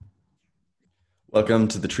Welcome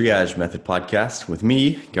to the Triage Method podcast with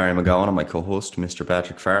me, Gary McGowan, and my co-host, Mr.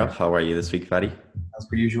 Patrick Farrell. How are you this week, Paddy? As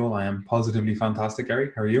per usual, I am positively fantastic,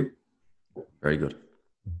 Gary. How are you? Very good.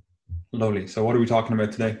 Lovely. So what are we talking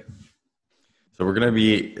about today? So we're going to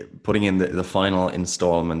be putting in the final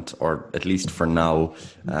installment, or at least for now,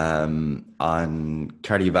 on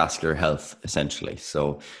cardiovascular health, essentially.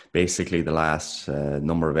 So basically the last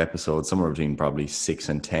number of episodes, somewhere between probably 6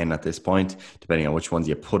 and 10 at this point, depending on which ones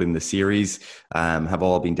you put in the series, have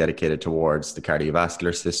all been dedicated towards the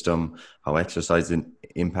cardiovascular system, how exercise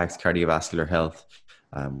impacts cardiovascular health,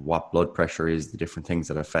 what blood pressure is, the different things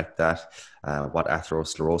that affect that, what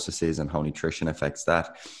atherosclerosis is, and how nutrition affects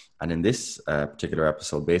that. And in this particular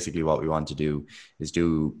episode, basically what we want to do is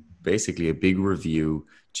do basically a big review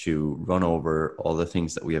to run over all the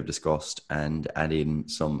things that we have discussed and add in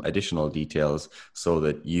some additional details so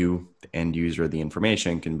that you, the end user of the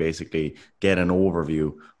information, can basically get an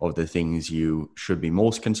overview of the things you should be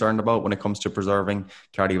most concerned about when it comes to preserving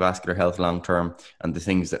cardiovascular health long term, and the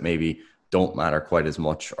things that maybe don't matter quite as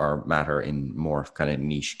much or matter in more kind of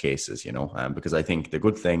niche cases, because I think the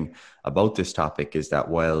good thing about this topic is that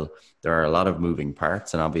while there are a lot of moving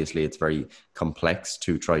parts, and obviously it's very complex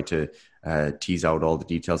to try to tease out all the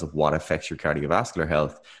details of what affects your cardiovascular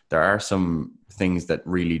health, there are some things that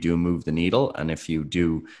really do move the needle. And if you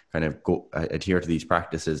do kind of go adhere to these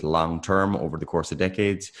practices long term over the course of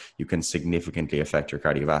decades, you can significantly affect your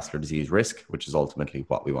cardiovascular disease risk, which is ultimately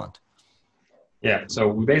what we want. Yeah, so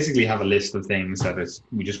we basically have a list of things that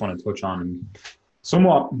we just want to touch on and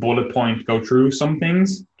somewhat bullet point go through some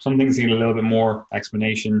things. Some things need a little bit more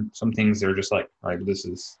explanation. Some things are just like, all right,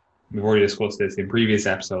 we've already discussed this in previous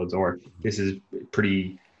episodes, or this is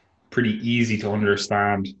pretty easy to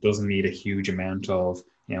understand, doesn't need a huge amount of,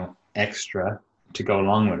 extra to go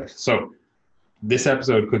along with it. So this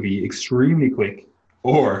episode could be extremely quick,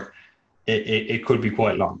 or it could be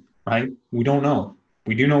quite long, right? We don't know.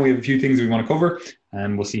 We do know we have a few things we want to cover,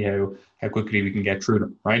 and we'll see how quickly we can get through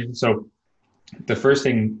them, right? So the first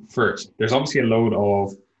thing first, there's obviously a load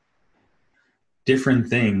of different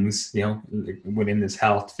things, within this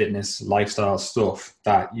health, fitness, lifestyle stuff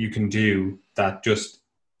that you can do that just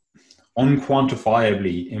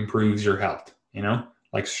unquantifiably improves your health,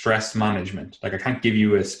 like stress management. Like I can't give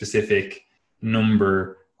you a specific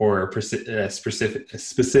number or a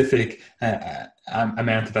specific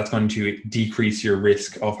amount that's going to decrease your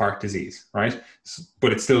risk of heart disease, right?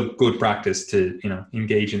 But it's still good practice to,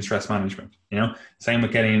 engage in stress management, Same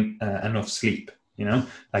with getting enough sleep,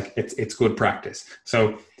 like it's good practice.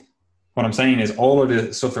 So what I'm saying is all of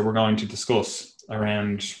the stuff that we're going to discuss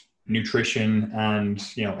around nutrition and,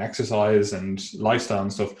 exercise and lifestyle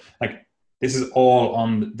and stuff, like this is all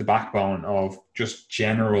on the backbone of just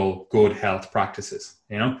general good health practices,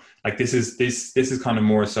 like this is kind of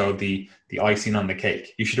more so the icing on the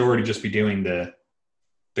cake. You should already just be doing the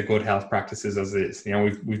good health practices as is.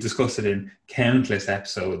 We've discussed it in countless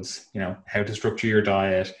episodes, how to structure your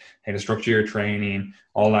diet, how to structure your training,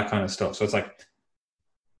 all that kind of stuff. So it's like,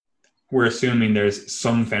 we're assuming there's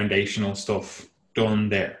some foundational stuff done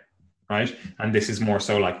there, right? And this is more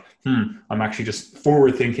so like, I'm actually just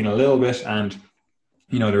forward thinking a little bit, and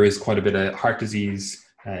there is quite a bit of heart disease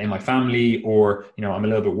in my family, or I'm a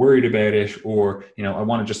little bit worried about it, or I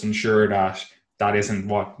want to just ensure that isn't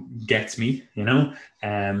what gets me.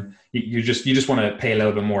 You just want to pay a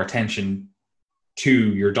little bit more attention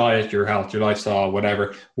to your diet, your health, your lifestyle,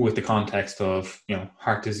 whatever, with the context of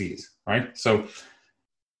heart disease, right? So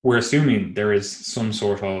we're assuming there is some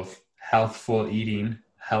sort of healthful eating,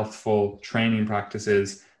 healthful training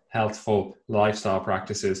practices, healthful lifestyle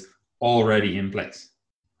practices already in place,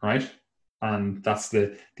 right? And that's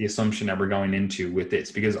the assumption that we're going into with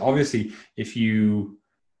this. Because obviously, if you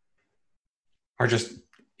are just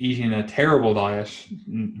eating a terrible diet,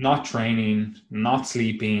 not training, not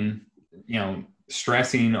sleeping,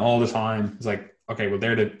 stressing all the time, it's like, okay, well,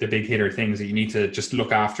 they're the big hitter things that you need to just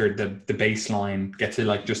look after, the baseline, get to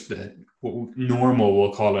like just the normal,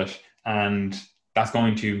 we'll call it. And that's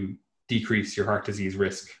going to decrease your heart disease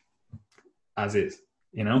risk as is,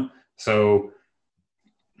 So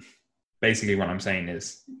basically what I'm saying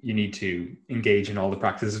is you need to engage in all the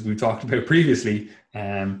practices we've talked about previously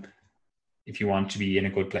if you want to be in a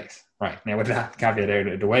good place. Right. Now, with that caveat out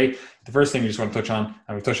of the way, the first thing we just want to touch on,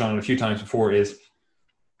 and we've touched on it a few times before, is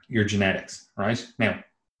your genetics, right? Now,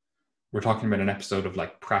 we're talking about an episode of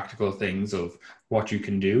like practical things of what you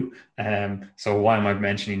can do. So why am I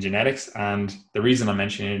mentioning genetics? And the reason I'm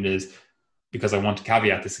mentioning it is because I want to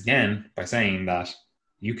caveat this again by saying that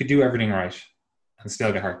you could do everything right and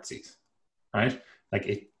still get heart disease, right? Like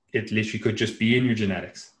it literally could just be in your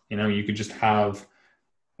genetics. You could just have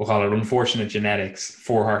we'll call it unfortunate genetics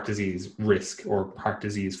for heart disease risk or heart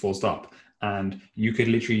disease full stop. And you could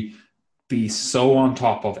literally be so on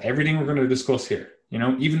top of everything we're going to discuss here. You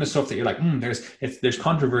know, even the stuff that you're like, there's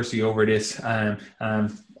controversy over this. I'm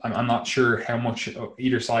not sure how much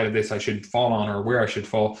either side of this I should fall on or where I should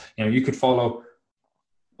fall. You know, you could follow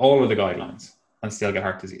all of the guidelines and still get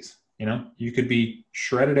heart disease. You know, you could be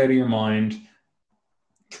shredded out of your mind,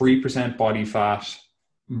 3% body fat,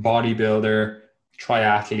 bodybuilder,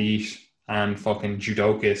 triathlete, and fucking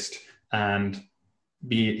judokist, and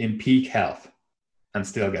be in peak health and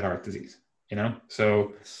still get heart disease. You know,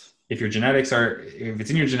 so if it's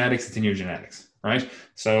in your genetics, it's in your genetics, right?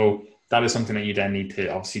 So that is something that you then need to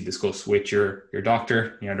obviously discuss with your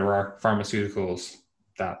doctor. You know, there are pharmaceutical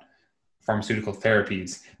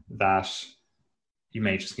therapies that you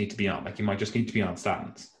may just need to be on. Like you might just need to be on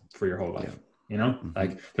statins for your whole life. You know,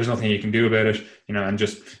 like there's nothing you can do about it, you know, and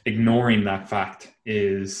just ignoring that fact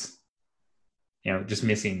is, you know, just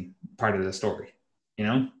missing part of the story, you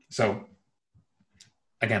know? So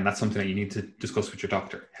again, that's something that you need to discuss with your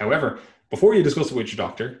doctor. However, before you discuss it with your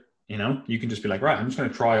doctor, you know, you can just be like, right, I'm just going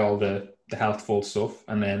to try all the healthful stuff.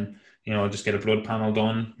 And then, you know, I'll just get a blood panel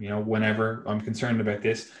done, you know, whenever I'm concerned about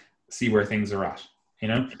this, see where things are at, you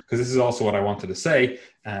know, because this is also what I wanted to say.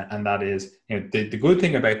 And that is, you know, the good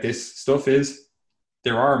thing about this stuff is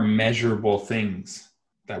there are measurable things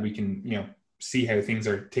that we can, you know, see how things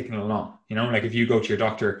are ticking along. You know, like if you go to your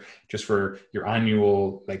doctor just for your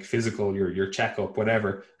annual like physical, your checkup,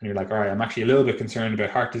 whatever, and you're like, all right, I'm actually a little bit concerned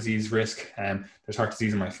about heart disease risk. There's heart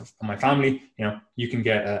disease in my family. You know, you can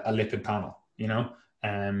get a lipid panel. You know,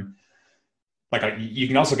 you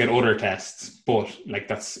can also get other tests, but like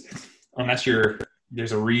that's unless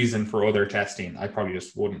there's a reason for other testing, I probably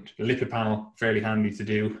just wouldn't. The lipid panel, fairly handy to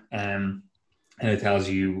do. And it tells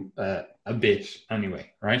you a bit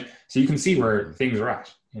anyway, right? So you can see where things are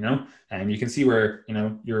at, you know, and you can see where, you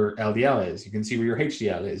know, your LDL is, you can see where your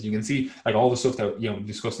HDL is, you can see like all the stuff that, you know,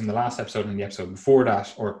 discussed in the last episode and the episode before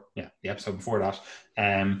that, the episode before that,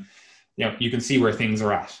 you know, you can see where things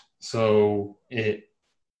are at. So there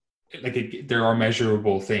are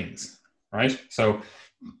measurable things, right? So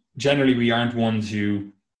generally we aren't one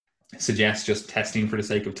to suggest just testing for the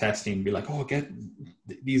sake of testing, be like, oh, get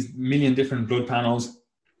these million different blood panels,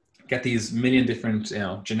 get these million different, you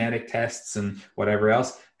know, genetic tests and whatever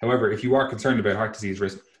else. However, if you are concerned about heart disease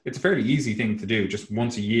risk, it's a fairly easy thing to do just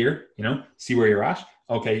once a year, you know, see where you're at.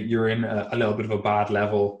 Okay, you're in a little bit of a bad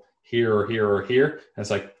level here or here or here. And it's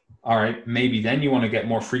like, all right, maybe then you want to get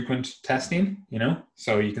more frequent testing, you know,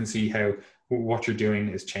 so you can see how what you're doing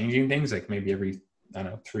is changing things, like maybe every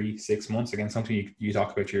 3-6 months, again, something you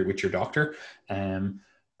talk about with your doctor, and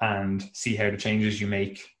see how the changes you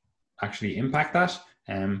make actually impact that.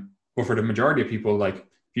 But for the majority of people, like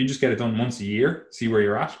if you just get it done once a year, see where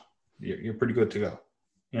you're at, you're pretty good to go,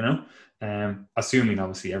 you know, assuming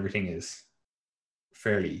obviously everything is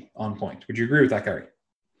fairly on point. Would you agree with that, Gary?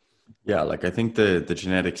 Yeah, like I think the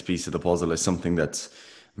genetics piece of the puzzle is something that's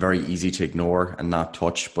very easy to ignore and not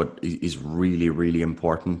touch, but is really, really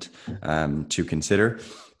important to consider,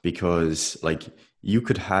 because like you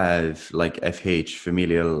could have like FH,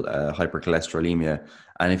 familial hypercholesterolemia,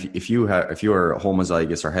 and if you are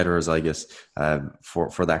homozygous or heterozygous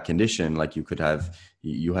for that condition, like you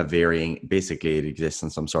have varying, basically it exists in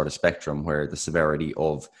some sort of spectrum where the severity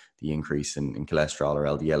of the increase in cholesterol or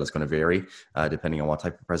LDL is going to vary depending on what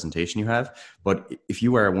type of presentation you have. But if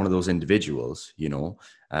you are one of those individuals, you know,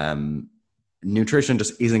 nutrition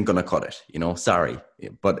just isn't going to cut it, you know, sorry.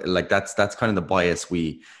 But like that's kind of the bias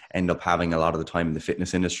we end up having a lot of the time in the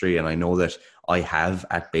fitness industry. And I know that I have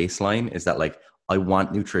at baseline is that like, I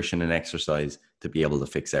want nutrition and exercise to be able to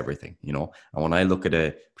fix everything, you know? And when I look at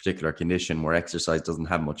a particular condition where exercise doesn't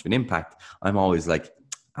have much of an impact, I'm always like,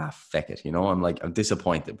 feck it, you know, I'm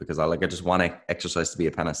disappointed because I just want exercise to be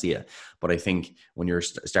a panacea. But I think when you're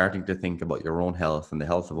starting to think about your own health and the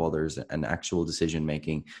health of others and actual decision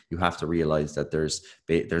making, you have to realize that there's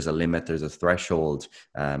a limit, there's a threshold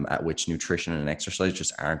at which nutrition and exercise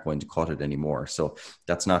just aren't going to cut it anymore. So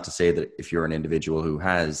that's not to say that if you're an individual who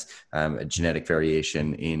has a genetic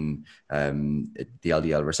variation in the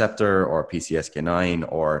LDL receptor or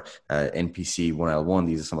PCSK9 or NPC1L1,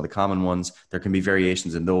 these are some of the common ones, there can be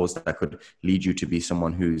variations in those that could lead you to be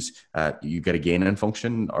someone who's you get a gain in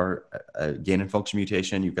function or a gain in function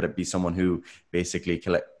mutation. You've got to be someone who basically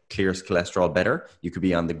clears cholesterol better. You could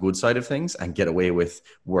be on the good side of things and get away with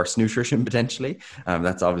worse nutrition potentially.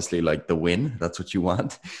 That's obviously like the win. That's what you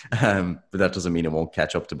want. But that doesn't mean it won't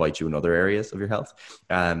catch up to bite you in other areas of your health.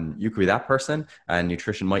 You could be that person, and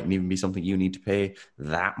nutrition mightn't even be something you need to pay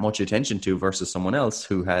that much attention to versus someone else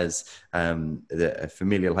who has the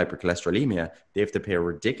familial hypercholesterolemia. They have to pay a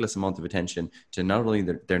ridiculous amount of attention to not only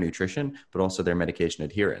their nutrition, but also their medication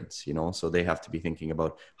adherence, so they have to be thinking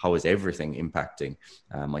about how is everything impacting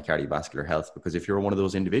my cardiovascular health. Because if you're one of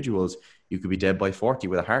those individuals, you could be dead by 40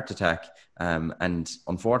 with a heart attack. And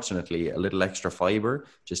unfortunately, a little extra fiber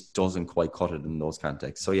just doesn't quite cut it in those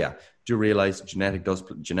contexts. So yeah, do realize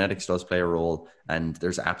genetics does play a role, and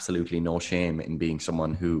there's absolutely no shame in being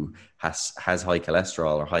someone who has high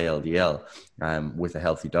cholesterol or high LDL with a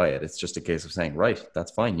healthy diet. It's just a case of saying, right,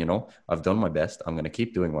 that's fine. I've done my best. I'm going to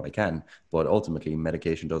keep doing what I can, but ultimately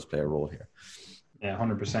medication does play a role here. Yeah,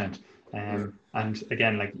 100%. And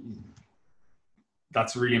again, like,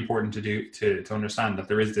 that's really important to do, to understand that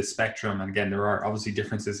there is this spectrum. And again, there are obviously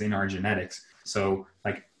differences in our genetics. So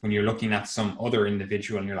like when you're looking at some other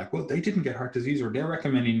individual and you're like, well, they didn't get heart disease, or they're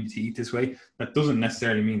recommending you to eat this way, that doesn't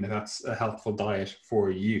necessarily mean that that's a healthful diet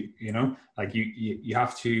for you. Like you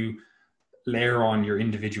have to layer on your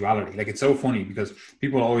individuality. Like, it's so funny because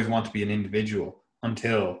people always want to be an individual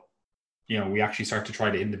until we actually start to try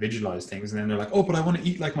to individualize things. And then they're like, oh, but I want to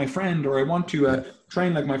eat like my friend, or I want to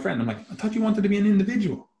train like my friend. I'm like, I thought you wanted to be an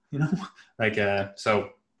individual, like,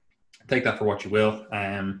 so take that for what you will.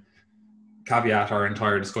 Caveat our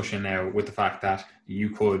entire discussion now with the fact that you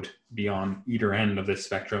could be on either end of this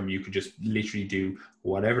spectrum. You could just literally do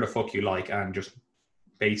whatever the fuck you like and just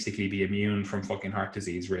basically be immune from fucking heart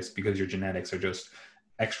disease risk because your genetics are just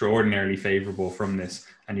extraordinarily favorable from this.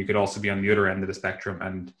 And you could also be on the other end of the spectrum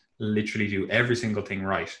and literally do every single thing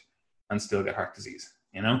right and still get heart disease,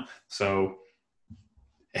 So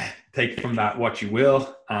take from that what you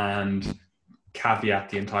will, and caveat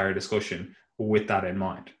the entire discussion with that in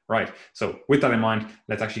mind. Right. So with that in mind,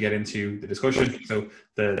 let's actually get into the discussion. So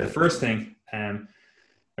the first thing, like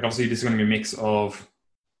obviously this is going to be a mix of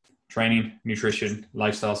training, nutrition,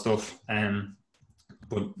 lifestyle stuff.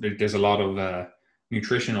 But there's a lot of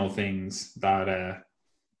nutritional things that,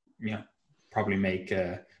 probably make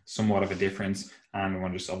somewhat of a difference, and we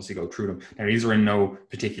want to just obviously go through them. Now, these are in no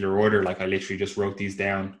particular order. Like, I literally just wrote these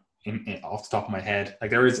down in off the top of my head.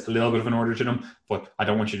 Like, there is a little bit of an order to them, but I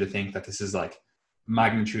don't want you to think that this is like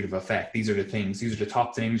magnitude of effect. These are the things. These are the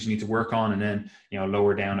top things you need to work on, and then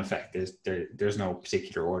lower down effect. There's no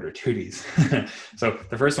particular order to these. So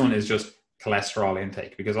the first one is just cholesterol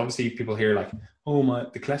intake, because obviously people hear like, oh,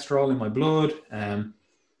 the cholesterol in my blood,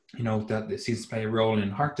 that it seems to play a role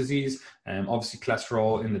in heart disease. Obviously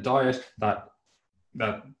cholesterol in the diet,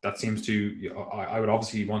 that seems to, I would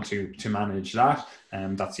obviously want to manage that.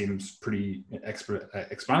 That seems pretty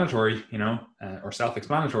explanatory, or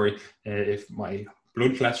self-explanatory. If my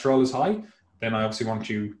blood cholesterol is high, then I obviously want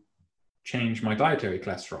to change my dietary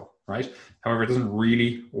cholesterol, right? However, it doesn't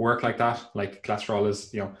really work like that. Like, cholesterol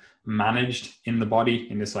is, managed in the body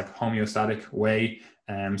in this like homeostatic way.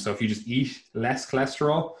 So if you just eat less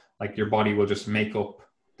cholesterol, like, your body will just make up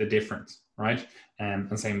the difference, right?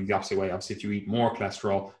 And same the opposite way. Obviously, if you eat more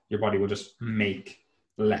cholesterol, your body will just make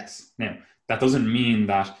less. Now, that doesn't mean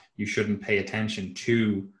that you shouldn't pay attention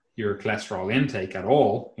to your cholesterol intake at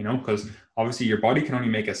all, because obviously your body can only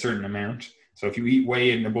make a certain amount. So if you eat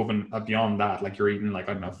way and above and beyond that, like you're eating like,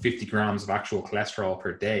 I don't know, 50 grams of actual cholesterol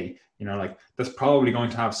per day, like that's probably going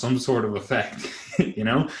to have some sort of effect,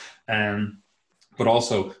 but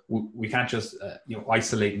also we can't just,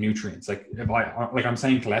 isolate nutrients. Like, I'm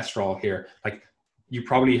saying cholesterol here, like, you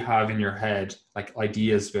probably have in your head like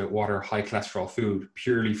ideas about what are high cholesterol food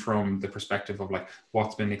purely from the perspective of like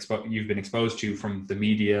what's been you've been exposed to from the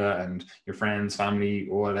media and your friends, family,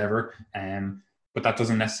 or whatever. But that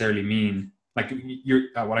doesn't necessarily mean like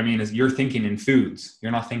what I mean is you're thinking in foods.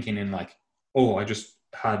 You're not thinking in like, oh, I just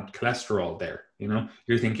had cholesterol there.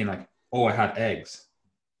 You're thinking like, oh, I had eggs,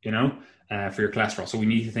 for your cholesterol. So we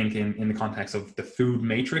need to think in the context of the food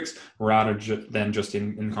matrix rather than just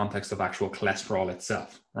in the context of actual cholesterol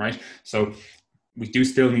itself, right? So we do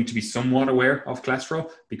still need to be somewhat aware of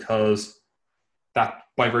cholesterol, because that,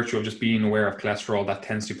 by virtue of just being aware of cholesterol, that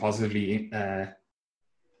tends to positively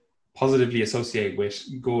associate with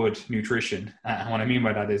good nutrition. And what I mean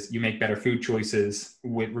by that is you make better food choices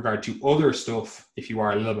with regard to other stuff if you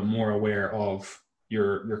are a little bit more aware of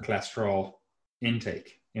your cholesterol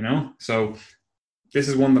intake. So this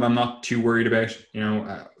is one that I'm not too worried about.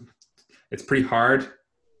 It's pretty hard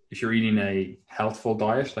if you're eating a healthful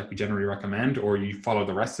diet, like we generally recommend, or you follow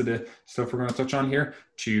the rest of the stuff we're going to touch on here,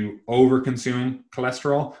 to overconsume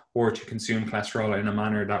cholesterol or to consume cholesterol in a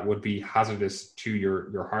manner that would be hazardous to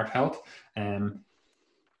your heart health.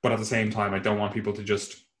 But at the same time, I don't want people to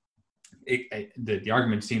just, the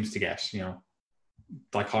argument seems to get,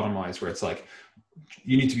 dichotomized, where it's like,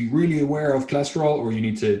 you need to be really aware of cholesterol or you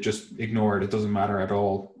need to just ignore it. It doesn't matter at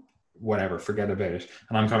all, whatever, forget about it.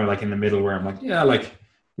 And I'm kind of like in the middle where I'm like, yeah, like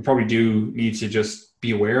we probably do need to just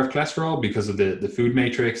be aware of cholesterol because of the food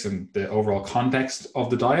matrix and the overall context of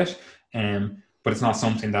the diet. But it's not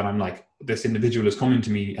something that I'm like, this individual is coming to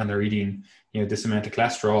me and they're eating, this amount of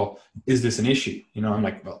cholesterol. Is this an issue? I'm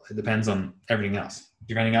like, well, it depends on everything else.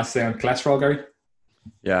 Do you have anything else to say on cholesterol, Gary?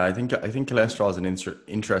 Yeah, I think cholesterol is an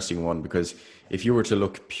interesting one, because if you were to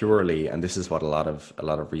look purely, and this is what a lot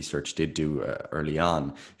of research did do early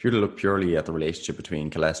on, if you were to look purely at the relationship between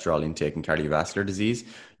cholesterol intake and cardiovascular disease,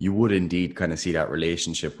 you would indeed kind of see that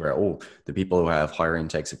relationship where, the people who have higher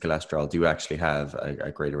intakes of cholesterol do actually have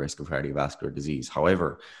a greater risk of cardiovascular disease.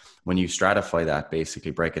 However, when you stratify that,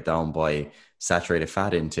 basically break it down by saturated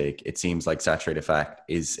fat intake, it seems like saturated fat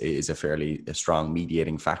is a fairly strong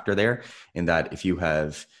mediating factor there, in that if you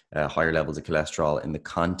have higher levels of cholesterol in the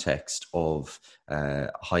context of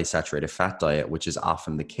high saturated fat diet, which is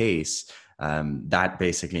often the case, that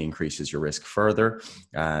basically increases your risk further,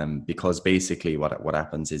 because basically what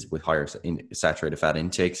happens is with higher saturated fat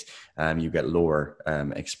intakes, you get lower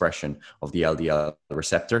expression of the LDL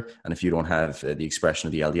receptor. And if you don't have the expression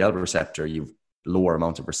of the LDL receptor, you've lower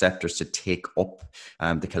amount of receptors to take up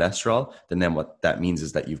the cholesterol, then what that means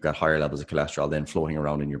is that you've got higher levels of cholesterol then floating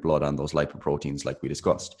around in your blood on those lipoproteins like we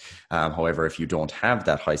discussed. However, if you don't have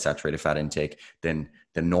that high saturated fat intake, then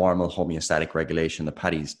the normal homeostatic regulation that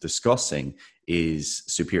Paddy's discussing is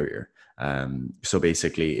superior. So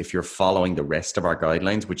basically, if you're following the rest of our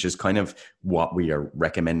guidelines, which is kind of what we are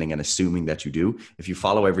recommending and assuming that you do, if you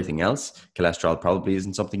follow everything else, cholesterol probably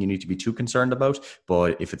isn't something you need to be too concerned about.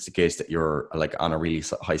 But if it's the case that you're like on a really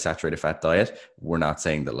high saturated fat diet, we're not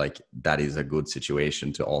saying that like that is a good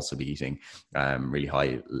situation to also be eating really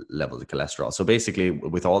high levels of cholesterol. So basically,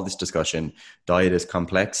 with all this discussion, diet is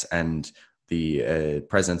complex, and the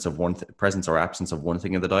presence or absence of one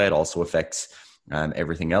thing in the diet also affects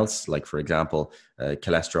everything else. Like, for example,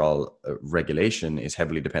 cholesterol regulation is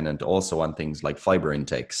heavily dependent also on things like fiber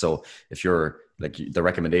intake. So if you're like, the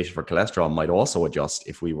recommendation for cholesterol might also adjust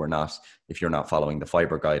if you're not following the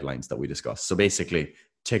fiber guidelines that we discussed. So basically,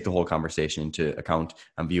 take the whole conversation into account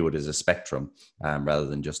and view it as a spectrum, rather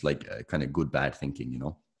than just like kind of good, bad thinking,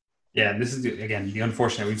 Yeah, this is again the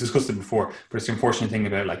unfortunate. We've discussed it before, but it's the unfortunate thing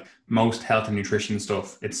about like most health and nutrition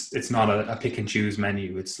stuff. It's not a pick and choose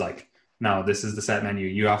menu. It's like, no, this is the set menu.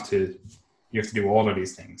 You have to do all of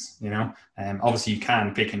these things. Obviously you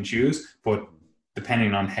can pick and choose, but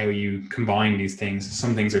depending on how you combine these things,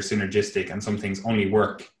 some things are synergistic and some things only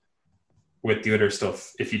work with the other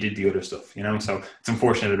stuff if you did the other stuff. So it's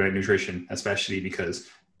unfortunate about nutrition, especially because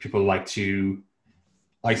people like to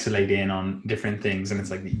isolate in on different things, and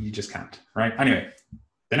it's like you just can't, right? Anyway,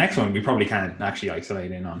 the next one we probably can't actually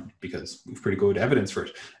isolate in on because we've pretty good evidence for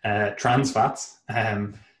it. Trans fats.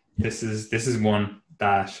 This is one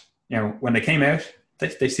that, when they came out,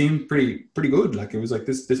 they seemed pretty good. Like, it was like,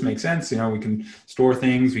 this makes sense. We can store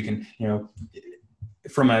things. We can,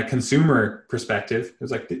 from a consumer perspective, it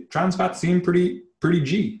was like the trans fats seem pretty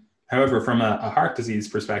G. However, from a heart disease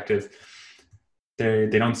perspective, they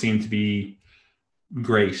don't seem to be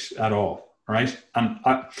great at all, right? And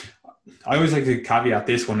I always like to caveat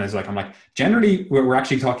this one as like, I'm like, generally we're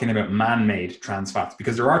actually talking about man-made trans fats,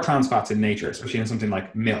 because there are trans fats in nature, especially in something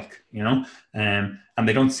like milk, and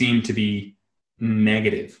they don't seem to be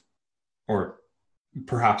negative, or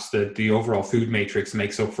perhaps the overall food matrix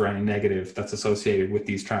makes up for any negative that's associated with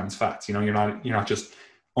these trans fats. You're not just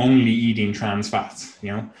only eating trans fats,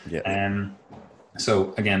 Yeah.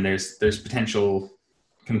 So again, there's potential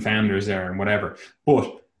confounders there and whatever,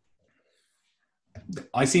 but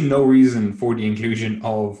I see no reason for the inclusion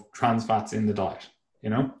of trans fats in the diet,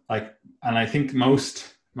 and I think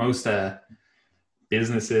most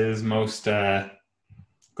businesses, most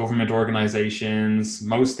government organizations,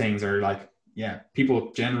 most things are like, yeah,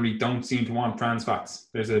 people generally don't seem to want trans fats.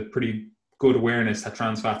 There's a pretty good awareness that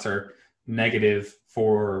trans fats are negative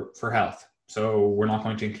for health, so we're not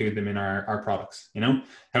going to include them in our products,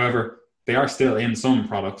 However, they are still in some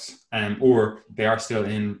products, or they are still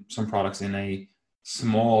in some products in a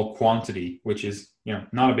small quantity, which is,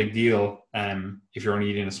 not a big deal if you're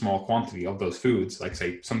only eating a small quantity of those foods, like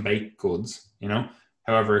say some baked goods,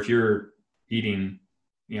 However, if you're eating,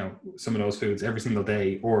 some of those foods every single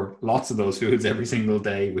day, or lots of those foods every single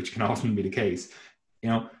day, which can often be the case,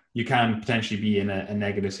 you can potentially be in a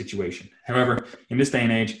negative situation. However, in this day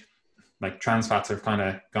and age, like trans fats have kind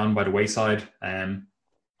of gone by the wayside. I'm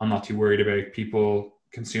not too worried about people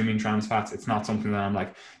consuming trans fats. It's not something that I'm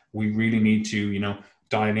like, we really need to,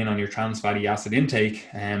 dial in on your trans fatty acid intake,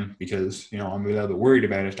 because, I'm a little bit worried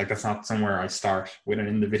about it. Like, that's not somewhere I start with an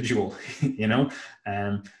individual,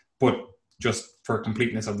 but just for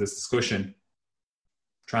completeness of this discussion,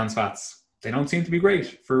 trans fats, they don't seem to be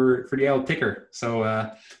great for the old ticker.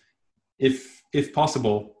 So if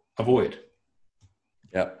possible, avoid.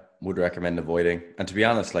 Yeah, would recommend avoiding. And to be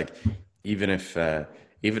honest, like even if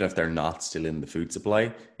they're not still in the food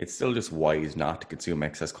supply, it's still just wise not to consume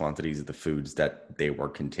excess quantities of the foods that they were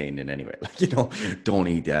contained in anyway. Like, don't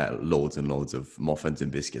eat loads and loads of muffins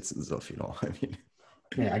and biscuits and stuff, I mean.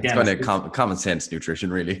 Yeah, again, it's kind of common sense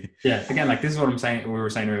nutrition, really. Yeah, again, like this is what I'm saying. We were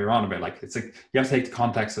saying earlier on about, like, it's like you have to take the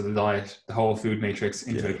context of the diet, the whole food matrix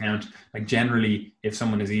into account. Like, generally, if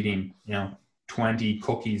someone is eating, 20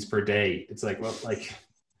 cookies per day, it's like, well, like,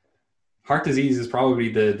 heart disease is probably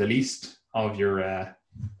the least of your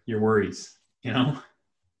worries.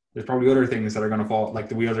 There's probably other things that are going to fall, like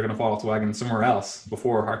the wheels are going to fall off the wagon somewhere else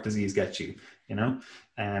before heart disease gets you.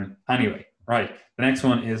 Anyway. Right. The next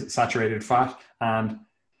one is saturated fat. And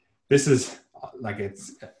this is like,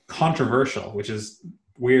 it's controversial, which is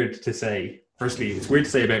weird to say. Firstly, it's weird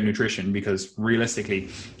to say about nutrition because realistically,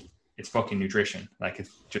 it's fucking nutrition. Like,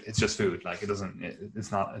 it's just food. Like,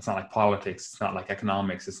 it's not like politics. It's not like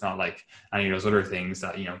economics. It's not like any of those other things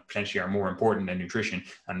that, potentially are more important than nutrition.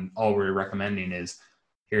 And all we're recommending is,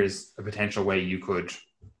 here's a potential way you could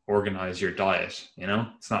organize your diet.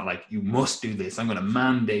 It's not like you must do this, I'm going to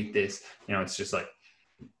mandate this. It's just like,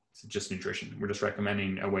 it's just nutrition. We're just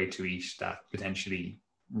recommending a way to eat that potentially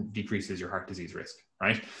decreases your heart disease risk,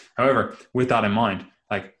 right? However, with that in mind,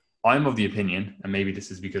 like, I'm of the opinion, and maybe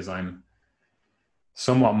this is because I'm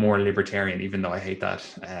somewhat more libertarian, even though I hate that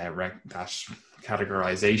that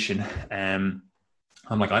categorization.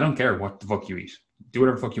 I'm like, I don't care what the fuck you eat, do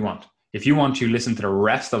whatever the fuck you want. If you want to listen to the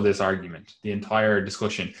rest of this argument, the entire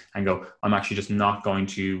discussion, and go, I'm actually just not going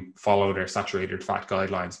to follow their saturated fat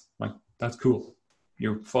guidelines, like, that's cool.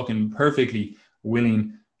 You're fucking perfectly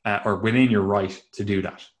willing or within your right to do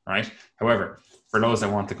that, right? However, for those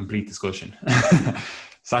that want the complete discussion,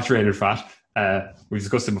 saturated fat, we've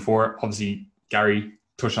discussed it before. Obviously, Gary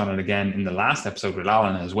touched on it again in the last episode with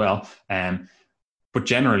Alan as well. But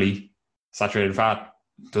generally, saturated fat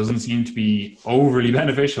doesn't seem to be overly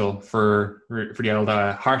beneficial for the old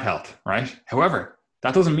heart health, right? However,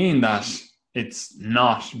 that doesn't mean that it's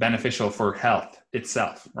not beneficial for health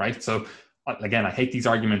itself, right? So again, I hate these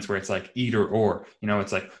arguments where it's like either or,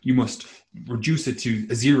 it's like you must reduce it to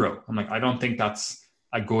a zero. I'm like, I don't think that's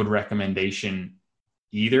a good recommendation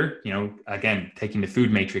either. Again, taking the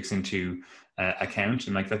food matrix into account,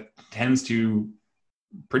 and like that tends to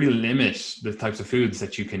pretty limit the types of foods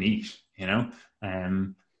that you can eat,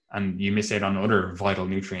 and you miss out on other vital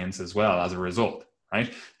nutrients as well as a result,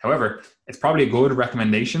 right? However, it's probably a good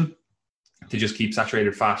recommendation to just keep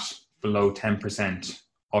saturated fat below 10%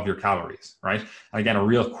 of your calories, right? And again, a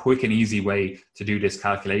real quick and easy way to do this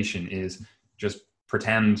calculation is just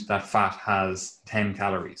pretend that fat has 10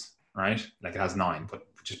 calories, right? Like, it has 9, but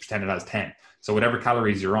just pretend it has 10. So whatever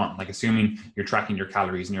calories you're on, like, assuming you're tracking your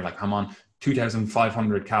calories and you're like, I'm on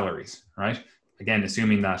 2,500 calories, right? Again,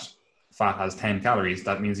 assuming that fat has 10 calories,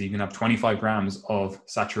 that means that you can have 25 grams of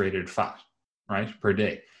saturated fat, right, per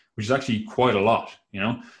day, which is actually quite a lot,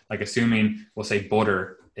 like, assuming, we'll say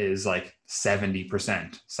butter is like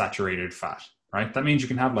 70% saturated fat, right? That means you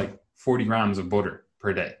can have like 40 grams of butter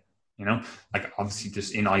per day, like, obviously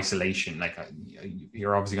just in isolation, like,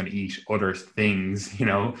 you're obviously going to eat other things,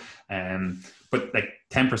 but like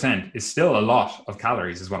 10% is still a lot of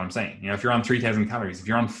calories is what I'm saying. If you're on 3,000 calories, if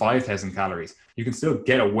you're on 5,000 calories, you can still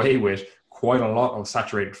get away with quite a lot of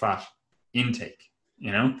saturated fat intake,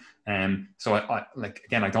 so I like,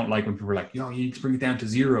 again, I don't like when people are like, you need to bring it down to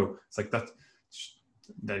zero. It's like, that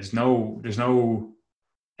there's no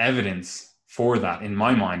evidence for that in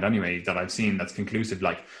my mind anyway that I've seen that's conclusive.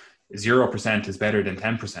 Like, 0% is better than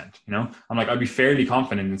 10%, I'm like, I'd be fairly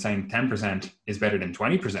confident in saying 10% is better than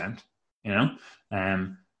 20%,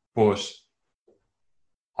 but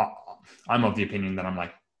I'm of the opinion that I'm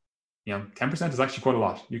like, 10% is actually quite a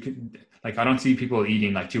lot. You could, like, I don't see people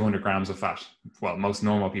eating like 200 grams of fat. Well, most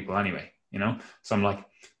normal people anyway, so I'm like,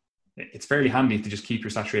 it's fairly handy to just keep your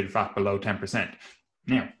saturated fat below 10%.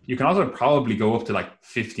 Now, you can also probably go up to like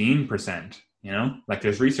 15%, like,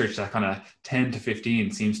 there's research that kind of 10 to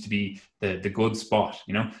 15 seems to be the good spot,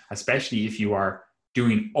 especially if you are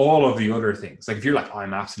doing all of the other things. Like if you're like,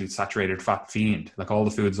 I'm absolute saturated fat fiend, like all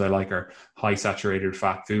the foods I like are high saturated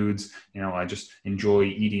fat foods. You know, I just enjoy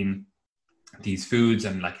eating these foods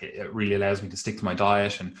and like it really allows me to stick to my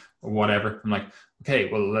diet and whatever. I'm like, okay,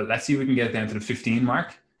 well, let's see if we can get it down to the 15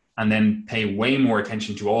 mark and then pay way more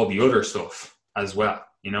attention to all the other stuff as well,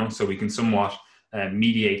 you know, so we can somewhat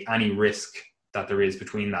mediate any risk that there is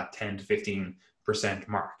between that 10 to 15%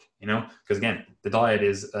 mark, you know, because again, the diet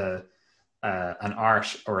is an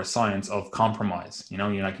art or a science of compromise. You know,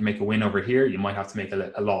 you like, you make a win over here, you might have to make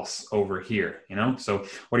a loss over here, you know? So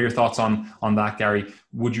what are your thoughts on that, Gary?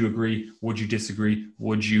 Would you agree? Would you disagree?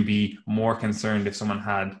 Would you be more concerned if someone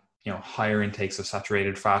had, you know, higher intakes of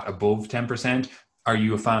saturated fat above 10%? Are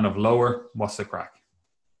you a fan of lower? What's the crack?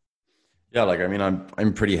 Yeah, like, I mean,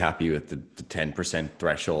 I'm pretty happy with the 10%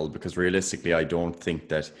 threshold, because realistically, I don't think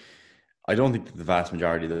that the vast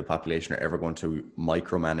majority of the population are ever going to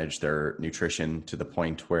micromanage their nutrition to the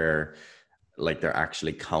point where like they're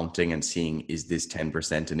actually counting and seeing, is this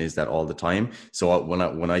 10% and is that all the time? So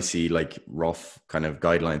when I see like rough kind of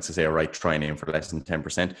guidelines to say, all right, try and aim for less than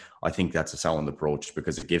 10%, I think that's a sound approach,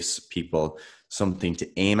 because it gives people something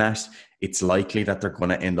to aim at. It's likely that they're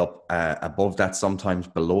going to end up above that sometimes,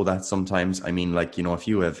 below that sometimes. I mean, like, you know, if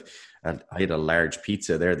you have, I had a large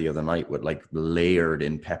pizza there the other night with like layered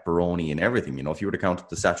in pepperoni and everything. You know, if you were to count up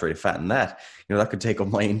the saturated fat in that, you know, that could take up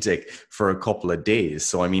my intake for a couple of days.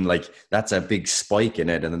 So, I mean, like, that's a big spike in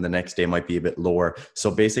it. And then the next day might be a bit lower. So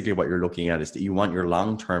basically what you're looking at is that you want your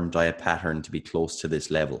long-term diet pattern to be close to this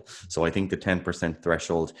level. So I think the 10%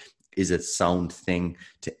 threshold is a sound thing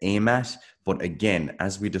to aim at. But again,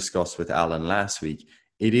 as we discussed with Alan last week,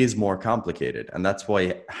 it is more complicated. And that's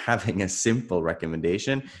why having a simple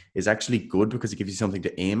recommendation is actually good, because it gives you something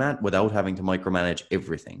to aim at without having to micromanage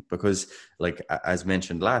everything. Because, like, as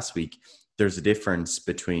mentioned last week, there's a difference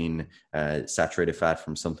between saturated fat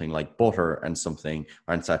from something like butter and something,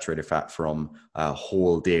 or unsaturated fat from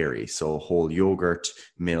whole dairy. So whole yogurt,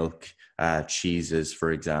 milk, cheeses,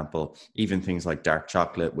 for example, even things like dark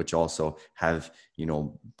chocolate, which also have, you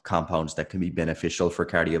know, compounds that can be beneficial for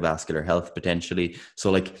cardiovascular health potentially.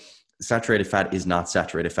 So like, saturated fat is not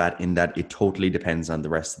saturated fat in that it totally depends on the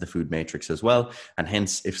rest of the food matrix as well. And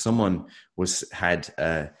hence, if someone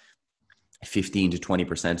had 15 to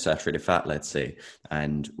 20% saturated fat, let's say,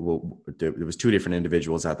 and there was two different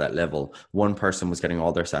individuals at that level. One person was getting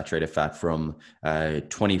all their saturated fat from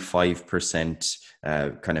 25%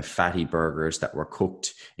 kind of fatty burgers that were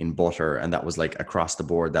cooked in butter, and that was like across the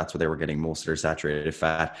board, that's where they were getting most of their saturated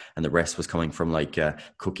fat, and the rest was coming from like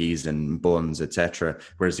cookies and buns, etc.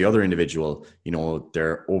 Whereas the other individual, you know,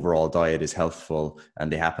 their overall diet is healthful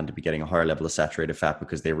and they happen to be getting a higher level of saturated fat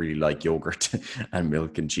because they really like yogurt and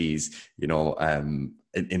milk and cheese, you know.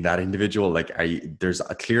 In that individual, like, there's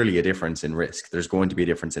clearly a difference in risk. There's going to be a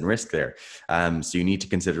difference in risk there. So you need to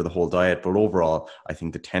consider the whole diet. But overall, I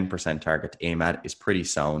think the 10% target to aim at is pretty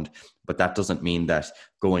sound. But that doesn't mean that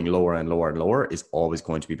going lower and lower and lower is always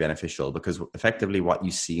going to be beneficial, because effectively what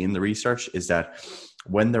you see in the research is that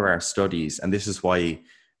when there are studies, and this is why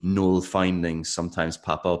null findings sometimes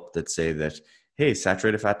pop up that say that, hey,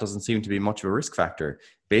 saturated fat doesn't seem to be much of a risk factor.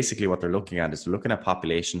 Basically, what they're looking at is looking at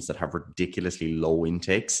populations that have ridiculously low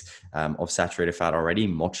intakes of saturated fat already,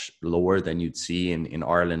 much lower than you'd see in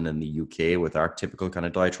Ireland and the UK with our typical kind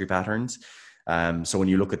of dietary patterns. So when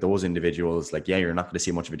you look at those individuals, like, yeah, you're not going to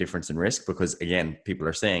see much of a difference in risk, because again, people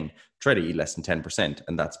are saying, try to eat less than 10%,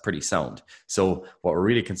 and that's pretty sound. So what we're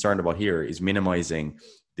really concerned about here is minimizing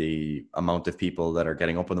the amount of people that are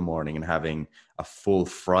getting up in the morning and having a full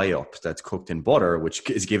fry up that's cooked in butter, which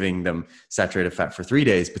is giving them saturated fat for 3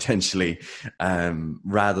 days potentially,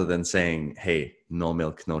 rather than saying, hey, no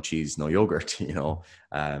milk, no cheese, no yogurt, you know.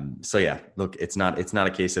 So yeah, look, it's not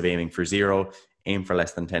a case of aiming for zero. Aim for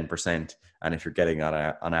less than 10%. And if you're getting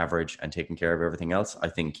on average and taking care of everything else, I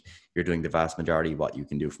think you're doing the vast majority of what you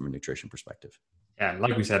can do from a nutrition perspective. Yeah,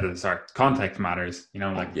 like we said at the start, context matters, you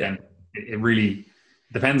know, like, yeah. It really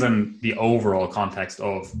depends on the overall context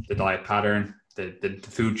of the diet pattern, the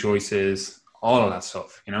food choices, all of that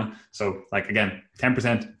stuff, you know? So like, again,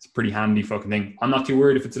 10%, it's a pretty handy fucking thing. I'm not too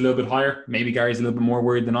worried if it's a little bit higher. Maybe Gary's a little bit more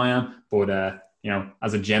worried than I am, but you know,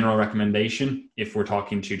 as a general recommendation, if we're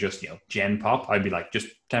talking to just, you know, Gen Pop, I'd be like, just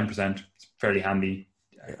 10%, it's fairly handy,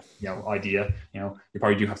 you know, idea. You know, you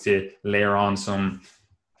probably do have to layer on some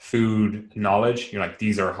food knowledge. You're like,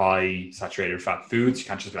 these are high saturated fat foods. You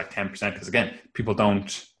can't just be like 10%, because again, people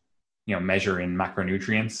don't, you know, measure in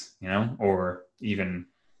macronutrients, you know, or even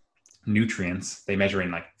nutrients. They measure in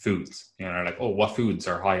like foods, you know, they're like, oh, what foods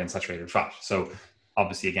are high in saturated fat? So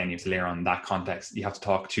obviously, again, you have to layer on that context. You have to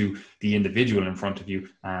talk to the individual in front of you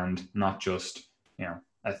and not just,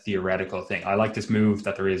 a theoretical thing. I like this move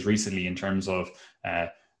that there is recently in terms of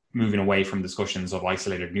moving away from discussions of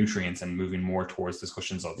isolated nutrients and moving more towards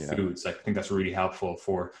discussions of foods. Like, I think that's really helpful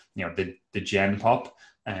for, the gen pop,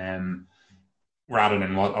 rather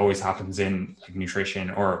than what always happens in like nutrition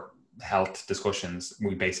or health discussions.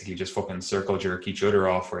 We basically just fucking circle jerk each other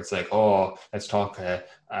off, where it's like, oh, let's talk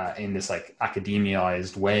in this like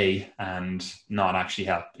academiazed way and not actually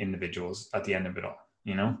help individuals at the end of it all,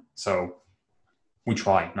 So we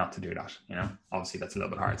try not to do that, obviously that's a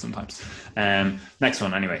little bit hard sometimes. Next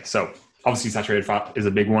one anyway. So obviously saturated fat is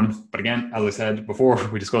a big one, but again, as I said before,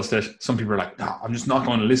 we discussed it, some people are like, no, I'm just not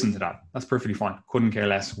going to listen to that. That's perfectly fine. Couldn't care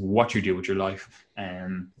less what you do with your life.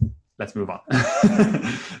 Let's move on.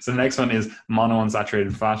 So the next one is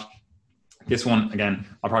monounsaturated fat. This one, again,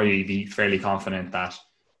 I'll probably be fairly confident that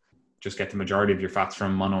just get the majority of your fats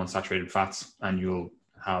from monounsaturated fats and you'll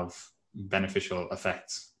have beneficial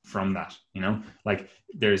effects from that. Like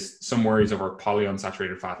there's some worries over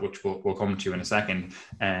polyunsaturated fat, which we'll come to in a second,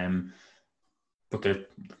 but there's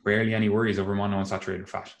barely any worries over monounsaturated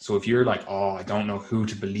fat. So if you're like, oh, I don't know who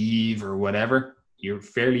to believe or whatever,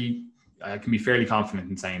 I can be fairly confident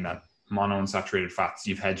in saying that monounsaturated fats,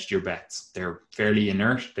 you've hedged your bets. They're fairly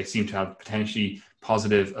inert. They seem to have potentially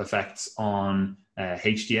positive effects on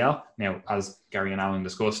HDL. Now, as Gary and Alan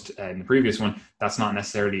discussed in the previous one, that's not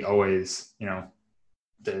necessarily always,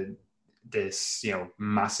 this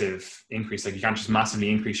massive increase. Like you can't just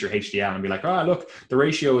massively increase your HDL and be like, oh look, the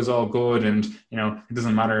ratio is all good, and it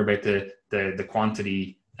doesn't matter about the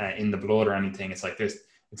quantity in the blood or anything. It's like this.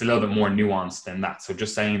 It's a little bit more nuanced than that. So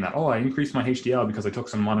just saying that, oh, I increased my HDL because I took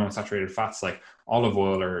some monounsaturated fats like olive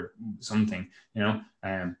oil or something,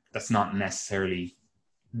 that's not necessarily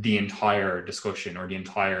the entire discussion or the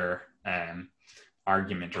entire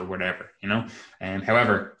argument or whatever,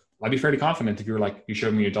 however, I'd be fairly confident if you were like, you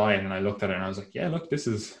showed me a diet and I looked at it and I was like, yeah, look,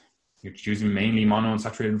 you're choosing mainly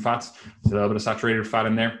monounsaturated fats. There's a little bit of saturated fat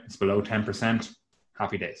in there. It's below 10%.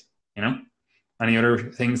 Happy days, Any other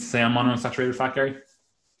things to say on monounsaturated fat, Gary?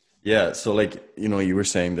 Yeah, so like, you were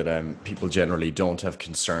saying that people generally don't have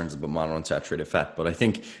concerns about monounsaturated fat, but I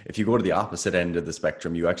think if you go to the opposite end of the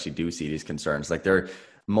spectrum, you actually do see these concerns. Like they're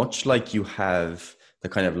much like you have the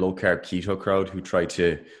kind of low carb keto crowd who try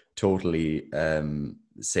to totally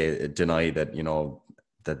deny that,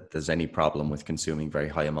 that there's any problem with consuming very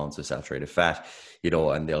high amounts of saturated fat,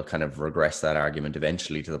 and they'll kind of regress that argument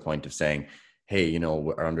eventually to the point of saying, hey,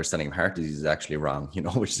 our understanding of heart disease is actually wrong,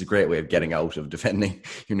 which is a great way of getting out of defending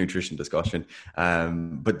your nutrition discussion.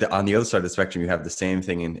 But on the other side of the spectrum, you have the same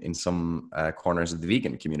thing in some corners of the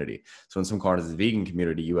vegan community. So in some corners of the vegan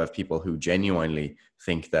community, you have people who genuinely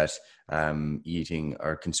think that eating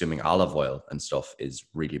or consuming olive oil and stuff is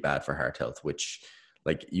really bad for heart health, which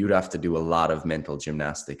like you'd have to do a lot of mental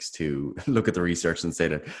gymnastics to look at the research and say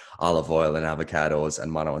that olive oil and avocados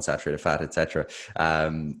and monounsaturated fat, etc.,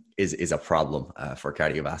 is a problem for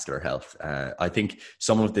cardiovascular health. I think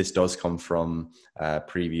some of this does come from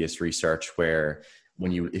previous research where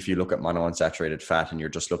if you look at monounsaturated fat and you're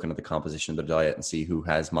just looking at the composition of the diet and see who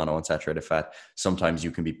has monounsaturated fat, sometimes you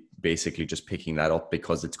can be basically just picking that up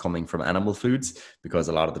because it's coming from animal foods, because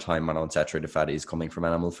a lot of the time monounsaturated fat is coming from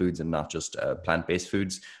animal foods and not just plant-based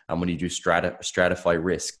foods. And when you do stratify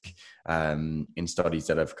risk in studies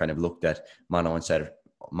that have kind of looked at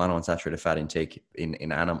monounsaturated fat intake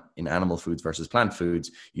in animal foods versus plant foods,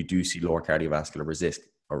 you do see lower cardiovascular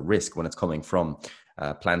risk when it's coming from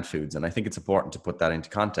plant foods. And I think it's important to put that into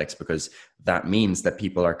context, because that means that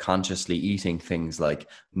people are consciously eating things like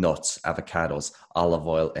nuts, avocados, olive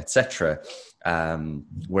oil, etc.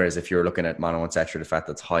 Whereas if you're looking at monounsaturated fat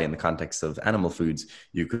that's high in the context of animal foods,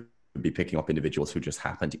 you could be picking up individuals who just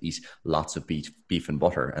happen to eat lots of beef and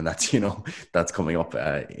butter, and that's that's coming up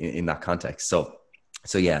in that context. So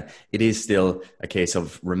yeah, it is still a case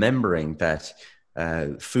of remembering that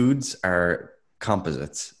foods are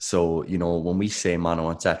composites. So, when we say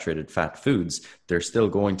monounsaturated fat foods, there's still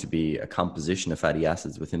going to be a composition of fatty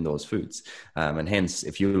acids within those foods. And hence,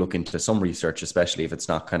 if you look into some research, especially if it's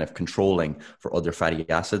not kind of controlling for other fatty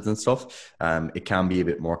acids and stuff, it can be a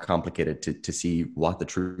bit more complicated to see what the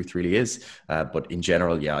truth really is. But in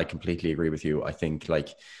general, yeah, I completely agree with you. I think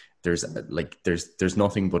there's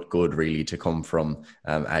nothing but good really to come from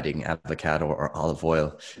adding avocado or olive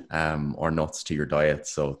oil or nuts to your diet.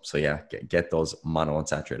 So yeah, get those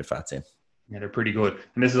monounsaturated fats in. Yeah, they're pretty good.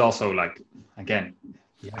 And this is also again,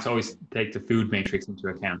 you have to always take the food matrix into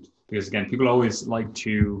account, because again, people always like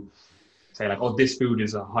to say oh, this food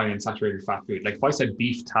is a high in saturated fat food. Like if I said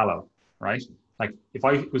beef tallow, right? Like if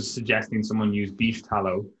I was suggesting someone use beef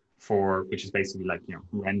tallow which is basically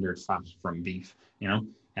rendered fat from beef,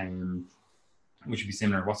 which would be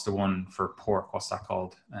similar. What's the one for pork? What's that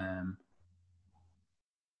called?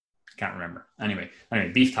 Can't remember. Anyway,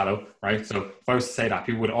 beef tallow, right? So if I was to say that,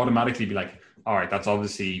 people would automatically be like, all right, that's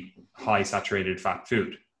obviously high saturated fat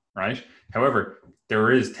food, right? However,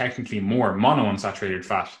 there is technically more monounsaturated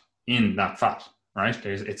fat in that fat, right?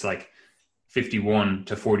 It's like 51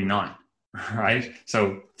 to 49, right?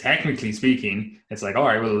 So technically speaking, it's like, all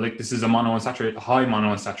right, well, like this is a high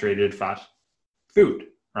monounsaturated fat food,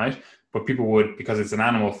 right? But people would, because it's an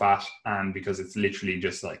animal fat and because it's literally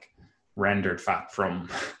just like rendered fat from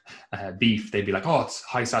beef, they'd be like, oh, it's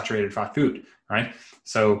high saturated fat food, right?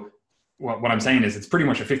 So what I'm saying is it's pretty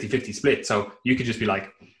much a 50-50 split. So you could just be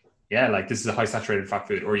like, yeah, like this is a high saturated fat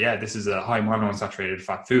food, or yeah, this is a high monounsaturated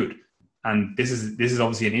fat food. And this is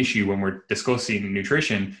obviously an issue when we're discussing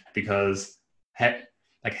nutrition, because how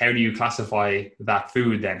do you classify that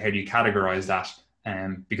food then? How do you categorize that?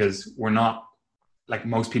 Because we're not, like,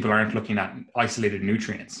 most people aren't looking at isolated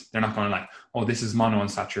nutrients. They're not going like, oh, this is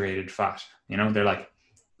monounsaturated fat. You know, they're like,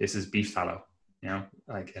 this is beef tallow. You know,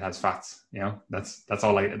 like it has fats. You know, that's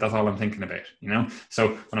all I'm thinking about. You know, so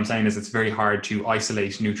what I'm saying is it's very hard to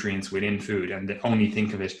isolate nutrients within food and only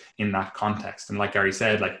think of it in that context. And like Gary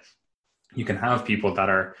said, like you can have people that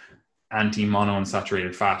are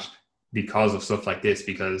anti-monounsaturated fat because of stuff like this.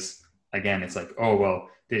 Because again, it's like, oh well,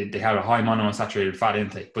 they had a high monounsaturated fat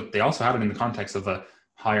intake, but they also had it in the context of a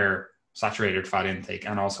higher saturated fat intake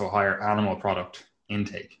and also a higher animal product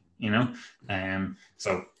intake, you know?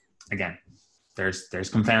 So again, there's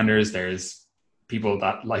confounders, there's people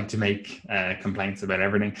that like to make complaints about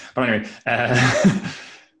everything. But anyway,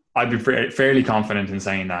 I'd be fairly confident in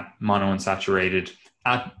saying that monounsaturated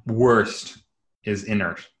at worst is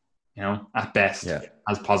inert, you know, at best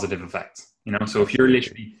has positive effects, you know? So if you're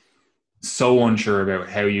literally so unsure about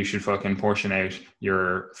how you should fucking portion out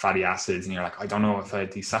your fatty acids and you're like, I don't know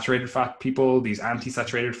if these saturated fat people, these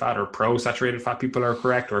anti-saturated fat or pro-saturated fat people are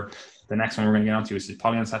correct, or the next one we're going to get onto is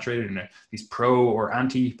polyunsaturated, and these pro or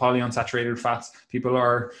anti-polyunsaturated fats people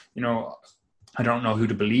are, you know, I don't know who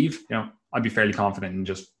to believe. You know, I'd be fairly confident in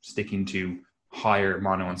just sticking to higher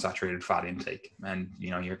monounsaturated fat intake, and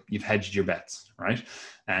you know, you've hedged your bets, right?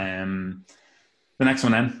 The next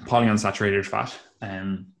one then, polyunsaturated fat.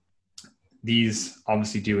 These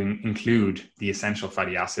obviously do include the essential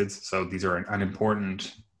fatty acids. So these are an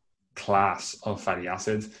important class of fatty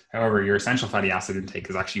acids. However, your essential fatty acid intake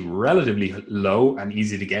is actually relatively low and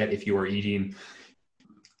easy to get if you are eating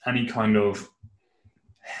any kind of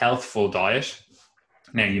healthful diet.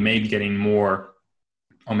 Now, you may be getting more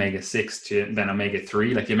omega-6 than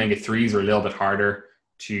omega-3. Like the omega-3s are a little bit harder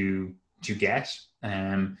to get,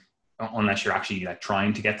 unless you're actually like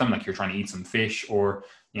trying to get them, like you're trying to eat some fish, or,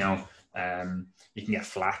 you know, you can get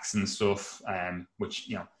flax and stuff, which,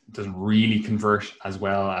 you know, doesn't really convert as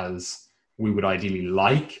well as we would ideally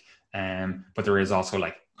like. But there is also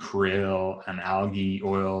like krill and algae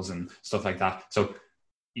oils and stuff like that. So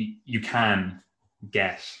you can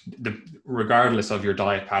get regardless of your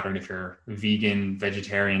diet pattern, if you're vegan,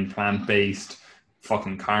 vegetarian, plant-based,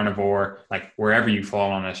 fucking carnivore, like wherever you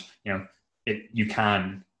fall on it, you know, you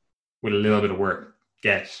can, with a little bit of work,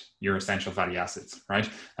 get your essential fatty acids, right?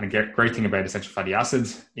 And the great thing about essential fatty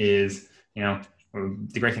acids is, you know,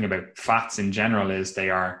 the great thing about fats in general is they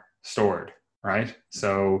are stored, right?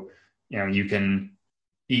 So, you know, you can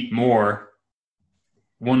eat more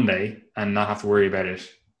one day and not have to worry about it.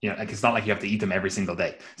 You know, like it's not like you have to eat them every single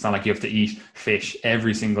day. It's not like you have to eat fish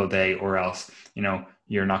every single day, or else, you know,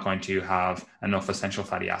 you're not going to have enough essential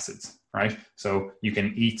fatty acids, right? So you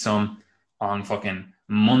can eat some on fucking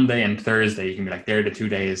Monday and Thursday. You can be like, they're the 2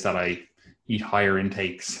 days that I eat higher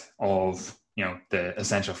intakes of, you know, the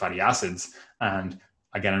essential fatty acids, and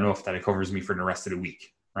I get enough that it covers me for the rest of the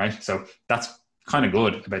week, right? So that's kind of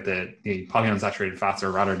good about the polyunsaturated fats,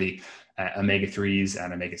 or rather the omega-3s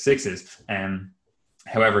and omega-6s.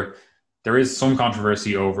 However, there is some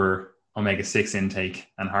controversy over omega-6 intake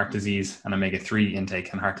and heart disease, and omega-3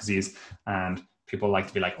 intake and heart disease, and people like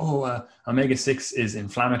to be like, oh, omega-6 is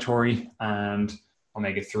inflammatory and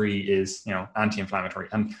omega-3 is, you know, anti-inflammatory.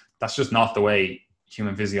 And that's just not the way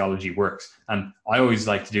human physiology works. And I always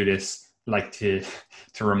like to do this, like to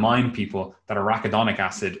remind people that arachidonic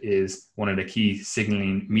acid is one of the key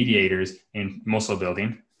signaling mediators in muscle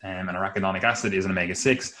building. And arachidonic acid is an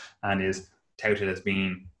omega-6 and is touted as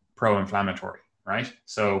being pro-inflammatory, right?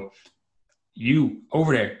 So you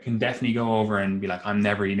over there can definitely go over and be like, I'm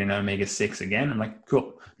never eating omega-6 again. I'm like,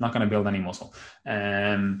 cool, not going to build any muscle.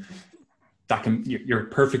 You're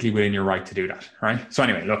perfectly within your right to do that, right? So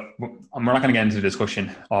anyway, look, we're not going to get into the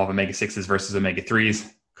discussion of omega-6s versus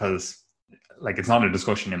omega-3s, because like it's not a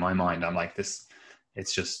discussion in my mind. I'm like, this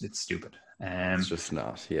it's stupid. It's just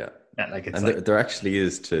not, yeah. Like it's And like, there actually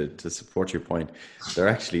is, to support your point, there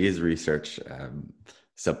actually is research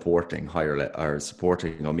supporting or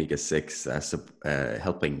supporting omega-6,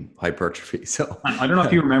 helping hypertrophy. So I don't know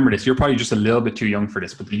if you remember this. You're probably just a little bit too young for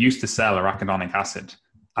this, but they used to sell arachidonic acid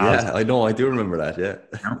as, yeah, I know, I do remember that. Yeah.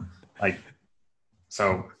 you know, like,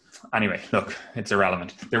 so anyway, look, it's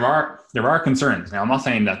irrelevant. There are concerns. Now, I'm not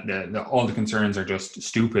saying that all the concerns are just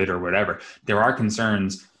stupid or whatever. There are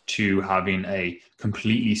concerns to having a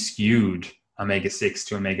completely skewed omega-6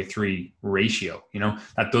 to omega-3 ratio.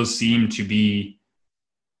 That does seem to be,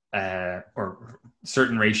 or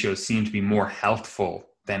certain ratios seem to be more healthful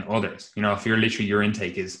than others. If your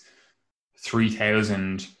intake is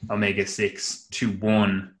 3,000 omega-6 to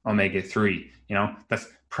 1 omega-3, that's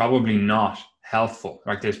probably not healthful.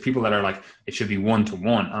 Like, there's people that are like, it should be 1 to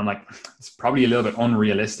 1. I'm like, it's probably a little bit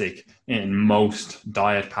unrealistic in most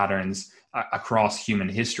diet patterns across human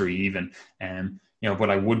history even. But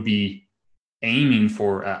I would be aiming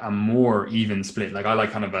for a more even split. Like, I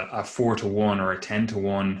like kind of a 4 to 1 or a 10 to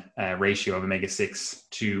 1 ratio of omega-6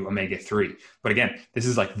 to omega-3. But again, this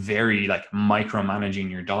is like very like micromanaging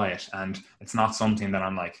your diet, and it's not something that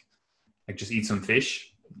I'm like just eat some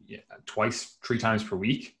fish twice, 3 times per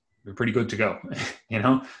week. You're pretty good to go,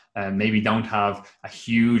 and maybe don't have a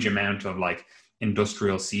huge amount of like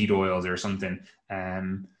industrial seed oils or something,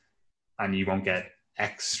 and you won't get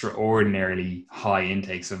extraordinarily high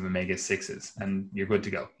intakes of omega-6s, and you're good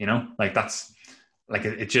to go. Like, that's like,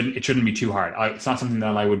 it shouldn't be too hard. It's not something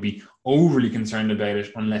that I would be overly concerned about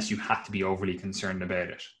it unless you had to be overly concerned about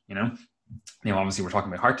it. Obviously we're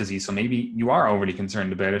talking about heart disease, so maybe you are overly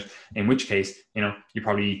concerned about it, in which case, you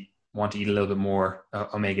probably want to eat a little bit more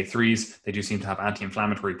omega-3s. They do seem to have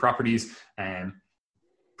anti-inflammatory properties, and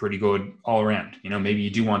pretty good all around. Maybe you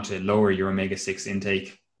do want to lower your omega-6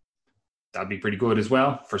 intake. That'd be pretty good as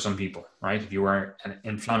well for some people, right? If you were in an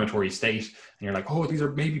inflammatory state and you're like, oh, these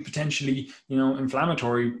are maybe potentially,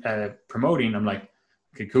 inflammatory promoting. I'm like,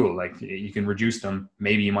 okay, cool. Like, you can reduce them.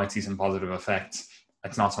 Maybe you might see some positive effects.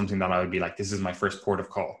 It's not something that I would be like, this is my first port of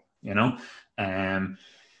call,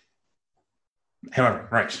 However,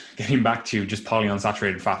 right, getting back to just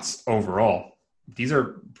polyunsaturated fats overall, these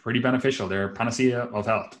are pretty beneficial. They're a panacea of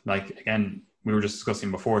health. Like, again, we were just discussing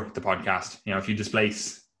before the podcast, if you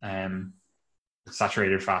displace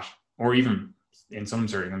saturated fat, or even in some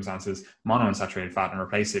circumstances monounsaturated fat, and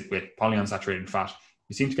replace it with polyunsaturated fat,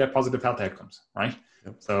 you seem to get positive health outcomes, right?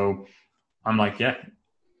 Yep. So I'm like, yeah,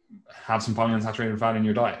 have some polyunsaturated fat in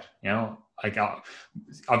your diet. Like,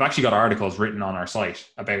 I've actually got articles written on our site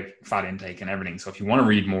about fat intake and everything. So if you want to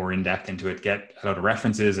read more in depth into it, get a lot of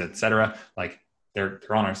references, etc., like, they're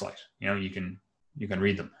on our site. You can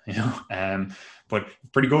read them. But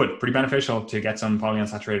pretty good, pretty beneficial to get some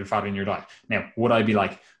polyunsaturated fat in your diet. Now, would I be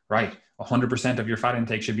like, right, 100% of your fat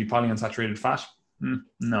intake should be polyunsaturated fat?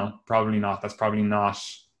 No, probably not. That's probably not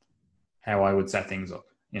how I would set things up,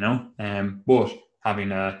 but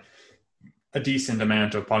having a decent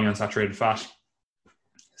amount of polyunsaturated fat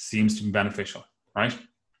seems to be beneficial, right?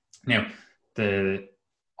 Now,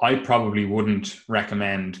 I probably wouldn't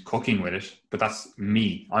recommend cooking with it, but that's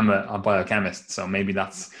me. I'm a biochemist, so maybe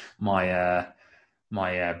that's my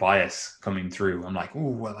bias coming through. I'm like, oh,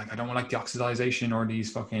 well, like, I don't like the oxidization or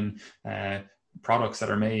these fucking products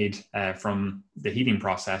that are made from the heating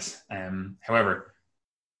process. However,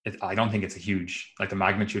 I don't think it's a huge, like, the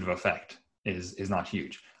magnitude of effect is not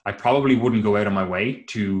huge. I probably wouldn't go out of my way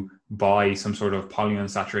to buy some sort of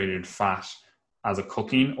polyunsaturated fat as a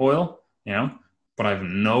cooking oil, but I have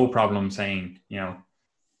no problem saying,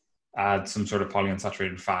 add some sort of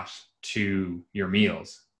polyunsaturated fat to your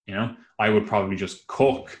meals. I would probably just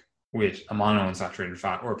cook with a monounsaturated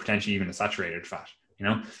fat, or potentially even a saturated fat,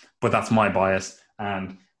 but that's my bias,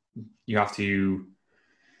 and you have to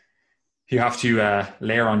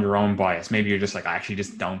layer on your own bias. Maybe you're just like, I actually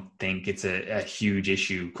just don't think it's a huge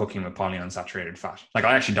issue cooking with polyunsaturated fat. Like,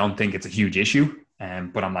 I actually don't think it's a huge issue,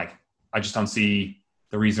 but I'm like, I just don't see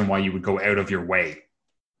the reason why you would go out of your way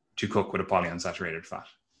to cook with a polyunsaturated fat.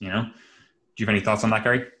 Do you have any thoughts on that,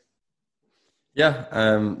 Gary? Yeah,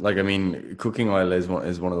 like, I mean, cooking oil is one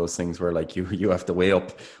of those things where, like, you have to weigh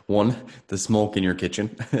up, 1, the smoke in your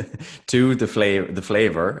kitchen, 2, the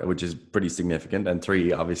flavor, which is pretty significant, and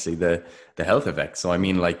 3, obviously the health effects. So I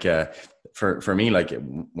mean, like, for me, like,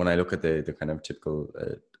 when I look at the kind of typical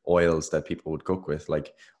oils that people would cook with,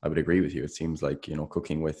 like, I would agree with you. It seems like,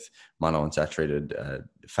 cooking with monounsaturated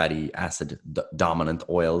fatty acid dominant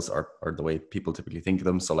oils are the way people typically think of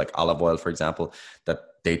them. So, like, olive oil, for example, that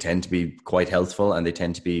they tend to be quite healthful, and they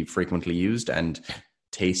tend to be frequently used and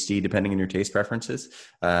tasty depending on your taste preferences.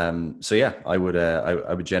 So yeah, I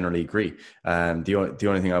would generally agree. The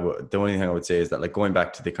only thing I would say is that, like, going back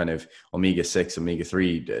to the kind of omega-6,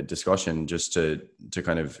 omega-3 discussion, just to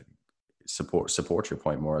kind of support your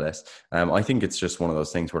point more or less. I think it's just one of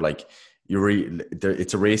those things where, like,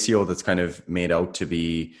 it's a ratio that's kind of made out to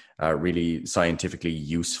be really scientifically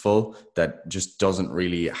useful, that just doesn't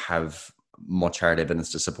really have much hard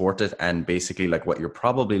evidence to support it. And basically, like, what you're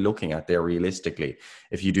probably looking at there realistically,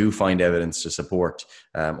 if you do find evidence to support,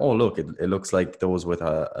 it looks like those with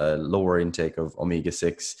a lower intake of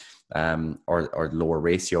omega-6, or lower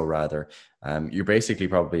ratio rather, you're basically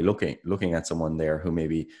probably looking at someone there who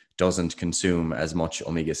maybe doesn't consume as much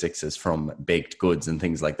omega-6s from baked goods and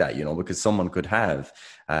things like that, because someone could have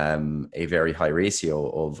a very high ratio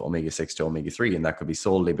of omega-6 to omega-3, and that could be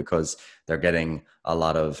solely because they're getting a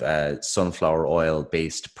lot of sunflower oil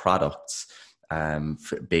based products,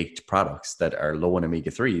 baked products that are low in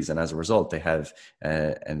omega-3s, and as a result they have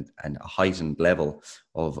a heightened level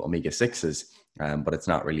of omega-6s. But it's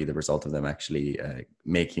not really the result of them actually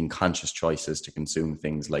making conscious choices to consume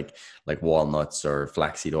things like walnuts or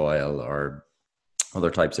flaxseed oil or other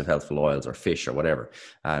types of healthful oils or fish or whatever.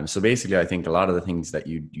 So basically, I think a lot of the things that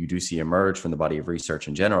you do see emerge from the body of research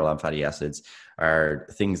in general on fatty acids are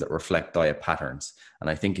things that reflect diet patterns. And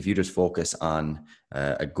I think if you just focus on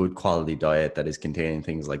a good quality diet that is containing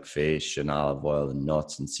things like fish and olive oil and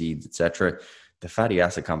nuts and seeds, etc., the fatty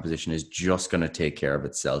acid composition is just going to take care of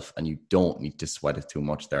itself, and you don't need to sweat it too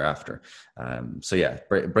much thereafter. So yeah,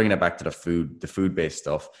 bringing it back to the food-based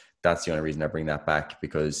stuff, that's the only reason I bring that back,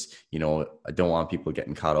 because, I don't want people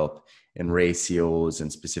getting caught up in ratios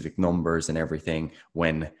and specific numbers and everything,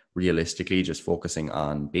 when realistically just focusing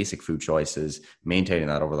on basic food choices, maintaining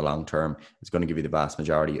that over the long term is going to give you the vast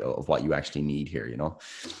majority of what you actually need here,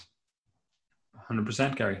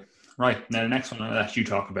 100%, Gary. Right, now the next one I'll let you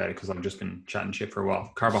talk about it, because I've just been chatting shit for a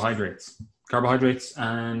while. Carbohydrates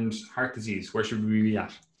and heart disease. Where should we be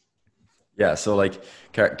at? Yeah, so like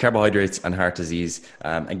carbohydrates and heart disease,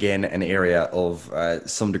 again, an area of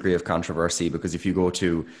some degree of controversy, because if you go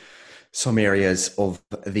to some areas of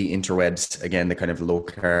the interwebs, again, the kind of low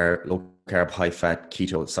carb, high fat,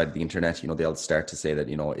 keto side of the internet, they'll start to say that,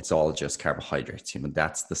 it's all just carbohydrates.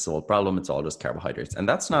 That's the sole problem. It's all just carbohydrates. And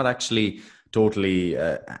that's not actually totally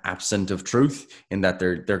absent of truth, in that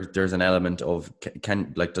there's an element of,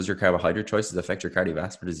 does your carbohydrate choices affect your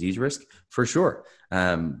cardiovascular disease risk? For sure.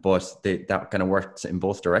 But that kind of works in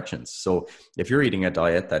both directions. So if you're eating a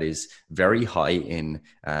diet that is very high in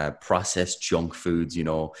processed junk foods,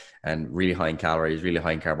 and really high in calories, really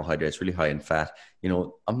high in carbohydrates, really high in fat,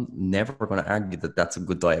 I'm never going to argue that that's a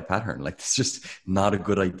good diet pattern. Like, it's just not a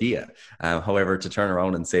good idea. However, to turn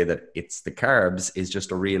around and say that it's the carbs is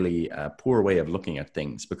just a really poor way of looking at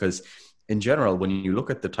things, because in general, when you look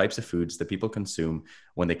at the types of foods that people consume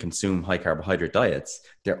when they consume high carbohydrate diets,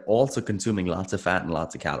 they're also consuming lots of fat and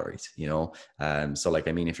lots of calories, So like,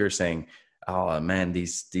 I mean, if you're saying, oh man,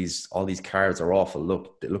 all these carbs are awful.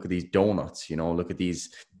 Look at these donuts, look at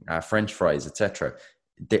these French fries, etc.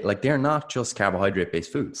 They're not just carbohydrate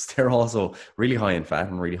based foods. They're also really high in fat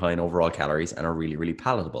and really high in overall calories, and are really, really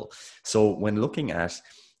palatable. So when looking at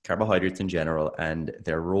carbohydrates in general and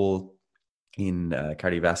their role in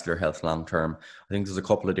cardiovascular health long term, I think there's a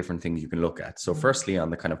couple of different things you can look at. So firstly,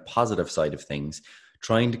 on the kind of positive side of things,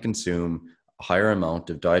 trying to consume a higher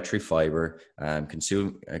amount of dietary fiber,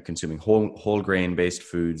 consuming whole grain based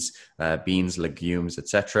foods, beans, legumes,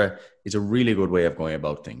 etc., is a really good way of going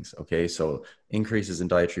about things. Okay, so increases in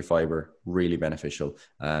dietary fiber, really beneficial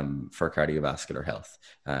for cardiovascular health.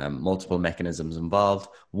 Multiple mechanisms involved.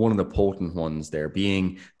 One of the potent ones there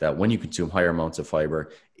being that when you consume higher amounts of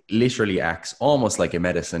fiber, literally acts almost like a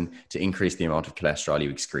medicine to increase the amount of cholesterol you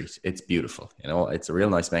excrete. It's beautiful. It's a real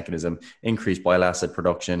nice mechanism. Increased bile acid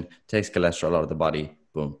production, takes cholesterol out of the body.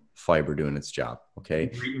 Boom, fiber doing its job.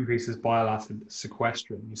 Okay. Increases bile acid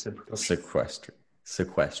sequestering. You said production.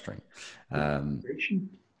 Sequestering.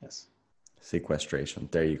 Yes. Sequestration.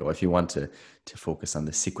 There you go. If you want to focus on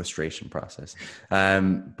the sequestration process.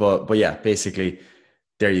 But yeah, basically,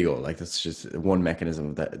 there you go. Like, that's just one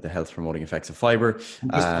mechanism of the health promoting effects of fiber. Just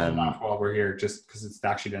while we're here, just because it's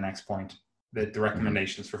actually the next point, the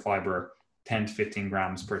recommendations for fiber are 10 to 15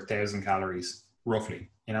 grams per 1,000 calories, roughly.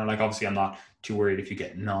 Obviously I'm not too worried if you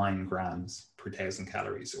get 9 grams per 1,000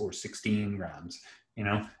 calories or 16 grams,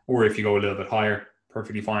 or if you go a little bit higher,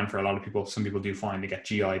 perfectly fine for a lot of people. Some people do find they get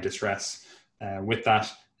GI distress with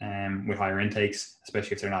that, with higher intakes,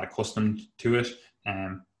 especially if they're not accustomed to it.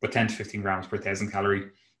 But 10 to 15 grams per 1,000 calorie,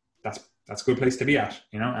 that's a good place to be at,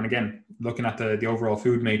 And again, looking at the overall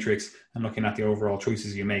food matrix and looking at the overall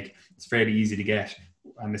choices you make, it's fairly easy to get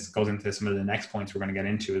and this goes into some of the next points we're going to get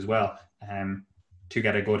into as well, to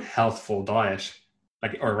get a good healthful diet,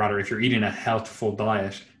 like, or rather, if you're eating a healthful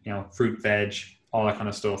diet, fruit, veg, all that kind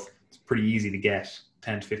of stuff, it's pretty easy to get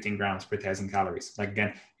 10 to 15 grams per 1,000 calories. Like,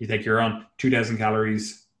 again, you think you're on 2,000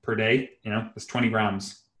 calories per day, that's 20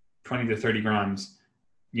 grams, 20 to 30 grams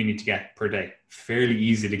you need to get per day. Fairly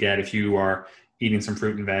easy to get if you are eating some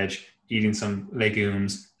fruit and veg, eating some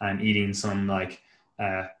legumes, and eating some like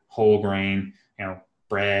whole grain,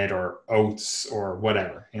 bread or oats or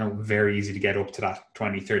whatever. Very easy to get up to that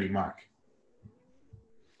 20, 30 mark.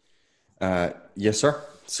 Yes, sir.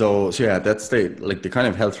 So yeah, that's the kind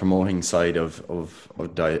of health promoting side of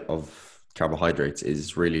diet of carbohydrates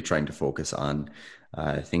is really trying to focus on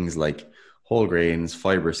things like whole grains,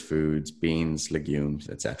 fibrous foods, beans, legumes,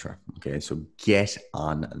 etc. Okay, so get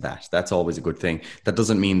on that. That's always a good thing. That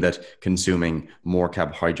doesn't mean that consuming more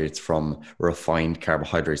carbohydrates from refined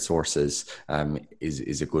carbohydrate sources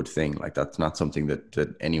is a good thing. Like, that's not something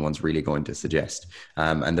that anyone's really going to suggest.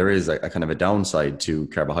 And there is a kind of a downside to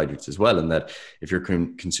carbohydrates as well, in that if you're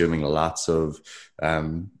consuming lots of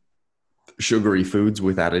sugary foods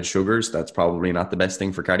with added sugars, that's probably not the best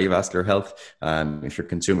thing for cardiovascular health. If you're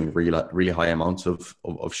consuming really high amounts of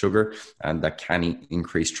sugar, and that can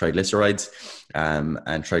increase triglycerides,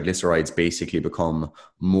 and triglycerides basically become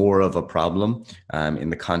more of a problem in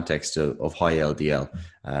the context of high LDL.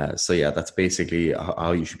 So yeah, that's basically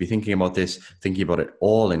how you should be thinking about this, thinking about it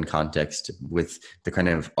all in context, with the kind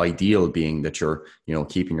of ideal being that you're,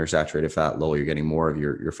 keeping your saturated fat low, you're getting more of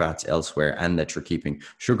your fats elsewhere, and that you're keeping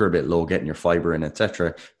sugar a bit low, getting your fiber in,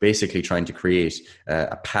 etc. Basically trying to create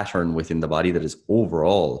a pattern within the body that is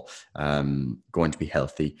overall going to be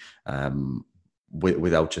healthy,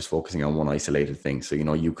 without just focusing on one isolated thing. So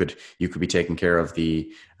you could be taking care of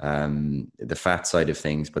the fat side of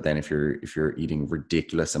things, but then if you're eating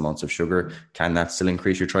ridiculous amounts of sugar, can that still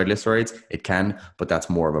increase your triglycerides? It can, but that's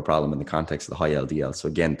more of a problem in the context of the high LDL. So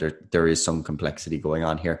again, there is some complexity going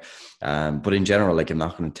on here, but in general, like, I'm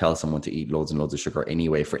not going to tell someone to eat loads and loads of sugar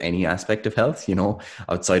anyway for any aspect of health,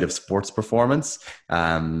 outside of sports performance.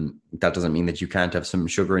 That doesn't mean that you can't have some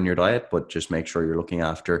sugar in your diet, but just make sure you're looking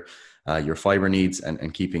after your fiber needs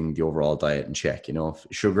and keeping the overall diet in check.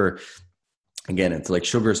 Sugar, again, it's like,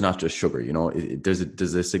 sugar is not just sugar. There's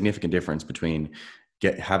a significant difference between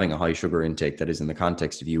having a high sugar intake that is in the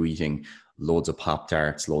context of you eating loads of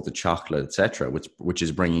Pop-Tarts, loads of chocolate, etc., which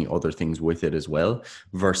is bringing other things with it as well,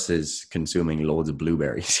 versus consuming loads of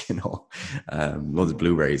blueberries, loads of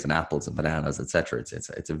blueberries and apples and bananas, etc.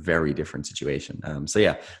 It's a very different situation. So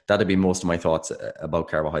yeah, that'd be most of my thoughts about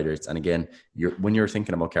carbohydrates. And again, when you're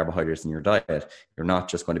thinking about carbohydrates in your diet, you're not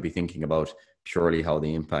just going to be thinking about purely how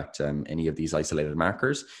they impact any of these isolated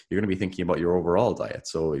markers. You're going to be thinking about your overall diet.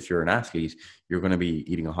 So if you're an athlete, you're going to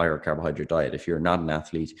be eating a higher carbohydrate diet. If you're not an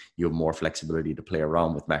athlete, you have more flexibility to play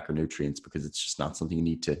around with macronutrients, because it's just not something you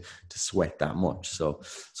need to sweat that much. So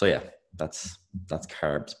yeah, that's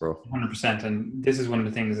carbs, bro. 100%. And this is one of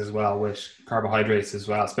the things as well with carbohydrates as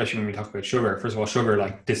well, especially when we talk about sugar. First of all,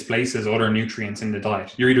 sugar displaces other nutrients in the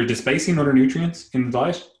diet. You're either displacing other nutrients in the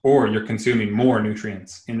diet, or you're consuming more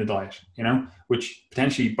nutrients in the diet, which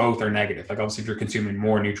potentially both are negative. Like, obviously, if you're consuming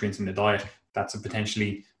more nutrients in the diet, that's a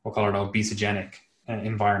potentially, we'll call it, obesogenic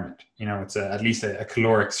environment. It's at least a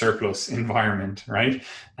caloric surplus environment, right?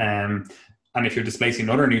 And if you're displacing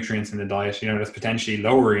other nutrients in the diet, that's potentially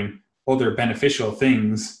lowering other beneficial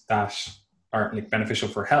things that are beneficial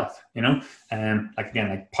for health, like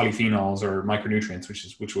polyphenols or micronutrients,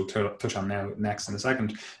 which we'll touch on next in a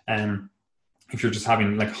second. If you're just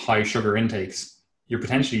having high sugar intakes, you're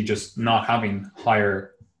potentially just not having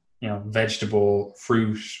higher, vegetable,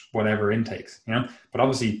 fruit, whatever intakes, but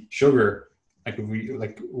obviously sugar,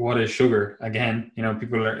 what is sugar? Again,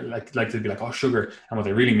 people are like to be like, oh, sugar. And what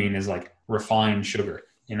they really mean is refined sugar.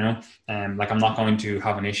 I'm not going to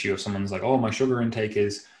have an issue if someone's like, oh, my sugar intake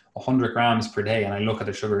is 100 grams per day. And I look at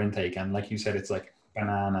the sugar intake, and like you said, it's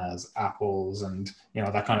bananas, apples, and,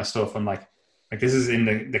 that kind of stuff. And this is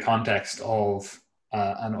in the context of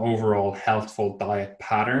an overall healthful diet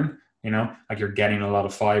pattern, you're getting a lot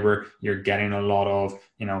of fiber, you're getting a lot of,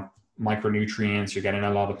 micronutrients, you're getting a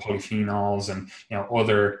lot of polyphenols and,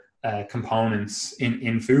 other components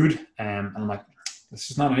in food. And I'm like, this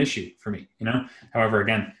is not an issue for me, However,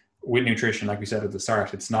 again, with nutrition, like we said at the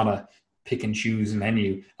start, it's not a pick and choose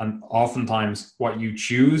menu. And oftentimes what you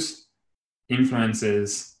choose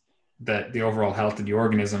influences the overall health of the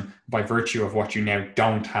organism by virtue of what you now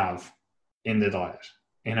don't have in the diet,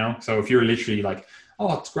 So if you're literally like,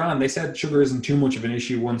 oh, it's grand, they said sugar isn't too much of an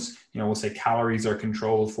issue once, we'll say calories are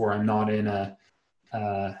controlled for, I'm not in a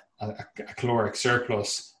caloric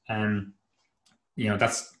surplus, and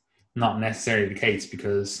that's not necessarily the case,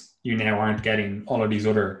 because you now aren't getting all of these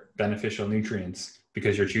other beneficial nutrients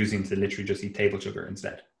because you're choosing to literally just eat table sugar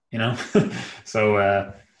instead,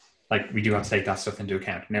 So like, we do have to take that stuff into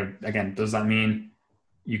account. Now, again, does that mean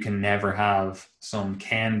you can never have some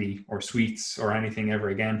candy or sweets or anything ever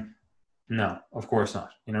again? No, of course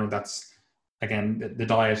not. That's, again, the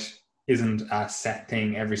diet isn't a set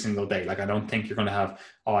thing every single day. Like, I don't think you're going to have,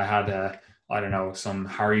 I had I don't know, some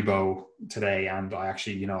Haribo today, and I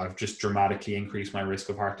actually, I've just dramatically increased my risk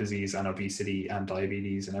of heart disease and obesity and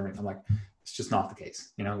diabetes and everything. I'm like, it's just not the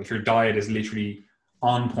case. If your diet is literally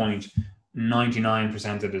on point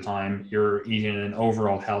 99% of the time, you're eating an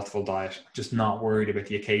overall healthful diet, just not worried about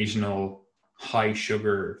the occasional high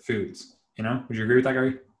sugar foods. Would you agree with that,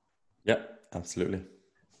 Gary? Yeah, absolutely.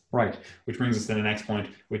 Right, which brings us to the next point,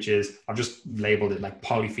 which is, I've just labeled it like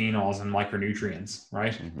polyphenols and micronutrients,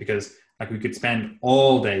 right? Mm-hmm. Because like, we could spend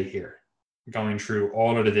all day here going through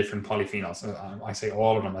all of the different polyphenols. I say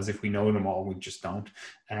all of them as if we know them all, we just don't.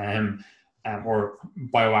 Or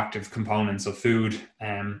bioactive components of food,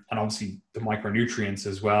 and obviously the micronutrients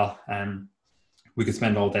as well. We could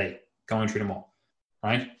spend all day going through them all,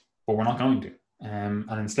 right? But we're not going to.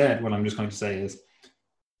 And instead, what I'm just going to say is,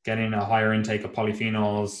 getting a higher intake of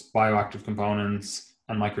polyphenols, bioactive components,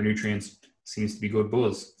 and micronutrients seems to be good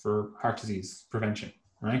buzz for heart disease prevention,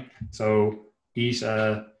 right? So eat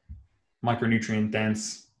a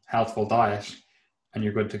micronutrient-dense, healthful diet, and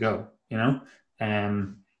you're good to go, I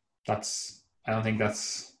don't think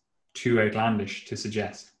that's too outlandish to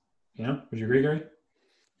suggest. Would you agree, Gary?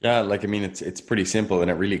 Yeah, like, I mean, it's pretty simple, and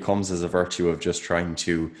it really comes as a virtue of just trying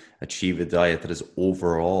to achieve a diet that is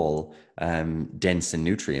overall dense in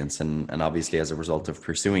nutrients, and obviously as a result of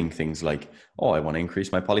pursuing things like, I want to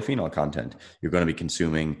increase my polyphenol content, you're going to be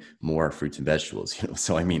consuming more fruits and vegetables.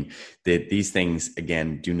 So I mean, these things,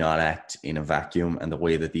 again, do not act in a vacuum, and the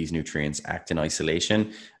way that these nutrients act in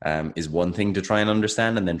isolation is one thing to try and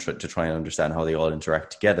understand, and then to try and understand how they all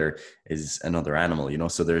interact together is another animal.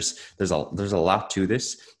 So there's a lot to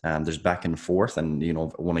this. There's back and forth, and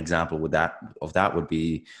one example of that would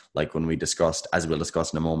be like when we discussed, as we'll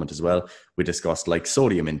discuss in a moment as well, we discussed like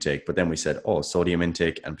sodium intake, but then we said, sodium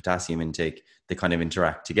intake and potassium intake, they kind of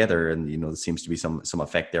interact together, and there seems to be some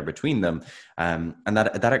effect there between them, and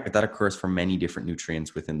that occurs for many different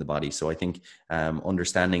nutrients within the body. So I think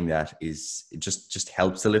understanding that is just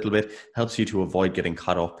helps a little bit, helps you to avoid getting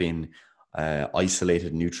caught up in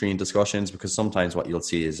isolated nutrient discussions, because sometimes what you'll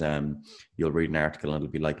see is you'll read an article and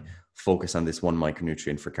it'll be like, focus on this one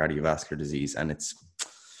micronutrient for cardiovascular disease, and it's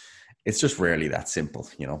just rarely that simple,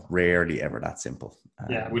 rarely ever that simple.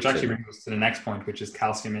 Which actually brings us to the next point, which is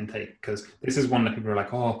calcium intake, because this is one that people are like,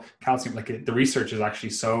 calcium, like, the research is actually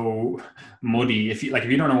so muddy. If you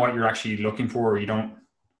don't know what you're actually looking for, or you don't,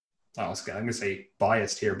 I'm going to say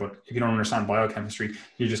biased here, but if you don't understand biochemistry,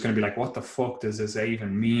 you're just going to be like, what the fuck does this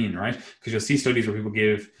even mean, right? Because you'll see studies where people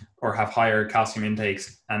give or have higher calcium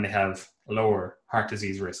intakes and they have lower heart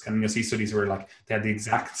disease risk. And you'll see studies where like they have the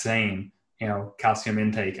exact same, calcium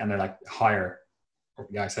intake, and they're like higher.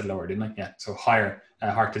 Yeah, I said lower, didn't I? Yeah, so higher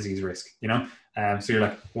heart disease risk, So you're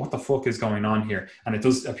like, what the fuck is going on here? And it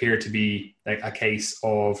does appear to be like a case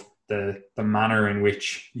of the manner in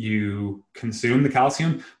which you consume the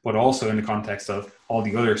calcium, but also in the context of all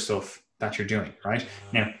the other stuff that you're doing, right?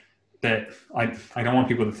 Now, I don't want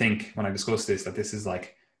people to think when I discuss this that this is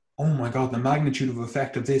like, oh my God, the magnitude of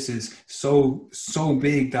effect of this is so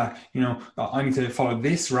big that, I need to follow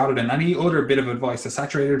this rather than any other bit of advice, the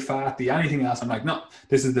saturated fat, the anything else. I'm like, no,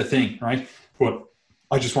 this is the thing, right? But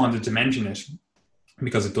I just wanted to mention it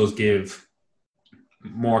because it does give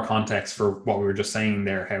more context for what we were just saying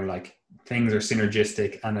there, how like things are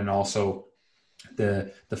synergistic, and then also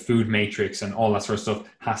the food matrix and all that sort of stuff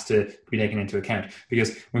has to be taken into account.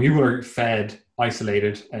 Because when people are fed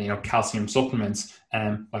isolated calcium supplements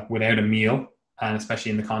like without a meal, and especially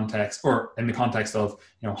in the context of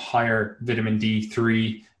higher vitamin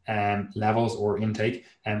D3 levels or intake,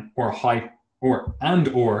 or a high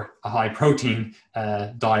protein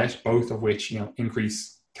diet, both of which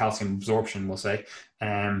increase calcium absorption, we'll say,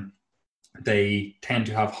 they tend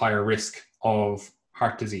to have higher risk of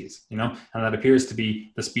heart disease, and that appears to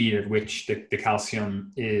be the speed at which the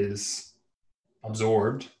calcium is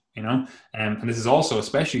absorbed, and this is also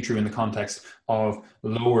especially true in the context of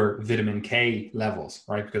lower vitamin K levels,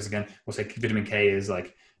 right? Because again, we'll say vitamin K is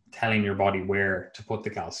like telling your body where to put the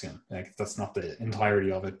calcium. Like, that's not the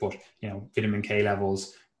entirety of it, but vitamin K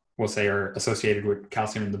levels, we'll say, are associated with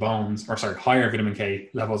calcium in the bones, higher vitamin K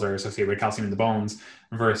levels are associated with calcium in the bones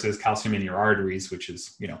versus calcium in your arteries, which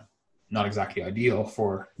is, not exactly ideal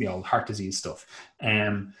for the old heart disease stuff.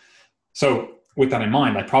 So with that in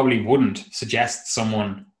mind, I probably wouldn't suggest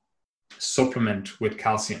someone supplement with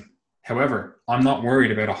calcium. However, I'm not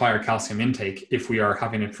worried about a higher calcium intake if we are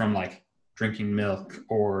having it from like drinking milk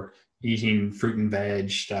or eating fruit and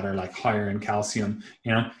veg that are like higher in calcium.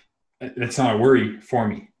 It's not a worry for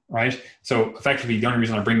me, right? So effectively, the only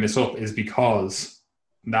reason I bring this up is because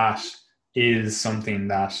that is something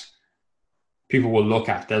that people will look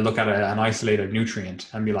at. They'll look at an isolated nutrient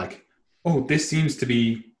and be like, oh, this seems to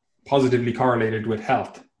be positively correlated with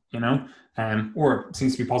health, or it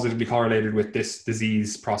seems to be positively correlated with this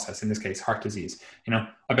disease process, in this case, heart disease.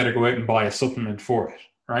 I better go out and buy a supplement for it,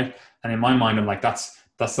 right? And in my mind, I'm like, that's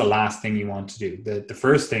the last thing you want to do. The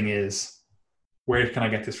first thing is, where can I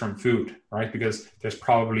get this from? Food, right? Because there's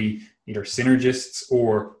probably either synergists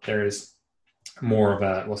or there's more of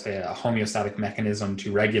a, we'll say, a homeostatic mechanism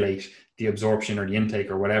to regulate the absorption or the intake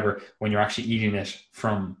or whatever when you're actually eating it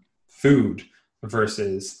from food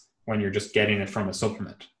versus when you're just getting it from a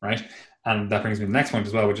supplement, right? And that brings me to the next point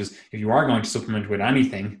as well, which is if you are going to supplement with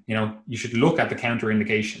anything, you should look at the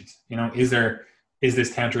counterindications. Is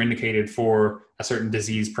this counterindicated for a certain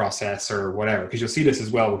disease process or whatever? Because you'll see this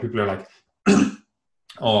as well, where people are like,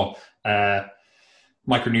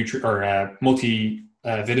 micronutrient or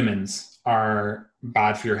multivitamins are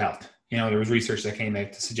bad for your health. There was research that came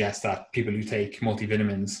out to suggest that people who take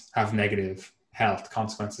multivitamins have negative health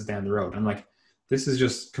consequences down the road. I'm like, this is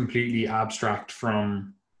just completely abstract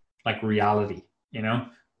from like reality. We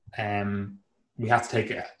have to take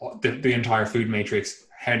the entire food matrix,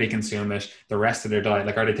 how they consume it, the rest of their diet.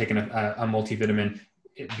 Like, are they taking a multivitamin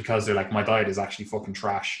because they're like, my diet is actually fucking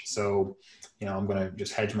trash, so I'm going to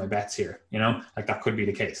just hedge my bets here, like that could be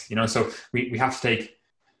the case, so we have to take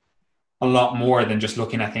a lot more than just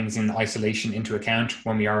looking at things in isolation into account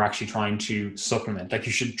when we are actually trying to supplement. Like,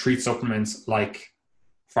 you should treat supplements like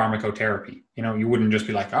pharmacotherapy. You wouldn't just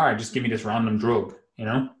be like, all right, just give me this random drug,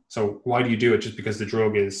 so why do you do it just because the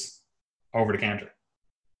drug is over the counter?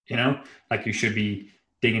 Like, you should be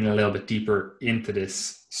digging a little bit deeper into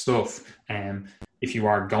this stuff if you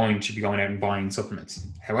are going to be going out and buying supplements.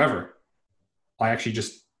 However, I actually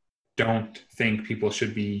just don't think people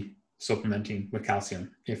should be supplementing with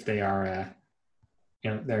calcium if they are,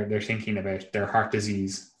 they're thinking about their heart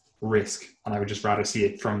disease risk, and I would just rather see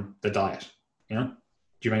it from the diet. Do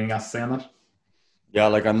you have anything else to say on that? Yeah,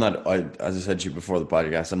 like as I said to you before the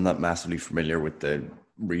podcast, I'm not massively familiar with the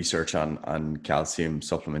research on calcium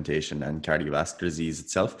supplementation and cardiovascular disease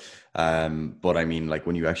itself. But I mean, like,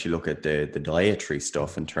 when you actually look at the dietary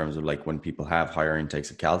stuff in terms of like when people have higher intakes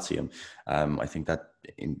of calcium, I think that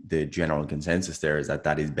in the general consensus there is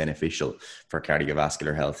that is beneficial for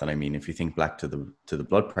cardiovascular health. And I mean, if you think back to the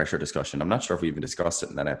blood pressure discussion, I'm not sure if we even discussed it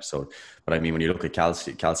in that episode, but I mean, when you look at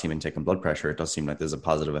calcium intake and blood pressure, it does seem like there's a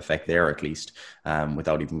positive effect there, at least,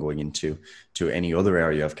 without even going into any other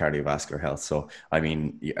area of cardiovascular health. So I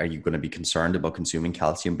mean, are you going to be concerned about consuming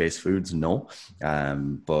calcium based foods? No.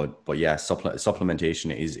 But yeah,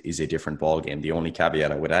 supplementation is a different ballgame. The only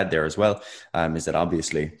caveat I would add there as well is that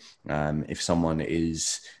obviously if someone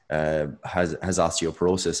has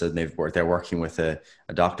osteoporosis and they're working with a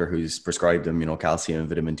doctor who's prescribed them, calcium and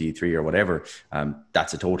vitamin D3 or whatever,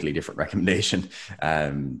 that's a totally different recommendation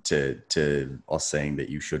to us saying that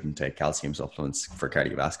you shouldn't take calcium supplements for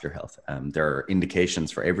cardiovascular health. There are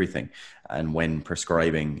indications for everything, and when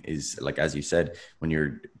prescribing is, like, as you said, when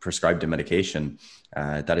you're prescribed a medication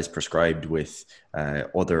that is prescribed with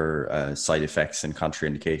other side effects and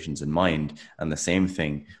contraindications in mind, and the same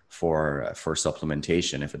thing for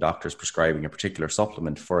supplementation. If a doctor is prescribing a particular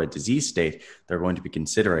supplement for a disease state, they're going to be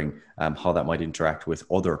considering how that might interact with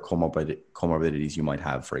other comorbidities you might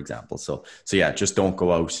have, for example. So yeah, just don't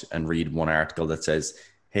go out and read one article that says,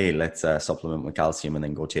 hey, let's supplement with calcium, and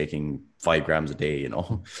then go taking 5 grams a day, Yeah,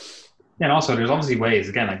 and also there's obviously ways,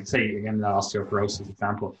 again, I could say, again, that osteoporosis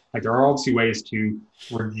example, like there are obviously ways to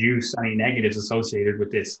reduce any negatives associated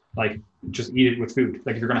with this. Like, just eat it with food.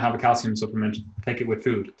 Like, if you're going to have a calcium supplement, take it with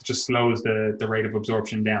food. It just slows the rate of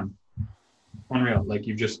absorption down. Unreal. Like,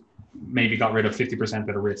 you've just maybe got rid of 50% of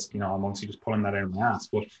the risk, amongst you just pulling that out of my ass.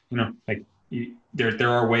 But, there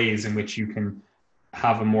are ways in which you can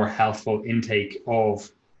have a more healthful intake of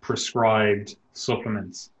prescribed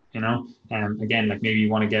supplements, again, like maybe you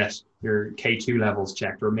want to get your K2 levels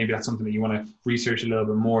checked, or maybe that's something that you want to research a little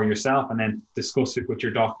bit more yourself and then discuss it with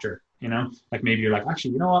your doctor. Like maybe you're like,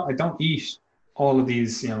 actually, I don't eat all of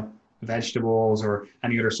these, vegetables or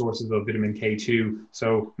any other sources of vitamin K2.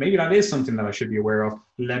 So maybe that is something that I should be aware of.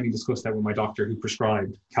 Let me discuss that with my doctor who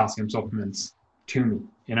prescribed calcium supplements to me,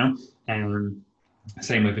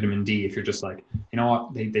 Same with vitamin D. If you're just like, you know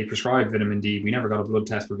what, they prescribe vitamin D. We never got a blood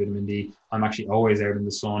test for vitamin D. I'm actually always out in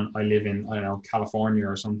the sun. I live in, I don't know, California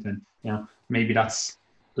or something. You know, maybe that's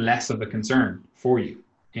less of a concern for you,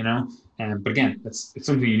 you know? But again, it's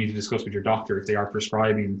something you need to discuss with your doctor if they are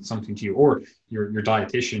prescribing something to you, or your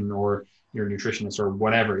dietitian or your nutritionist or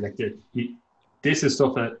whatever. Like this is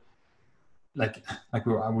stuff that like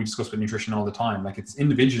we discuss with nutrition all the time. Like it's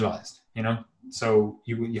individualized, you know? So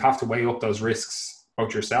you have to weigh up those risks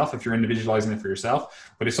about yourself if you're individualizing it for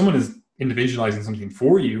yourself. But if someone is individualizing something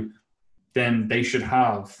for you, then they should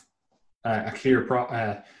have a clear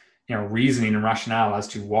reasoning and rationale as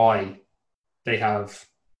to why they have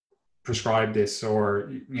prescribed this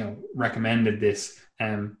or recommended this,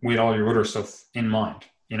 with all your other stuff in mind,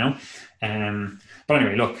 you know. But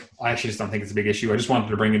anyway, look, I actually just don't think it's a big issue. I just wanted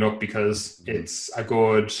to bring it up because it's a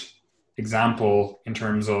good example in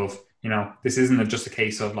terms of, this isn't just a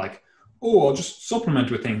case of like, oh, I'll just supplement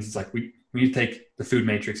with things. It's like we need to take the food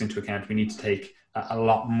matrix into account. We need to take a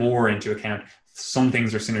lot more into account. Some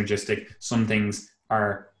things are synergistic, some things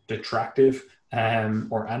are detractive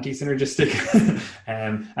or anti-synergistic.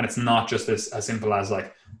 And it's not just as simple as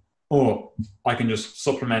like, oh, I can just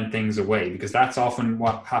supplement things away, because that's often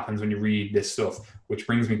what happens when you read this stuff, which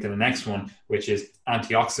brings me to the next one, which is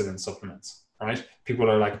antioxidant supplements, right? People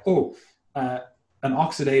are like, oh, an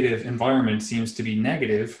oxidative environment seems to be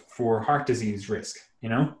negative for heart disease risk,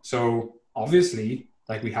 So obviously,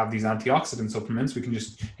 like we have these antioxidant supplements, we can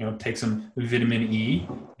just, take some vitamin E,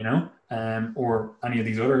 or any of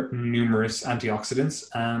these other numerous antioxidants,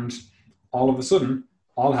 and all of a sudden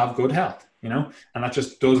I'll have good health, and that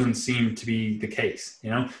just doesn't seem to be the case,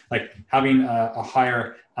 like having a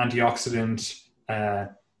higher antioxidant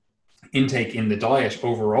intake in the diet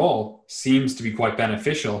overall seems to be quite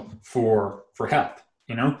beneficial for health,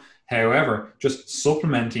 However, just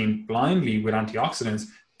supplementing blindly with antioxidants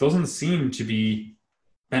doesn't seem to be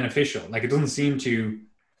beneficial. Like it doesn't seem to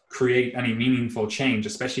create any meaningful change,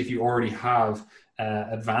 especially if you already have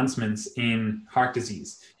advancements in heart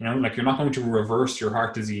disease. Like you're not going to reverse your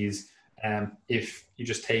heart disease if you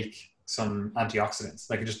just take some antioxidants.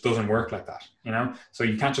 Like it just doesn't work like that, So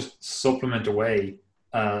you can't just supplement away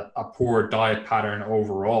a poor diet pattern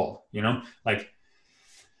overall, Like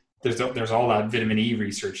there's all that vitamin E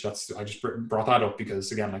research. I just brought that up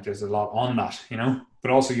because again, like there's a lot on that,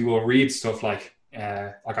 But also you will read stuff like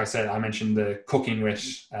I said, I mentioned the cooking with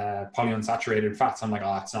polyunsaturated fats. I'm like,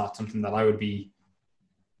 oh, it's not something that I would be,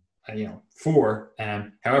 for.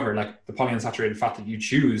 However, like the polyunsaturated fat that you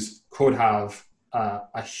choose could have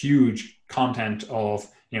a huge content of,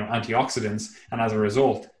 antioxidants, and as a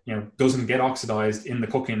result, doesn't get oxidized in the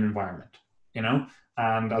cooking environment,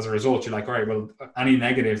 and as a result, you're like, all right, well, any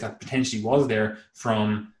negative that potentially was there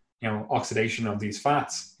from, oxidation of these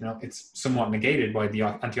fats, it's somewhat negated by the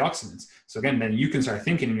antioxidants. So again, then you can start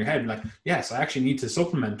thinking in your head, like, yes, I actually need to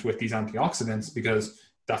supplement with these antioxidants because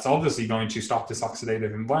that's obviously going to stop this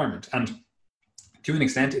oxidative environment. And to an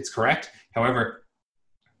extent, it's correct. However,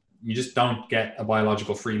 you just don't get a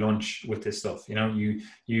biological free lunch with this stuff.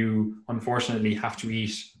 You unfortunately have to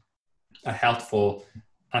eat a healthful,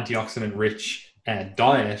 antioxidant rich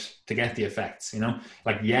diet to get the effects,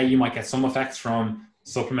 like, yeah, you might get some effects from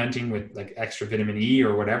supplementing with like extra vitamin E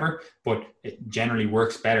or whatever, but it generally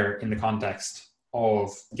works better in the context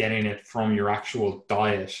of getting it from your actual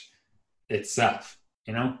diet itself.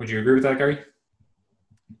 Would you agree with that, Gary?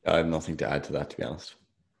 I have nothing to add to that, to be honest.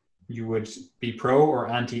 You would be pro or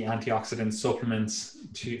antioxidant supplements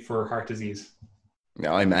for heart disease?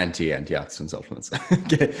 No, I'm antioxidant supplements.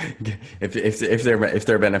 if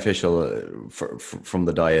they're beneficial from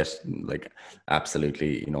the diet, like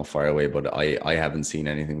absolutely, far away. But I haven't seen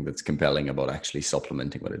anything that's compelling about actually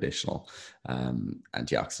supplementing with additional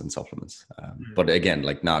antioxidant supplements. But again,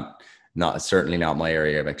 like not certainly not my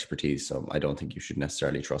area of expertise. So I don't think you should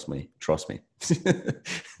necessarily trust me.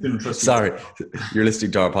 Sorry, you're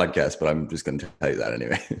listening to our podcast, but I'm just going to tell you that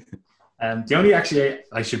anyway. The only, actually,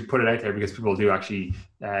 I should put it out there because people do actually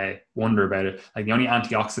wonder about it. Like the only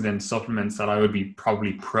antioxidant supplements that I would be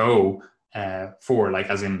probably pro for,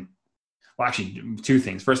 like as in, well, actually two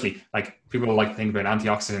things. Firstly, like people like to think about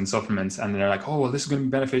antioxidant supplements and they're like, oh, well, this is going to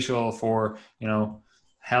be beneficial for,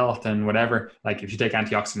 health and whatever. Like if you take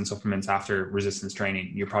antioxidant supplements after resistance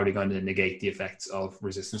training, you're probably going to negate the effects of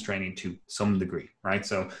resistance training to some degree, right?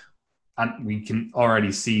 So, and we can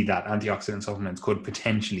already see that antioxidant supplements could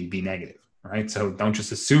potentially be negative, right? So don't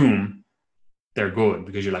just assume they're good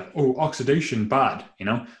because you're like, oh, oxidation bad,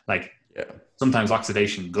 like sometimes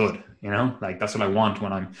oxidation good, like that's what I want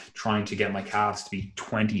when I'm trying to get my calves to be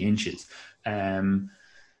 20 inches.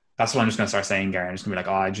 That's That's what I'm just going to start saying, Gary. I'm just going to be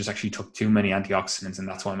like, oh, I just actually took too many antioxidants and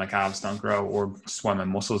that's why my calves don't grow, or just why my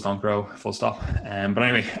muscles don't grow, full stop. But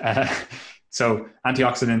anyway, so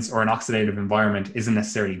antioxidants or an oxidative environment isn't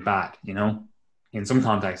necessarily bad, you know? In some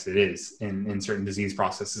contexts it is, in certain disease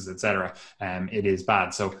processes, etc. It is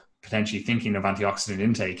bad. So potentially thinking of antioxidant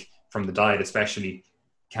intake from the diet especially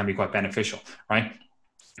can be quite beneficial, right?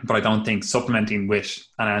 But I don't think supplementing with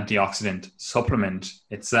an antioxidant supplement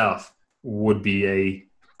itself would be a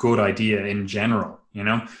good idea in general, you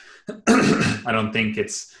know. I don't think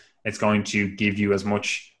it's going to give you as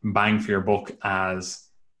much bang for your buck as,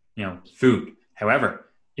 you know, food. However,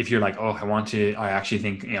 if you're like, oh, I actually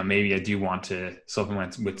think, you know, maybe I do want to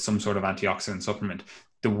supplement with some sort of antioxidant supplement.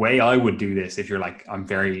 The way I would do this, if you're like, I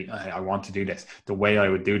want to do this, the way I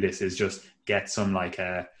would do this is just get some like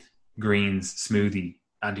a greens smoothie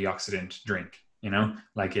antioxidant drink, you know,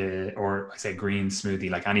 like or I say green smoothie,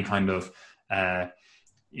 like any kind of,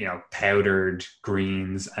 you know, powdered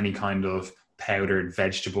greens, any kind of powdered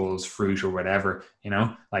vegetables, fruit or whatever, you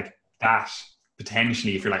know, like that.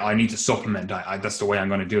 Potentially, if you're like, I need to supplement, that's the way I'm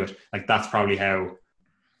going to do it. Like that's probably how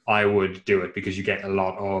I would do it, because you get a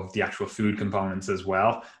lot of the actual food components as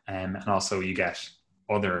well. And also you get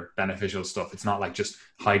other beneficial stuff. It's not like just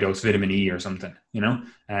high dose vitamin E or something, you know?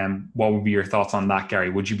 What would be your thoughts on that, Gary?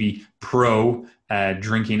 Would you be pro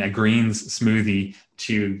drinking a greens smoothie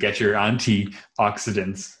to get your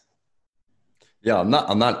antioxidants? Yeah, I'm not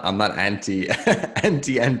antioxidant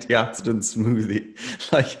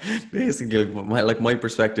smoothie. Like basically my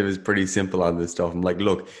perspective is pretty simple on this stuff. I'm like,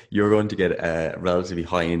 look, you're going to get a relatively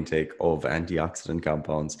high intake of antioxidant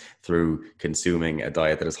compounds through consuming a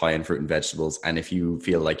diet that is high in fruit and vegetables. And if you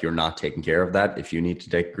feel like you're not taking care of that, if you need to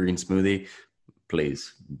take a green smoothie,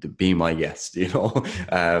 please be my guest, you know.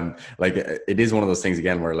 Like it is one of those things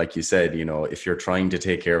again where, like you said, you know, if you're trying to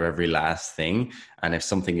take care of every last thing, and if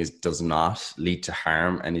something does not lead to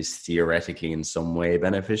harm and is theoretically in some way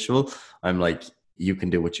beneficial, I'm like, you can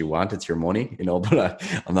do what you want, it's your money, you know. But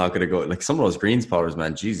I'm not going to go like some of those greens powders,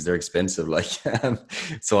 man, Jesus, they're expensive, like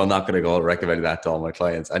so I'm not going to go recommend that to all my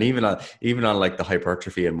clients. And even on like the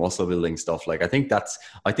hypertrophy and muscle building stuff, like I think that's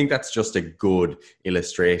just a good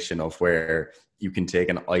illustration of where you can take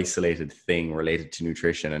an isolated thing related to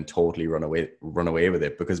nutrition and totally run away with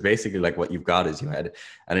it. Because basically like what you've got is you had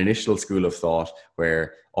an initial school of thought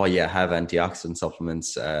where, oh yeah, have antioxidant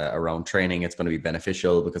supplements around training. It's going to be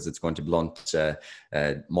beneficial because it's going to blunt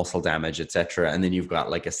muscle damage, etc. And then you've got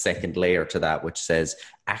like a second layer to that, which says,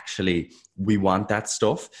 actually, we want that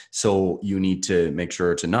stuff. So you need to make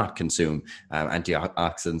sure to not consume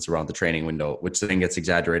antioxidants around the training window, which then gets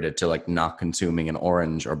exaggerated to like not consuming an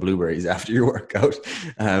orange or blueberries after your workout.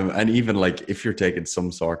 And even like if you're taking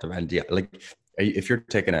some sort of if you're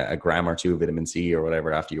taking a gram or two of vitamin C or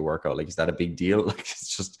whatever after your workout, like, is that a big deal? Like,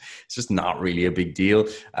 it's just not really a big deal.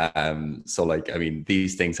 So like, I mean,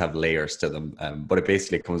 these things have layers to them, but it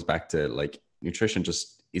basically comes back to like nutrition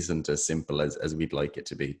just isn't as simple as we'd like it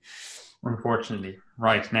to be. Unfortunately.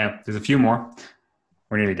 Right. Now, there's a few more.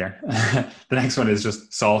 We're nearly there. The next one is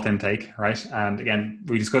just salt intake, right? And again,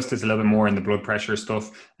 we discussed this a little bit more in the blood pressure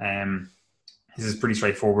stuff. This is pretty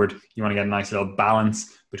straightforward. You want to get a nice little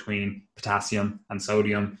balance between potassium and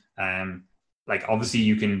sodium. Like obviously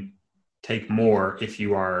you can take more if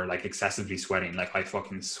you are like excessively sweating. Like I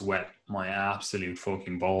fucking sweat my absolute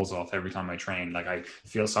fucking balls off every time I train. Like I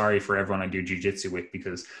feel sorry for everyone I do jiu-jitsu with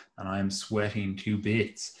because I'm sweating to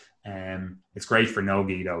bits. It's great for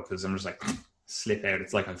no-gi though, because I'm just like slip out.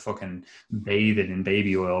 It's like I fucking bathed in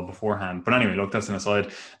baby oil beforehand. But anyway, look, that's an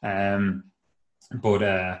aside.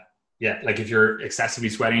 Yeah, like if you're excessively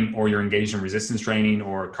sweating or you're engaged in resistance training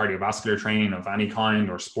or cardiovascular training of any kind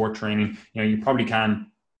or sport training, you know, you probably can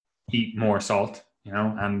eat more salt, you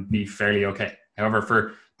know, and be fairly okay. However,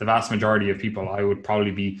 for the vast majority of people, I would probably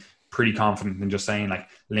be pretty confident in just saying like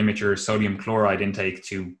limit your sodium chloride intake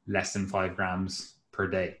to less than 5 grams per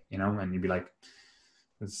day, you know, and you'd be like,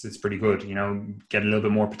 it's pretty good, you know. Get a little bit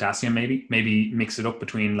more potassium, maybe mix it up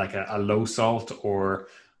between like a low salt, or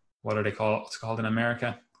what are they called? What's it called in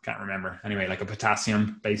America? Can't remember. Anyway, like a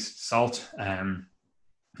potassium based salt.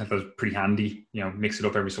 That was pretty handy, you know. Mix it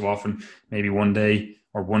up every so often. Maybe one day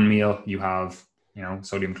or one meal you have, you know,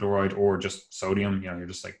 sodium chloride or just sodium, you know, you're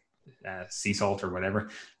just like sea salt or whatever.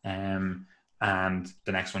 And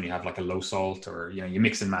the next one you have like a low salt, or, you know, you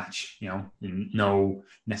mix and match, you know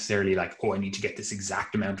necessarily like, oh, I need to get this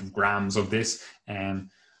exact amount of grams of this.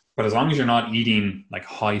 But as long as you're not eating like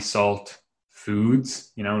high salt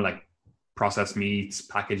foods, you know, like processed meats,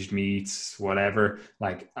 packaged meats, whatever,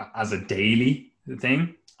 like as a daily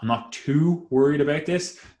thing, I'm not too worried about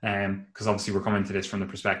this. Because obviously we're coming to this from the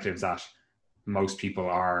perspective that most people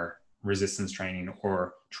are resistance training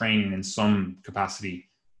or training in some capacity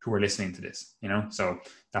who are listening to this, so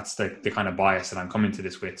that's the kind of bias that I'm coming to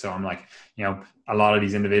this with. So I'm like, a lot of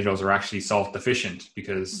these individuals are actually salt deficient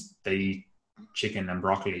because they eat chicken and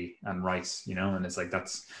broccoli and rice, and it's like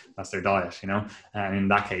that's their diet, and in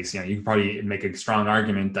that case, you can probably make a strong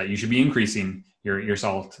argument that you should be increasing your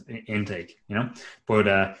salt intake,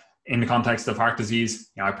 but in the context of heart disease,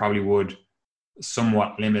 I probably would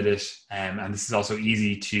somewhat limit it, and this is also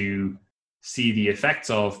easy to see the effects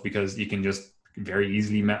of because you can just very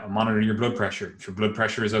easily monitor your blood pressure. If your blood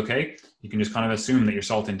pressure is okay, you can just kind of assume that your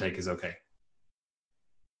salt intake is okay.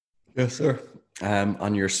 Yes, sir.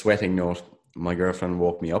 On your sweating note, my girlfriend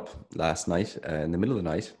woke me up last night in the middle of the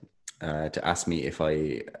night to ask me if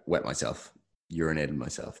I wet myself, urinated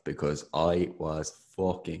myself, because I was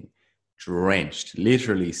fucking drenched,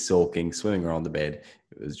 literally soaking, swimming around the bed.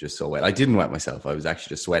 It was just so wet. I didn't wet myself. I was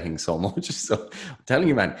actually just sweating so much. So I'm telling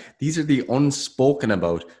you, man, these are the unspoken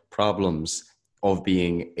about problems of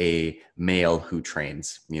being a male who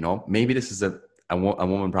trains. Maybe this is a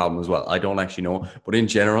woman problem as well. I don't actually know, but in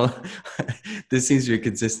general, this seems to be a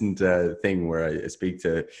consistent thing where I speak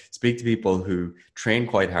to people who train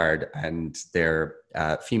quite hard and their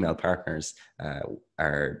female partners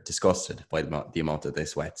are disgusted by the amount that they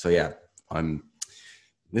sweat. So yeah,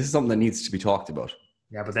 this is something that needs to be talked about.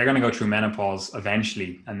 Yeah, but they're going to go through menopause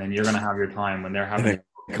eventually, and then you're going to have your time when they're having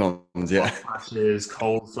hot flashes,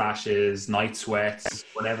 cold flashes, night sweats,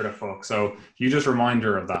 whatever the fuck. So you just remind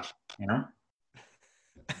her of that,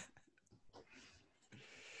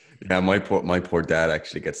 Yeah, my poor dad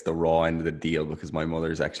actually gets the raw end of the deal because my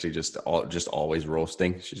mother's actually just always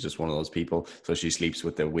roasting. She's just one of those people. So she sleeps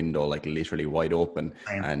with the window like literally wide open,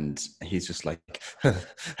 and he's just like.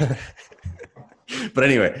 But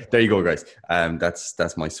anyway, there you go, guys.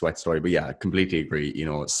 That's my sweat story. But yeah, I completely agree.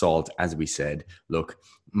 Salt, as we said, look,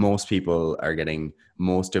 most people are getting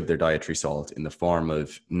most of their dietary salt in the form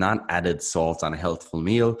of not added salt on a healthful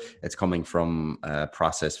meal. It's coming from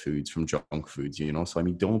processed foods, from junk foods, So, I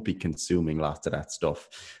mean, don't be consuming lots of that stuff.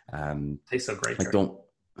 Tastes so great.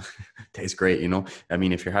 Tastes great, I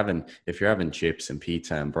mean, if you're having chips and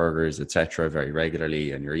pizza and burgers, etc., very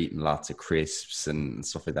regularly, and you're eating lots of crisps and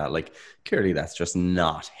stuff like that, like clearly that's just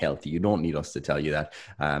not healthy. You don't need us to tell you that,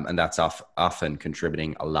 and that's often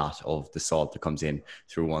contributing a lot of the salt that comes in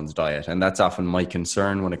through one's diet. And that's often my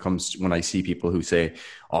concern when I see people who say,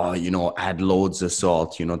 oh, add loads of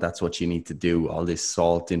salt, that's what you need to do. All this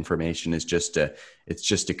salt information is just a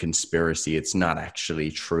conspiracy. It's not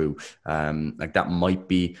actually true. Like that might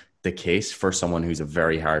be the case for someone who's a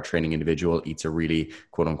very hard training individual, eats a really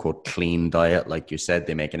quote unquote clean diet. Like you said,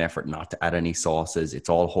 they make an effort not to add any sauces. It's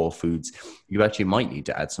all whole foods. You actually might need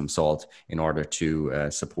to add some salt in order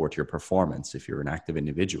to support your performance if you're an active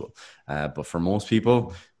individual. But for most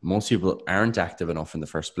people aren't active enough in the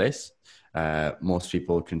first place. Most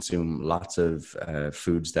people consume lots of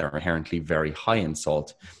foods that are inherently very high in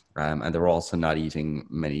salt. And they're also not eating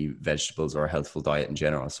many vegetables or a healthful diet in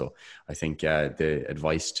general. So I think the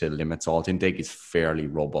advice to limit salt intake is fairly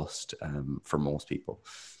robust for most people.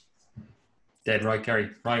 Dead right, Kerry.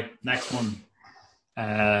 Right, next one.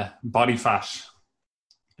 Body fat.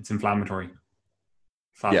 It's inflammatory.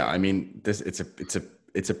 Fat. Yeah, I mean,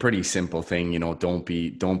 it's a pretty simple thing, don't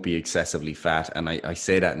be excessively fat. And I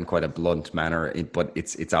say that in quite a blunt manner, but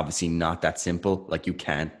it's obviously not that simple. Like you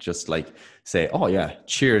can't just like say, oh yeah,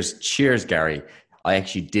 cheers, Gary. I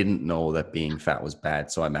actually didn't know that being fat was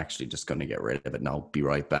bad. So I'm actually just going to get rid of it now. Be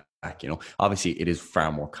right back. Obviously it is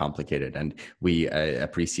far more complicated, and we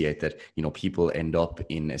appreciate that, people end up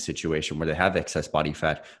in a situation where they have excess body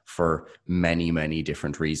fat for many, many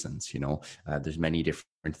different reasons. There's many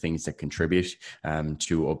different things that contribute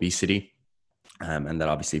to obesity. And that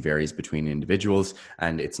obviously varies between individuals.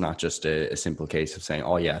 And it's not just a simple case of saying,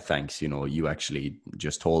 oh yeah, thanks. You actually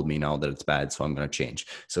just told me now that it's bad, so I'm going to change.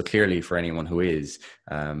 So clearly for anyone who is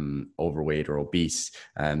overweight or obese,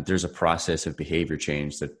 there's a process of behavior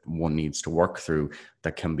change that one needs to work through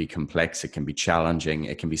that can be complex. It can be challenging.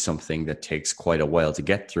 It can be something that takes quite a while to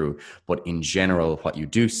get through. But in general, what you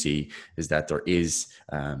do see is that there is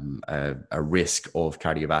a risk of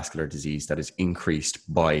cardiovascular disease that is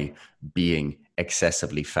increased by being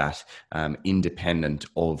excessively fat, independent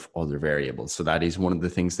of other variables. So that is one of the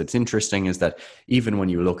things that's interesting, is that even when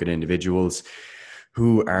you look at individuals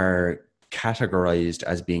who are categorized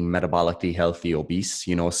as being metabolically healthy obese,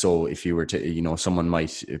 so if you were to, someone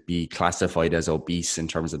might be classified as obese in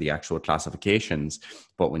terms of the actual classifications,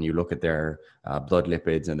 but when you look at their blood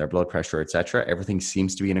lipids and their blood pressure, etc., everything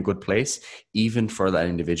seems to be in a good place. Even for that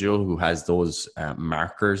individual who has those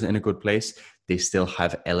markers in a good place, they still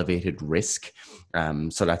have elevated risk.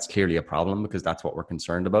 So that's clearly a problem, because that's what we're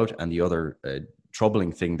concerned about. And the other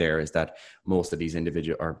troubling thing there is that most of these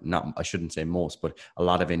individuals, or not, I shouldn't say most, but a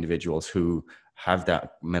lot of individuals who have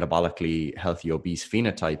that metabolically healthy obese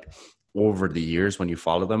phenotype, over the years, when you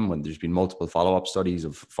follow them, when there's been multiple follow-up studies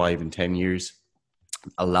of 5 and 10 years,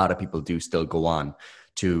 a lot of people do still go on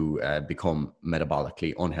to become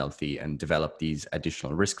metabolically unhealthy and develop these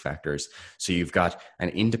additional risk factors. So you've got an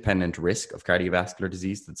independent risk of cardiovascular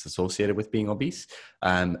disease that's associated with being obese.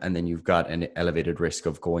 And then you've got an elevated risk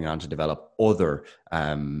of going on to develop other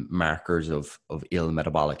markers of ill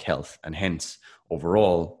metabolic health. And hence,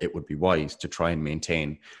 overall, it would be wise to try and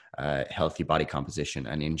maintain healthy body composition.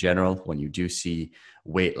 And in general, when you do see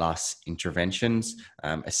weight loss interventions,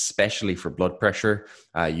 especially for blood pressure,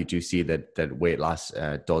 you do see that weight loss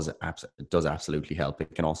does absolutely help.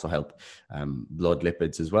 It can also help blood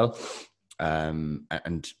lipids as well.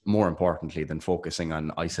 And more importantly than focusing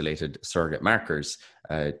on isolated surrogate markers,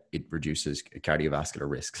 it reduces cardiovascular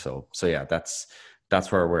risk. So yeah, that's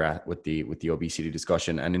where we're at with the obesity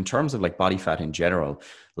discussion. And in terms of like body fat in general,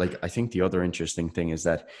 like I think the other interesting thing is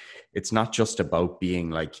that it's not just about being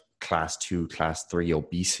like class 2, class 3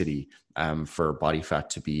 obesity for body fat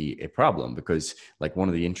to be a problem, because like one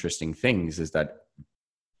of the interesting things is that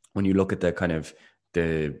when you look at the kind of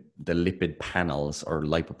the lipid panels or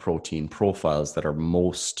lipoprotein profiles that are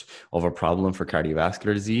most of a problem for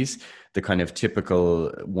cardiovascular disease, the kind of typical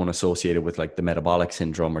one associated with like the metabolic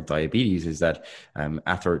syndrome or diabetes is that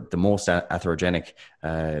the most atherogenic,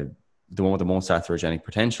 the one with the most atherogenic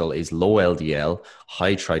potential is low LDL,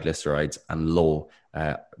 high triglycerides, and low,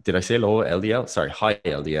 did I say low LDL? Sorry, high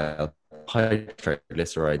LDL, high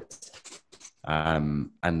triglycerides,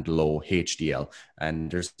 and low HDL.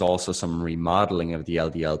 And there's also some remodeling of the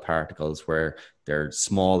LDL particles where they're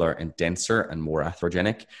smaller and denser and more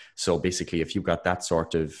atherogenic. So basically, if you've got that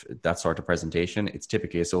sort of presentation, it's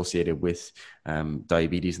typically associated with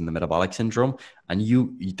diabetes and the metabolic syndrome. And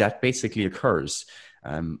that basically occurs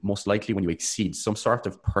most likely when you exceed some sort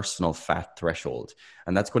of personal fat threshold.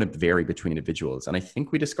 And that's going to vary between individuals. And I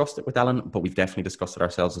think we discussed it with Alan, but we've definitely discussed it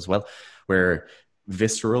ourselves as well, where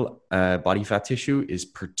visceral body fat tissue is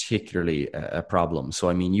particularly a problem. So,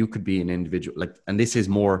 I mean, you could be an individual and this is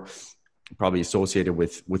more probably associated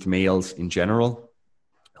with males in general,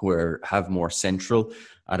 who have more central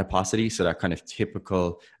adiposity. So that kind of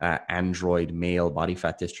typical android male body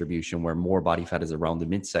fat distribution, where more body fat is around the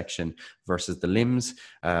midsection versus the limbs,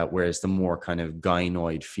 whereas the more kind of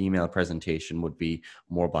gynoid female presentation would be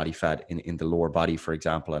more body fat in the lower body, for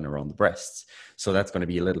example, and around the breasts. So that's going to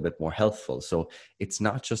be a little bit more healthful. So it's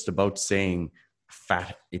not just about saying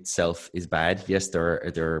fat itself is bad. Yes,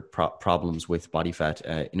 there are problems with body fat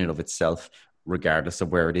in and of itself, regardless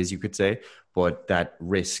of where it is, you could say, but that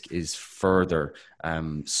risk is further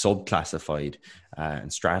subclassified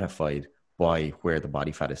and stratified by where the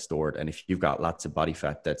body fat is stored. And if you've got lots of body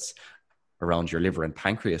fat that's around your liver and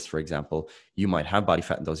pancreas, for example, you might have body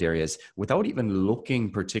fat in those areas without even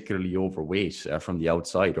looking particularly overweight from the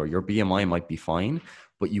outside, or your BMI might be fine,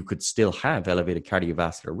 but you could still have elevated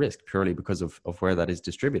cardiovascular risk purely because of where that is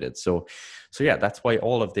distributed. So yeah, that's why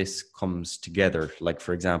all of this comes together. Like,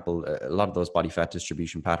 for example, a lot of those body fat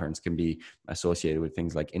distribution patterns can be associated with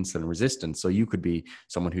things like insulin resistance. So you could be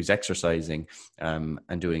someone who's exercising and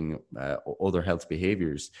doing other health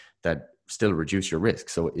behaviors that still reduce your risk.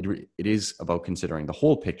 So it is about considering the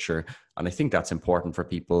whole picture. And I think that's important for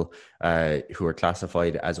people who are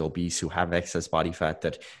classified as obese, who have excess body fat,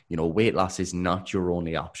 that, weight loss is not your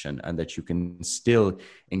only option, and that you can still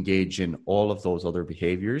engage in all of those other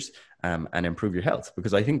behaviors and improve your health.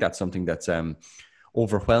 Because I think that's something that's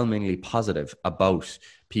overwhelmingly positive about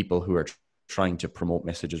people who are trying to promote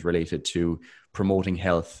messages related to promoting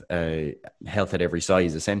health at every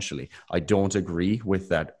size. Essentially, I don't agree with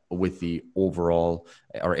that, with the overall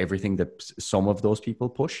or everything that some of those people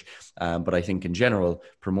push, but I think in general,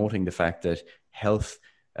 promoting the fact that health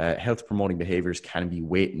promoting behaviors can be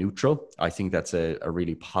weight neutral, I think that's a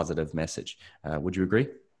really positive message. Would you agree?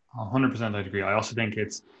 100% I'd agree. I also think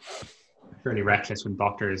it's fairly reckless when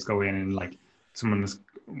doctors go in and like someone is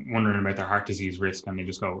wondering about their heart disease risk and they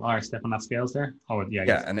just go, all right, step on that scales there. Oh yeah.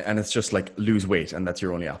 Yeah. And it's just like lose weight and that's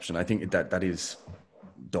your only option. I think that is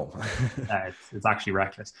dumb. It's actually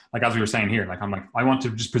reckless. Like, as we were saying here, like, I'm like, I want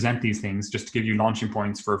to just present these things just to give you launching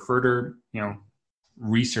points for further,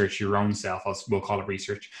 research your own self. We'll call it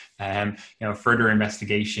research. Further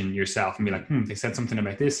investigation yourself and be like, they said something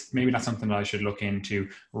about this. Maybe that's something that I should look into,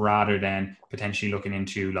 rather than potentially looking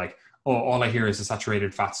into like, oh, all I hear is the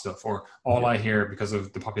saturated fat stuff, or all I hear because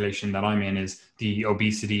of the population that I'm in is the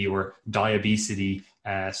obesity or diabesity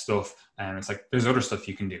stuff. And it's like, there's other stuff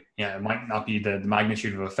you can do. Yeah, it might not be the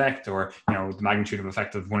magnitude of effect, or, the magnitude of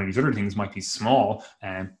effect of one of these other things might be small,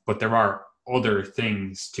 but there are other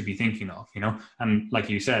things to be thinking of, and like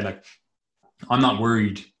you said, like, I'm not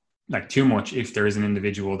worried like too much if there is an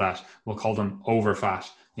individual that, we'll call them over fat,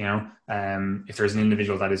 if there's an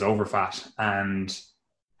individual that is over fat and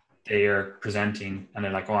they are presenting and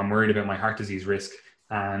they're like, oh, I'm worried about my heart disease risk,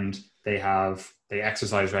 and they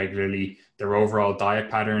exercise regularly, their overall diet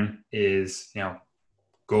pattern is,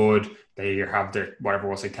 good, they have their, whatever,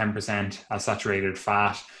 we'll say 10% as saturated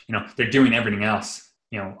fat, they're doing everything else,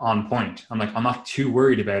 on point. I'm like, I'm not too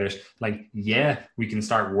worried about it. Like, yeah, we can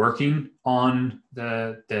start working on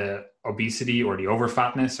the obesity or the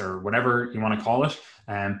overfatness or whatever you want to call it.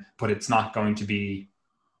 But it's not going to be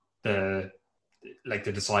the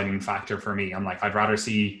deciding factor for me. I'm like, I'd rather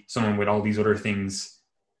see someone with all these other things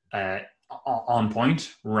on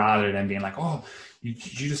point, rather than being like, oh, you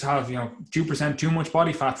just have 2% too much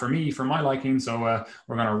body fat for my liking, so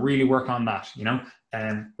we're going to really work on that,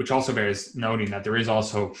 which also bears noting that there is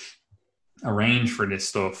also a range for this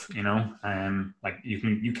stuff, like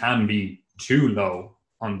you can be too low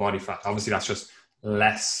on body fat. Obviously that's just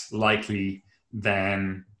less likely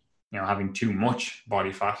than having too much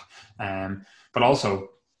body fat, but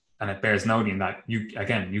also, and it bears noting that you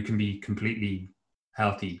can be completely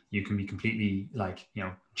healthy, you can be completely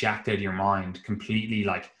jacked out of your mind, completely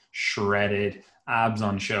shredded, abs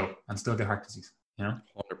on show, and still get heart disease, 100%.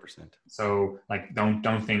 So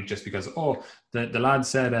don't think just because the lad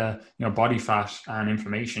said body fat and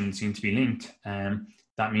inflammation seem to be linked,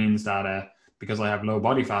 that means that because I have low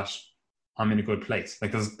body fat, I'm in a good place.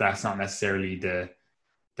 That's not necessarily the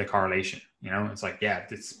correlation. It's like, yeah,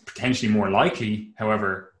 it's potentially more likely.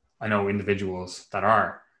 However, I know individuals that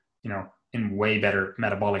are in way better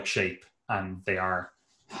metabolic shape, and they are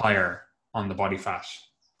higher on the body fat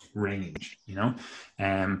range,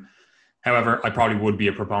 however, I probably would be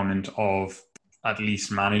a proponent of at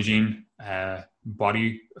least managing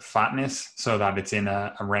body fatness so that it's in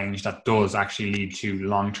a range that does actually lead to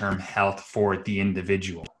long-term health for the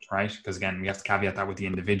individual, right? Because again, we have to caveat that with the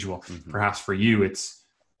individual. Mm-hmm. Perhaps for you, it's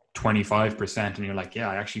 25% and you're like, yeah,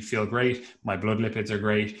 I actually feel great. My blood lipids are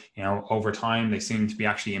great. Over time, they seem to be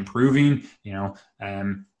actually improving,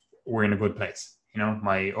 we're in a good place.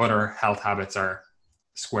 My other health habits are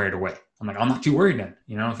squared away. I'm like, I'm not too worried then.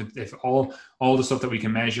 If all the stuff that we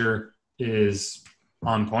can measure is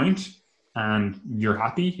on point and you're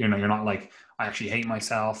happy, you're not like, I actually hate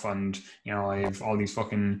myself and, I have all these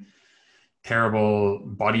fucking terrible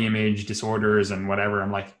body image disorders and whatever.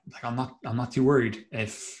 I'm like I'm not too worried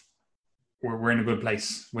if we're in a good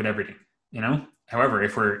place with everything, However,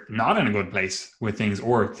 if we're not in a good place with things,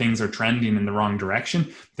 or things are trending in the wrong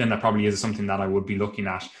direction, then that probably is something that I would be looking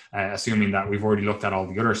at, assuming that we've already looked at all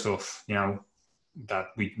the other stuff, that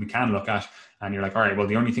we can look at. And you're like, all right, well,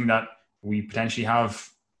 the only thing that we potentially have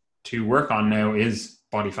to work on now is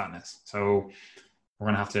body fatness. So we're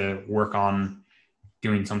going to have to work on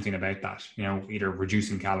doing something about that, either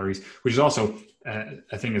reducing calories, which is also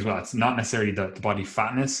a thing as well. It's not necessarily the body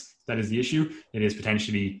fatness that is the issue. It is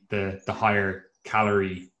potentially the higher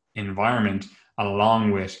calorie environment, along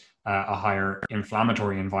with a higher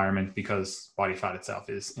inflammatory environment, because body fat itself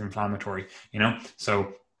is inflammatory,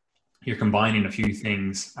 so you're combining a few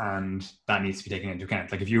things, and that needs to be taken into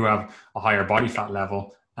account. Like if you have a higher body fat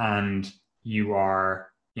level and you are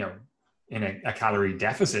in a calorie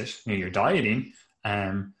deficit, you're dieting,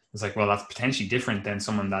 it's like, well, that's potentially different than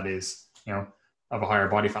someone that is of a higher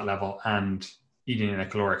body fat level and eating in a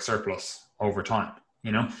caloric surplus over time.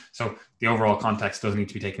 So the overall context does need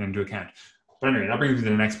to be taken into account. But anyway, that brings me to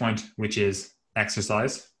the next point, which is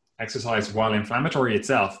exercise. Exercise, while inflammatory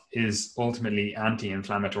itself, is ultimately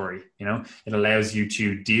anti-inflammatory. It allows you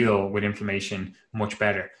to deal with inflammation much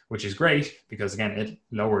better, which is great because, again, it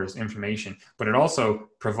lowers inflammation, but it also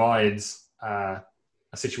provides a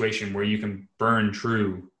situation where you can burn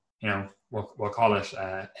through, we'll call it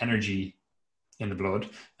energy in the blood.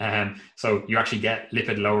 So you actually get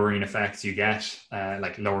lipid lowering effects. You get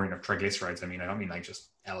lowering of triglycerides. I don't mean like just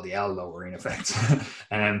LDL lowering effects.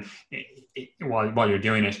 While you're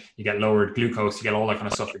doing it, you get lowered glucose, you get all that kind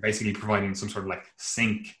of stuff. You're basically providing some sort of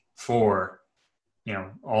sink for,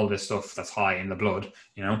 all this stuff that's high in the blood,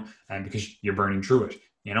 and because you're burning through it,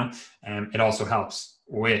 it also helps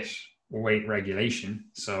with weight regulation.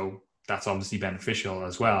 So that's obviously beneficial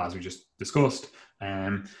as well, as we just discussed.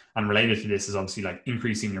 And related to this is obviously like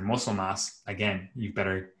increasing your muscle mass. Again, you've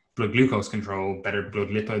better blood glucose control, better blood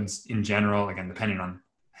lipids in general, again, depending on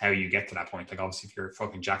how you get to that point. Like obviously if you're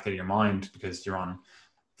fucking jacked out of your mind because you're on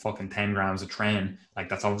fucking 10 grams of tren, like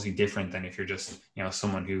that's obviously different than if you're just, you know,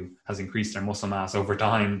 someone who has increased their muscle mass over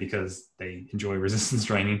time because they enjoy resistance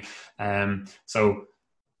training. So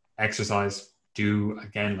exercise, do,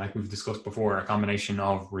 again, like we've discussed before, a combination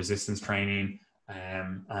of resistance training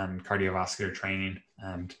and cardiovascular training,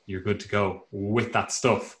 and you're good to go with that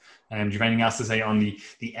stuff. Do you have anything else to say on the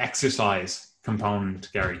exercise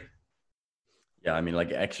component, Gary? Yeah, I mean,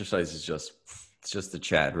 like exercise is it's just the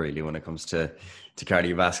chat really when it comes to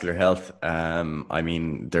cardiovascular health. I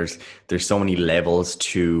mean, there's so many levels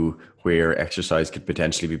to where exercise could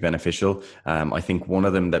potentially be beneficial. I think one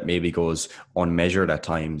of them that maybe goes unmeasured at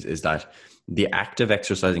times is that the act of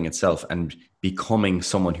exercising itself and becoming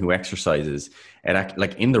someone who exercises,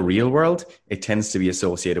 like in the real world, it tends to be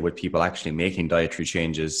associated with people actually making dietary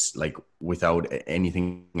changes like without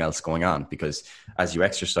anything else going on, because as you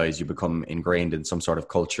exercise, you become ingrained in some sort of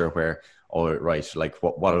culture where, oh, right, like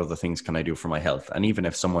what other things can I do for my health? And even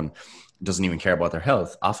if someone doesn't even care about their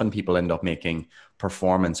health, often people end up making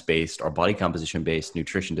performance-based or body composition-based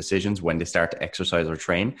nutrition decisions when they start to exercise or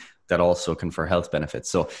train that also confer health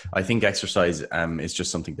benefits. So I think exercise is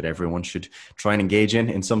just something that everyone should try and engage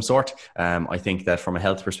in some sort. I think that from a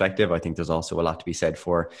health perspective, I think there's also a lot to be said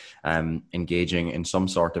for engaging in some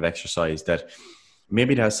sort of exercise that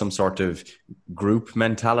maybe it has some sort of group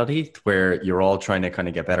mentality where you're all trying to kind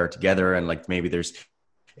of get better together, and like maybe there's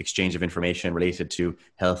exchange of information related to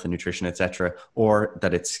health and nutrition, etc., or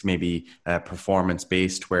that it's maybe performance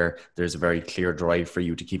based where there's a very clear drive for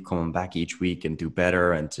you to keep coming back each week and do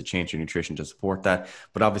better and to change your nutrition to support that.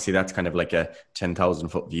 But obviously that's kind of like a 10,000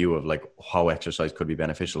 foot view of like how exercise could be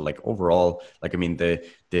beneficial. Like overall, like I mean the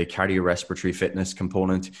cardiorespiratory fitness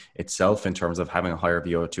component itself in terms of having a higher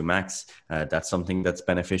VO2 max, that's something that's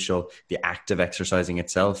beneficial. The act of exercising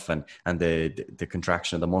itself and the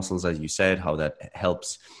contraction of the muscles, as you said, how that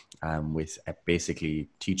helps with basically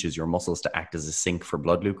teaches your muscles to act as a sink for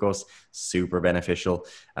blood glucose, super beneficial.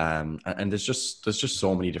 And there's just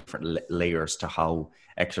so many different layers to how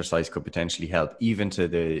exercise could potentially help, even to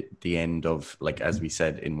the end of, like, as we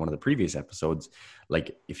said in one of the previous episodes,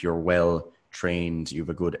 like if you're well trained, you have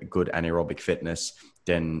a good anaerobic fitness,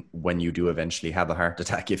 then when you do eventually have a heart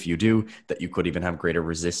attack, if you do, that you could even have greater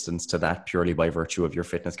resistance to that purely by virtue of your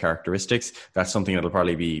fitness characteristics. That's something that'll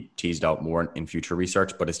probably be teased out more in future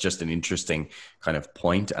research, but it's just an interesting kind of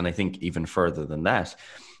point. And I think even further than that,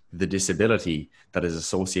 the disability that is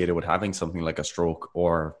associated with having something like a stroke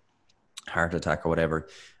or heart attack or whatever,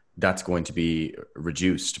 that's going to be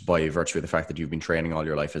reduced by virtue of the fact that you've been training all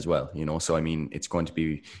your life as well, you know? So, I mean, it's going to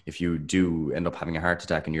be, if you do end up having a heart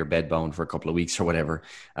attack and you're bedbound for a couple of weeks or whatever,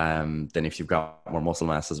 then if you've got more muscle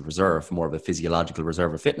mass as a reserve, more of a physiological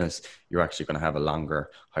reserve of fitness, you're actually going to have a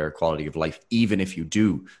longer, higher quality of life, even if you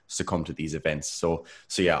do succumb to these events. So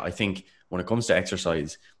yeah, I think when it comes to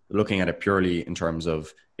exercise, looking at it purely in terms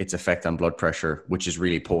of its effect on blood pressure, which is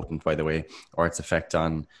really potent, by the way, or its effect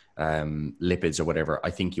on lipids or whatever,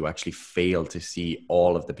 I think you actually fail to see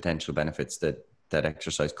all of the potential benefits that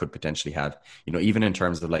exercise could potentially have. You know, even in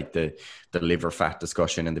terms of like the liver fat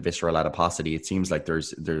discussion and the visceral adiposity, it seems like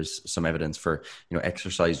there's some evidence for, you know,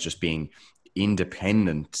 exercise just being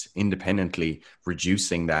independently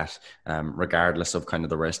reducing that, regardless of kind of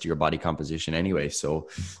the rest of your body composition anyway. So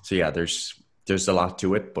yeah, there's a lot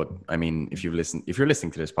to it, but I mean, if you're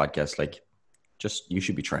listening to this podcast, like, you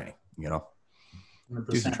should be training, you know, 100%.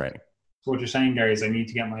 Do some training. So what you're saying, Gary, is I need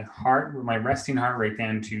to get my resting heart rate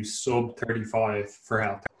down to sub 35 for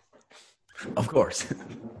health. Of course.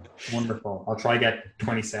 Wonderful. I'll try get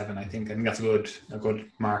 27. I think that's a good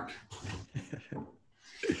mark.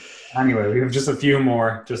 Anyway, we have just a few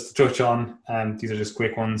more just to touch on. These are just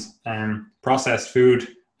quick ones. Processed food,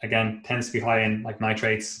 again, tends to be high in like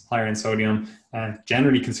nitrates, higher in sodium, and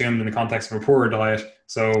generally consumed in the context of a poorer diet.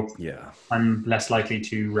 So yeah, I'm less likely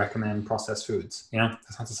to recommend processed foods. You know,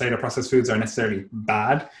 that's not to say that processed foods are necessarily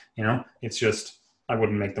bad. You know, it's just I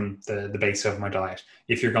wouldn't make them the base of my diet.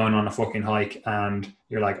 If you're going on a fucking hike and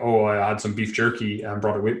you're like, oh, I had some beef jerky and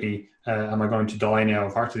brought it with me, am I going to die now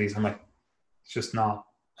of heart disease? I'm like,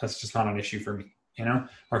 that's just not an issue for me. You know,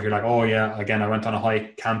 or if you're like, oh yeah, again, I went on a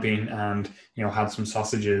hike camping and, you know, had some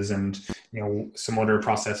sausages and, you know, some other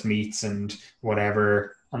processed meats and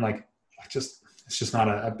whatever. I'm like, it's just not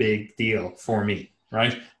a big deal for me.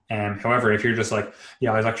 Right. However, if you're just like,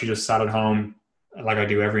 yeah, I was actually just sat at home like I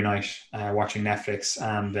do every night, watching Netflix,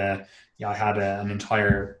 and I had an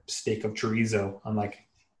entire steak of chorizo. I'm like,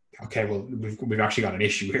 okay, well, we've actually got an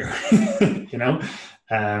issue here, you know.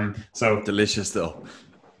 So Delicious though.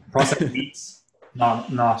 processed meats, not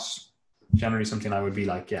generally something I would be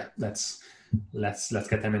like, yeah, let's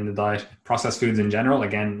get them in the diet. Processed foods in general,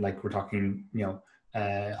 again, like we're talking,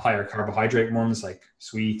 higher carbohydrate ones like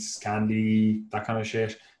sweets, candy, that kind of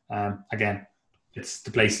shit. Again, it's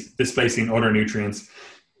displacing other nutrients.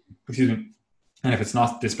 Excuse me. And if it's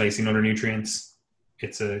not displacing other nutrients,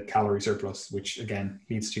 it's a calorie surplus, which again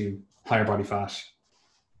leads to higher body fat,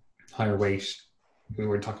 higher weight. We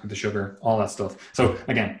were talking about the sugar, all that stuff. So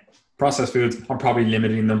again, processed foods, I'm probably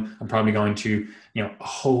limiting them. I'm probably going to, a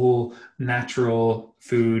whole natural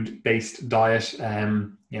food based diet,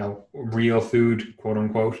 real food, quote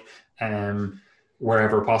unquote,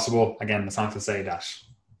 wherever possible. Again, that's not to say that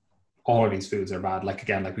all of these foods are bad. Like,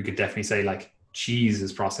 again, like we could definitely say like cheese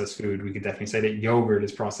is processed food. We could definitely say that yogurt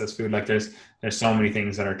is processed food. Like there's so many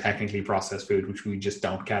things that are technically processed food, which we just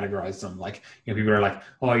don't categorize them. Like, people are like,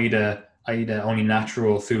 oh, I eat only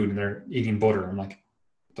natural food, and they're eating butter. I'm like,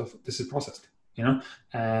 this is processed,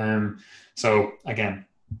 so again,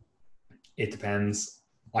 it depends.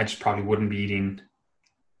 I just probably wouldn't be eating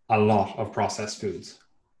a lot of processed foods.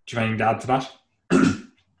 Do you have anything to add to that?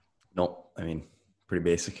 No, I mean, pretty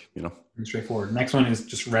basic, Straightforward. Next one is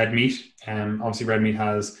just red meat. Obviously red meat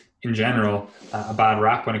has in general a bad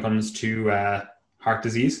rap when it comes to heart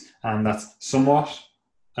disease, and that's somewhat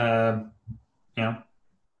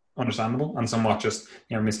understandable and somewhat just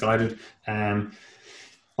misguided.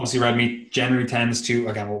 Obviously red meat generally tends to,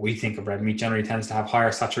 again, what we think of red meat generally tends to have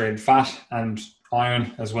higher saturated fat and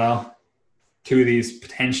iron as well. Two of these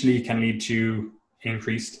potentially can lead to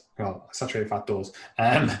increased, well, saturated fat does,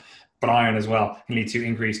 but iron as well can lead to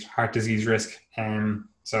increased heart disease risk.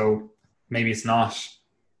 So maybe it's not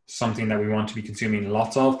something that we want to be consuming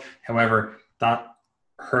lots of. However, that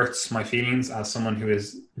hurts my feelings as someone who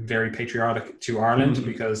is very patriotic to Ireland,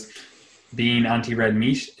 because being anti-red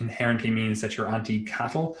meat inherently means that you're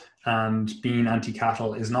anti-cattle, and being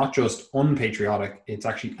anti-cattle is not just unpatriotic, it's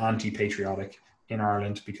actually anti-patriotic in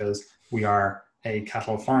Ireland, because we are a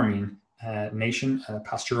cattle farming nation, a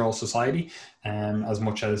pastoral society, as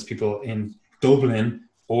much as people in Dublin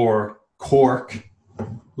or Cork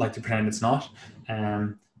like to pretend it's not.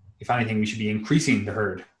 If anything, we should be increasing the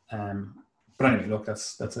herd. But anyway, look,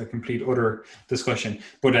 that's a complete utter discussion.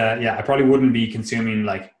 But I probably wouldn't be consuming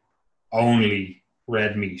like only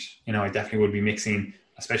red meat. I definitely would be mixing,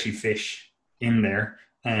 especially fish, in there,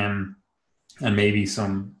 and maybe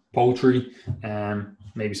some poultry,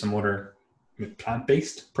 maybe some other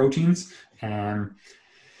plant-based proteins,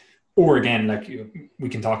 or again, like we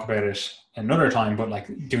can talk about it another time, but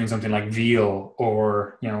like doing something like veal,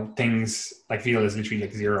 or things like veal is literally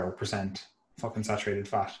like 0% fucking saturated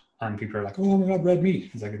fat, and people are like, oh my god, red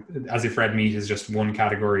meat. It's like as if red meat is just one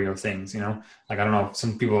category of things, like I don't know,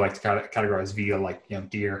 some people like to categorize veal like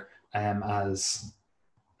deer as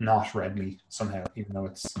not red meat somehow, even though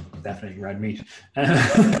it's definitely red meat.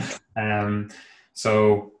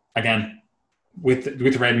 So again, with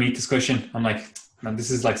the red meat discussion, I'm like, man, this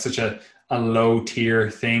is like such a low tier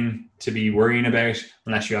thing to be worrying about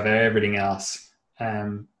unless you have everything else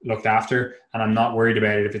looked after. And I'm not worried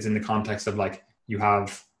about it if it's in the context of like you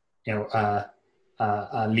have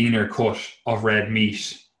a leaner cut of red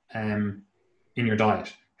meat in your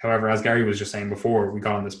diet. However, as Gary was just saying before we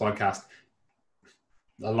got on this podcast,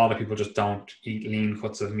 a lot of people just don't eat lean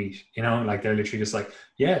cuts of meat, like they're literally just like,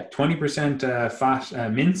 20%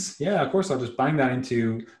 fat mince. Yeah, of course, I'll just bang that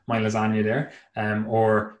into my lasagna there.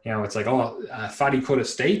 Or, it's like, a fatty cut of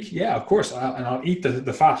steak. Yeah, of course. And I'll eat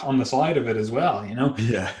the fat on the side of it as well,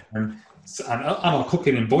 Yeah. And I'll cook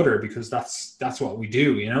it in butter because that's what we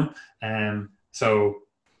do, so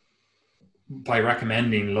by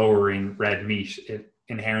recommending lowering red meat, it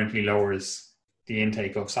inherently lowers the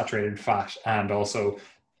intake of saturated fat, and also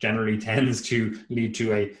generally tends to lead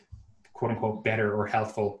to a quote unquote better or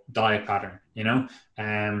healthful diet pattern,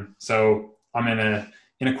 so I'm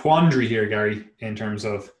in a quandary here, Gary, in terms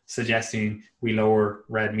of suggesting we lower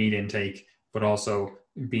red meat intake, but also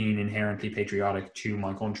being inherently patriotic to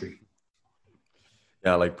my country.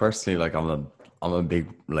 Yeah, like personally, like I'm a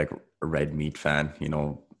big like red meat fan,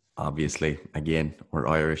 obviously, again, we're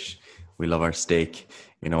Irish. We love our steak,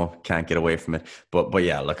 can't get away from it. But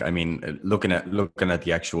yeah, look, I mean, looking at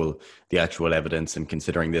the actual evidence and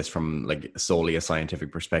considering this from like solely a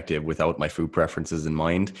scientific perspective without my food preferences in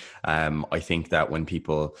mind, I think that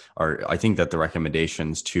the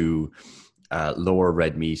recommendations to lower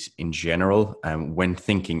red meat in general. When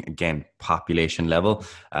thinking, again, population level,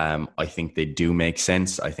 I think they do make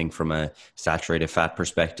sense. I think from a saturated fat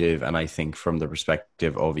perspective, and I think from the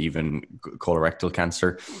perspective of even colorectal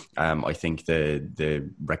cancer, I think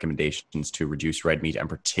the recommendations to reduce red meat and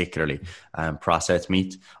particularly processed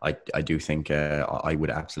meat, I do think I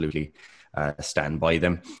would absolutely stand by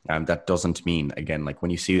them. That doesn't mean, again, like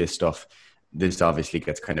when you see this stuff, this obviously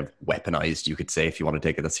gets kind of weaponized, you could say, if you want to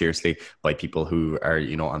take it that seriously, by people who are,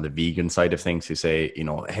 on the vegan side of things, who say,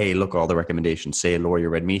 hey, look, all the recommendations say lower your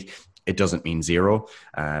red meat. It doesn't mean zero.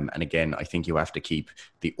 And again, I think you have to keep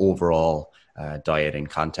the overall diet in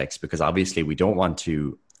context, because obviously we don't want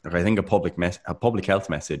to, I think a public health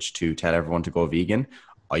message to tell everyone to go vegan,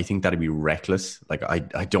 I think that'd be reckless. Like,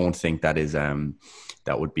 I don't think that is,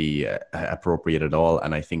 that would be appropriate at all.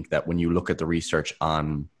 And I think that when you look at the research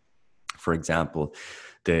on, for example,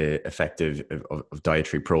 the effect of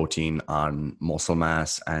dietary protein on muscle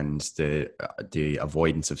mass and the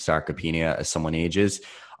avoidance of sarcopenia as someone ages,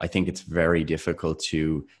 I think it's very difficult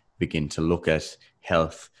to begin to look at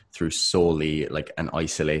health through solely like an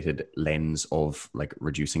isolated lens of like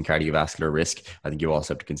reducing cardiovascular risk. I think you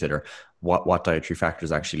also have to consider what dietary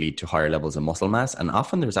factors actually lead to higher levels of muscle mass. And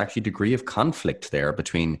often there's actually a degree of conflict there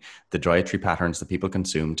between the dietary patterns that people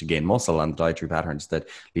consume to gain muscle and the dietary patterns that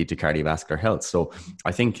lead to cardiovascular health. So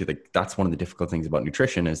I think that's one of the difficult things about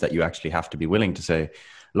nutrition, is that you actually have to be willing to say,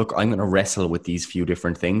 look, I'm going to wrestle with these few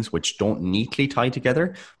different things which don't neatly tie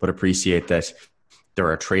together, but appreciate that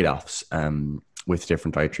there are trade-offs with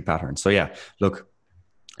different dietary patterns. So yeah, look,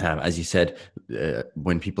 as you said,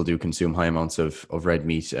 when people do consume high amounts of red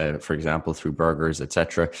meat, for example, through burgers,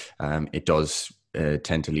 etc., it does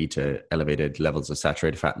tend to lead to elevated levels of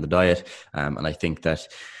saturated fat in the diet. And I think that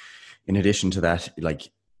in addition to that, like,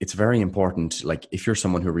 it's very important, like if you're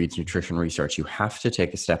someone who reads nutrition research, you have to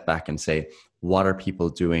take a step back and say, what are people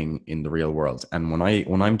doing in the real world? And when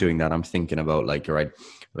I'm doing that, I'm thinking about like, all right,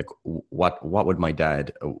 like what would my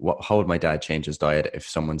dad, how would my dad change his diet if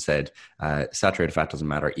someone said, saturated fat doesn't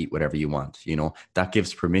matter, eat whatever you want? That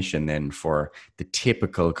gives permission then for the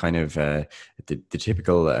typical kind of, the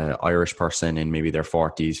typical Irish person in maybe their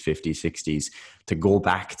 40s, 50s, 60s to go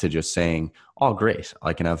back to just saying, oh, great,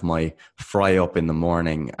 I can have my fry up in the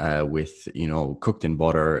morning with, cooked in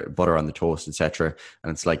butter on the toast, etc.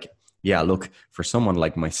 And it's like, yeah, look, for someone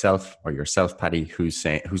like myself or yourself, Paddy, who's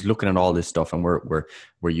looking at all this stuff, and we're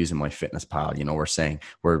using MyFitnessPal, we're saying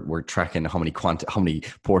we're tracking how many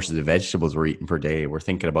portions of vegetables we're eating per day. We're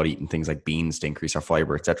thinking about eating things like beans to increase our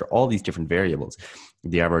fiber, etc. All these different variables.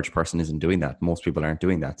 The average person isn't doing that. Most people aren't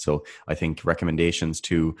doing that. So I think recommendations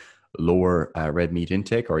to lower red meat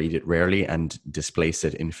intake or eat it rarely and displace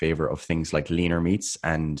it in favor of things like leaner meats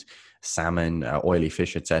and salmon, oily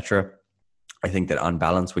fish, etc. I think that on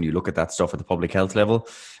balance, when you look at that stuff at the public health level,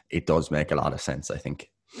 it does make a lot of sense, I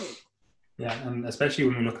think. Yeah, and especially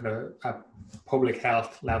when we look at a public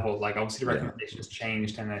health level, like obviously the recommendations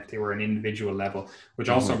changed, and if they were an individual level, which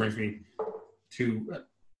also brings me to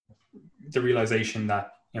the realization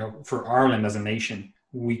that, for Ireland as a nation,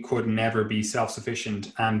 we could never be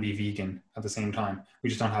self-sufficient and be vegan at the same time. We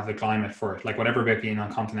just don't have the climate for it. Like whatever about being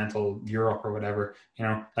on continental Europe or whatever,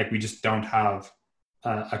 like we just don't have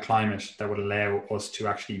a climate that would allow us to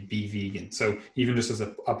actually be vegan. So even just as a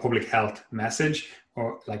public health message,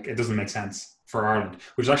 or like, it doesn't make sense for Ireland,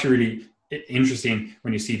 which is actually really interesting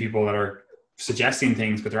when you see people that are suggesting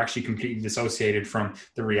things, but they're actually completely dissociated from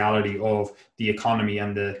the reality of the economy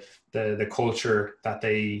and the culture that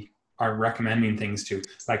they are recommending things to.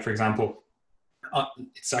 Like, for example,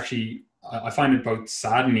 it's actually, I find it both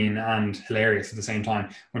saddening and hilarious at the same time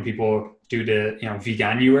when people do the,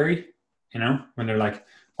 veganuary, when they're like,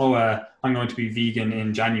 oh, I'm going to be vegan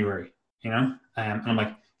in January, and I'm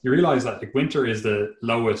like, you realize that like winter is the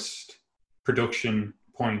lowest production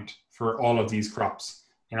point for all of these crops.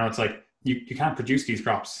 It's like, you can't produce these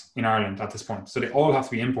crops in Ireland at this point. So they all have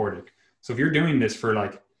to be imported. So if you're doing this for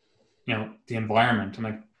like, the environment, I'm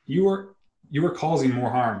like, you are causing more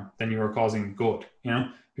harm than you are causing good,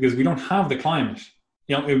 because we don't have the climate.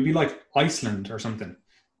 It would be like Iceland or something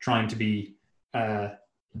trying to be a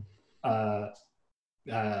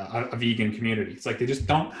vegan community. It's like they just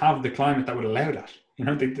don't have the climate that would allow that.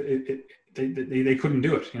 They couldn't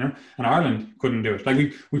do it. And Ireland couldn't do it.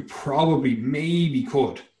 Like we probably maybe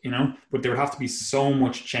could, but there would have to be so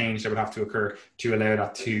much change that would have to occur to allow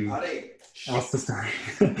that to. What's the story?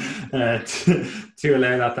 to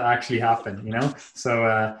allow that to actually happen,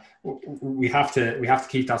 So we have to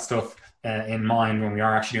keep that stuff in mind when we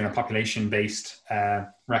are actually doing a population-based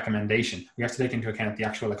recommendation. We have to take into account the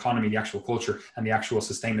actual economy, the actual culture, and the actual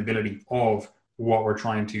sustainability of what we're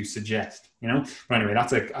trying to suggest, you know. But anyway,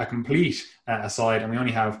 that's a complete aside, and we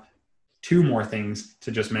only have two more things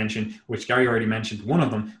to just mention, which Gary already mentioned one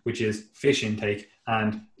of them, which is fish intake.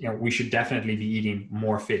 And, you know, we should definitely be eating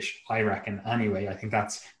more fish, I reckon. Anyway, I think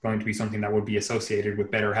that's going to be something that would be associated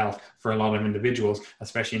with better health for a lot of individuals,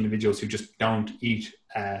 especially individuals who just don't eat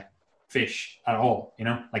fish at all. You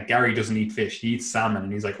know, like Gary doesn't eat fish, he eats salmon,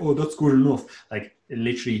 and he's like, oh, that's good enough. Like,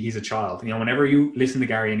 literally, he's a child. You know, whenever you listen to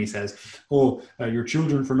Gary and he says, oh, your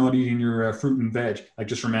children for not eating your fruit and veg, like,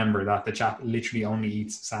 just remember that the chap literally only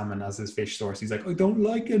eats salmon as his fish source. He's like, I don't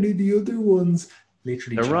like any of the other ones.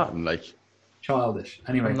 Literally, they're rotten. Like, childish.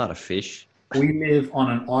 Anyway, I'm not a fish. We live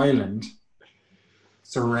on an island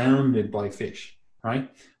surrounded by fish, right?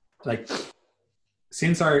 Like,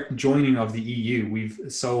 since our joining of the EU, we've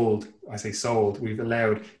allowed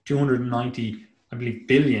 290, I believe,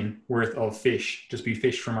 billion worth of fish just be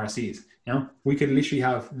fished from our seas. You know, we could literally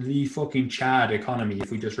have the fucking Chad economy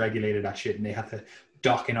if we just regulated that shit and they had to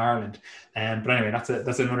dock in Ireland. But anyway, that's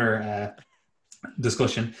another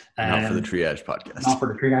discussion. Not for the Triage podcast. Not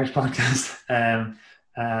for the Triage podcast.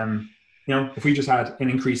 You know, if we just had an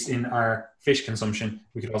increase in our fish consumption,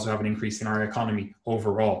 we could also have an increase in our economy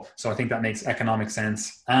overall. So I think that makes economic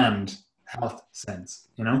sense and health sense,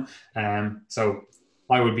 you know? So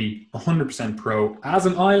I would be 100% pro as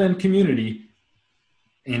an island community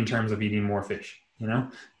in terms of eating more fish, you know?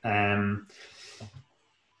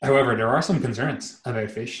 However, there are some concerns about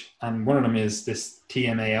fish, and one of them is this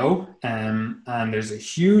TMAO, and there's a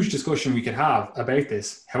huge discussion we could have about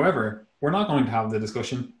this. However, we're not going to have the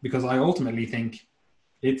discussion because I ultimately think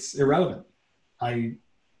it's irrelevant. From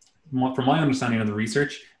my understanding of the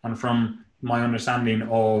research and from my understanding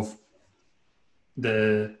of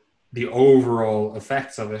the overall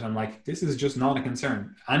effects of it, I'm like, this is just not a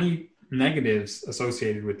concern. Any negatives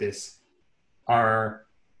associated with this are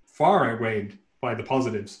far outweighed by the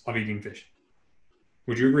positives of eating fish.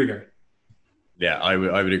 Would you agree, Gary? Yeah, I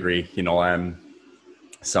would agree. You know,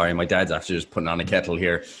 sorry, my dad's after just putting on a kettle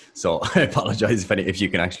here, so I apologize if you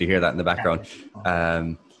can actually hear that in the background.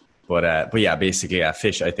 But yeah, basically,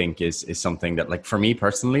 fish, I think, is something that, like, for me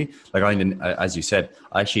personally, like, as you said,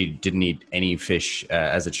 I actually didn't eat any fish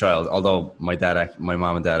as a child. Although my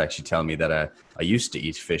mom and dad actually tell me that I used to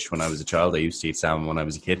eat fish when I was a child. I used to eat salmon when I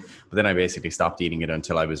was a kid, but then I basically stopped eating it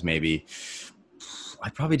until I was I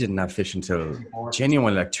probably didn't have fish until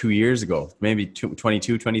genuinely like 2 years ago, maybe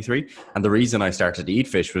 22, 23. And the reason I started to eat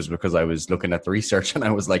fish was because I was looking at the research and I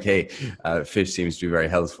was like, hey, fish seems to be very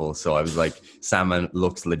healthful. So I was like, salmon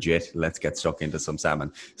looks legit. Let's get stuck into some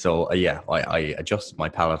salmon. So yeah, I adjusted my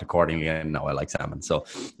palate accordingly, and now I like salmon. So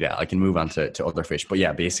yeah, I can move on to other fish. But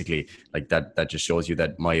yeah, basically, like, that just shows you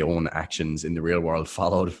that my own actions in the real world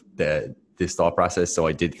followed this thought process. So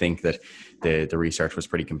I did think that the research was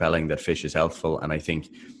pretty compelling, that fish is healthful. And I think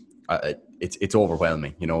it's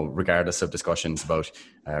overwhelming, you know, regardless of discussions about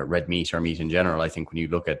red meat or meat in general. I think when you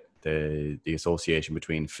look at the association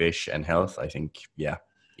between fish and health, I think, yeah,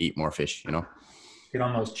 eat more fish, you know. Get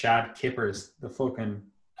on those Chad kippers, the fucking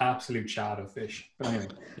absolute Chad of fish. But anyway,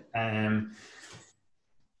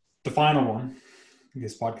 the final one,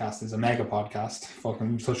 this podcast is a mega podcast.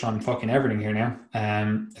 Fucking touch on fucking everything here now.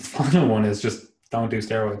 The final one is just don't do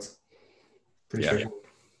steroids. Pretty sure.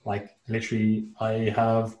 Like, literally, I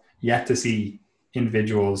have yet to see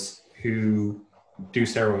individuals who do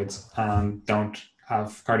steroids and don't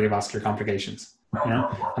have cardiovascular complications. You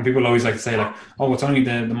know, and people always like to say, like, oh, it's only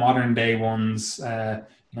the modern day ones, you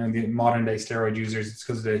know, the modern day steroid users. It's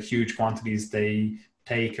because of the huge quantities they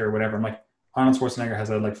take or whatever. I'm like, Arnold Schwarzenegger has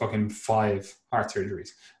like fucking 5 heart surgeries.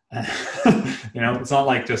 You know, it's not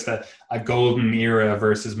like just a golden era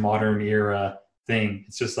versus modern era thing.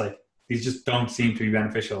 It's just like, these just don't seem to be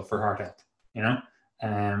beneficial for heart health, you know?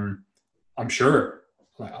 I'm sure,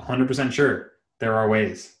 like 100% sure, there are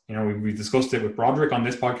ways. You know, we've discussed it with Broderick on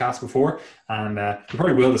this podcast before, and we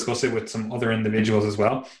probably will discuss it with some other individuals as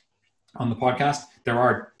well on the podcast. There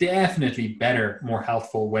are definitely better, more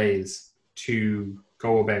healthful ways to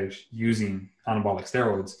go about using anabolic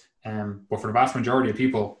steroids. But for the vast majority of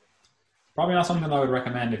people, probably not something I would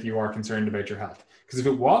recommend if you are concerned about your health. Because if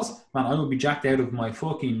it was, man, I would be jacked out of my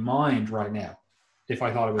fucking mind right now if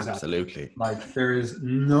I thought it was absolutely healthy. Like, there is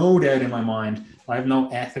no doubt in my mind. I have no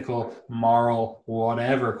ethical, moral,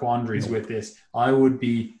 whatever quandaries with this. I would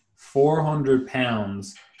be 400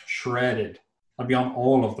 pounds shredded. I'd be on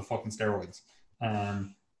all of the fucking steroids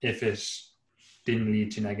if it didn't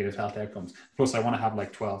lead to negative health outcomes. Plus, I want to have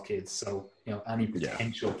like 12 kids. So, you know, any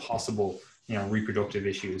potential possible, you know, reproductive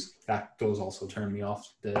issues, that does also turn me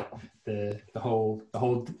off the whole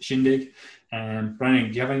shindig. But anyway,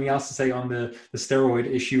 do you have anything else to say on the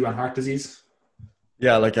steroid issue and heart disease?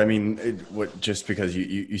 Yeah, like I mean, just because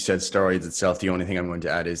you said steroids itself, the only thing I'm going to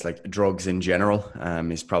add is like drugs in general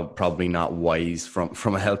is probably not wise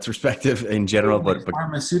from a health perspective in general, but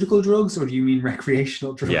Pharmaceutical drugs, or do you mean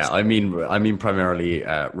recreational yeah, drugs? I mean primarily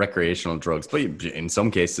recreational drugs, but in some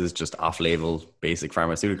cases just off-label basic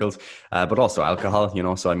pharmaceuticals, but also alcohol.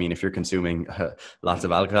 So I mean, if you're consuming lots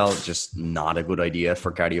of alcohol, just not a good idea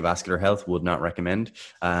for cardiovascular health. Would not recommend.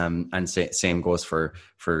 And same goes for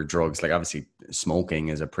drugs. Like obviously, smoking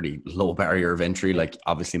is a pretty low barrier of entry. Like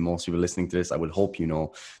obviously, most people listening to this, I would hope you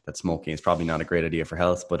know that smoking is probably not a great idea for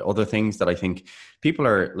health. But other things that I think people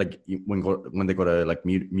are like when they go to like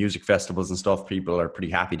music festivals and stuff, people are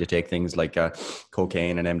pretty happy to take things like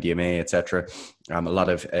cocaine and MDMA, etc. A lot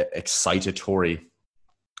of excitatory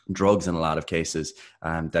drugs in a lot of cases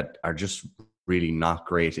that are just really not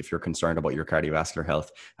great if you're concerned about your cardiovascular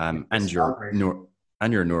health and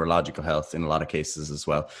your neurological health in a lot of cases as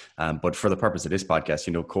well. But for the purpose of this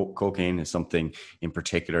podcast, cocaine is something in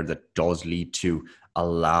particular that does lead to a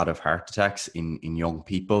lot of heart attacks in young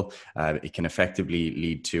people. It can effectively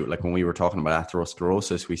lead to, like when we were talking about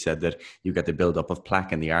atherosclerosis, we said that you get the buildup of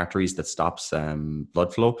plaque in the arteries that stops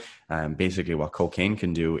blood flow. Basically what cocaine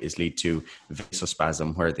can do is lead to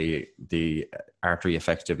vasospasm, where the artery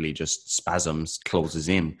effectively just spasms, closes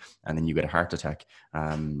in, and then you get a heart attack,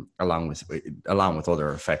 along with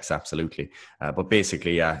other effects, absolutely. But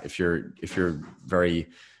basically, yeah, if you're very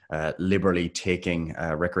liberally taking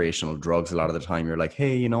recreational drugs, a lot of the time you're like,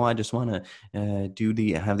 hey, I just want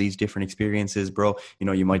to have these different experiences, bro.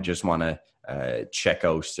 You might just want to check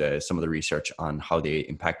out some of the research on how they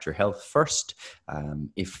impact your health first,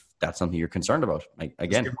 if that's something you're concerned about.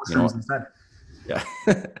 Again, instead. Yeah,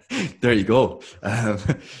 there you go.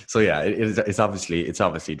 So yeah, it's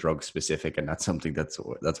obviously drug specific, and that's something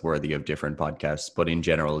that's worthy of different podcasts. But in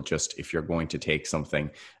general, just if you're going to take something,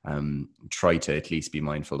 try to at least be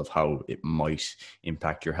mindful of how it might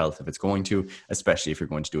impact your health if it's going to, especially if you're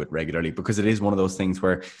going to do it regularly, because it is one of those things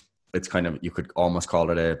where it's kind of, you could almost call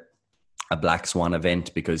it a black swan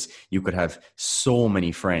event, because you could have so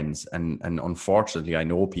many friends, and unfortunately I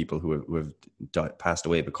know people who have passed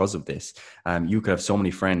away because of this. You could have so many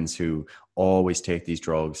friends who always take these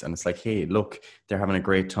drugs, and it's like, hey, look, they're having a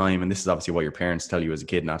great time, and this is obviously what your parents tell you as a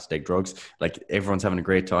kid, not to take drugs. Like, everyone's having a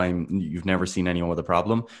great time, you've never seen anyone with a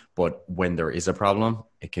problem, but when there is a problem,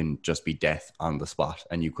 it can just be death on the spot,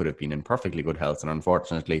 and you could have been in perfectly good health, and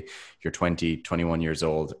unfortunately you're 20, 21 years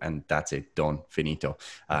old, and that's it, done, finito.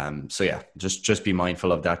 So yeah, just be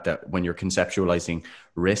mindful of that when you're conceptualizing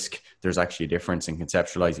risk, there's actually a difference in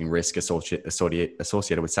conceptualizing risk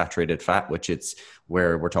associated with saturated fat, which it's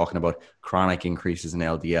where we're talking about chronic increases in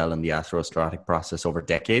LDL and the atherosclerotic process over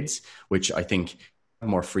decades, which I think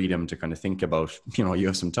more freedom to kind of think about, you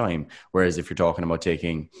have some time. Whereas if you're talking about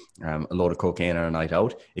taking a load of cocaine on a night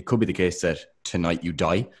out, it could be the case that tonight you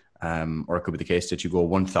die, or it could be the case that you go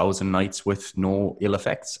 1,000 nights with no ill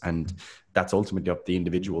effects. And that's ultimately up to the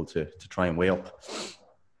individual to try and weigh up.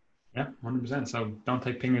 Yeah, 100%. So don't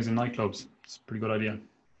take pingers in nightclubs. It's a pretty good idea.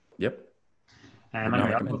 Yep. Anyway,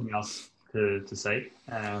 I have nothing else to say.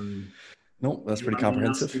 No, that's pretty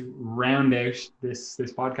comprehensive. To round out this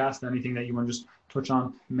podcast, anything that you want to just touch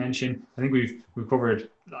on, mention? I think we've covered.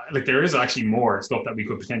 Like, there is actually more stuff that we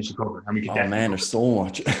could potentially cover, and we could. Oh man, there's so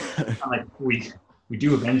much. Like we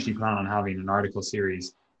do eventually plan on having an article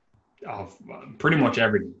series of pretty much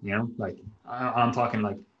everything. Like I'm talking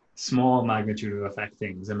like small magnitude of effect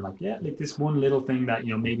things. And like, yeah, like this one little thing that,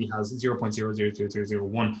 maybe has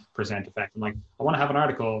 0.00001% effect. I'm like, I want to have an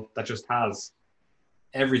article that just has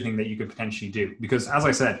everything that you could potentially do. Because as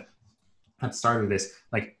I said at the start of this,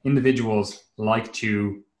 like, individuals like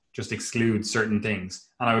to just exclude certain things.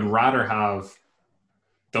 And I would rather have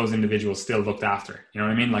those individuals still looked after. You know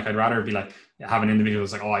what I mean? Like, I'd rather be like, have an individual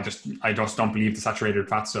who's like, oh, I just don't believe the saturated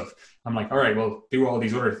fat stuff. I'm like, all right, well, do all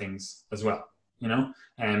these other things as well.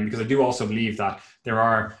 Because I do also believe that there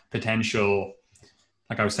are potential,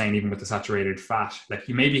 like I was saying, even with the saturated fat, like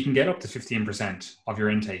you can get up to 15% of your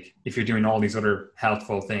intake if you're doing all these other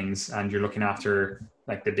healthful things and you're looking after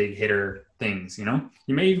like the big hitter things. You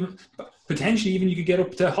may even potentially you could get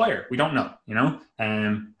up to higher. We don't know.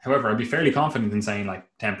 However, I'd be fairly confident in saying like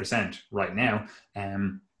 10% right now.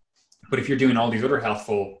 But if you're doing all these other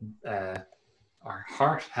healthful or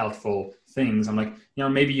heart healthful things, I'm like,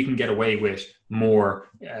 maybe you can get away with more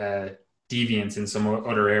deviance in some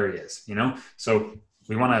other areas, So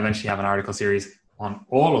we want to eventually have an article series on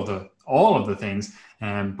all of the things,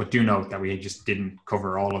 but do note that we just didn't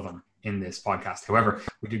cover all of them in this podcast. However,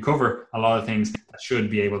 we do cover a lot of things that should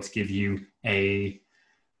be able to give you a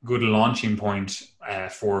good launching point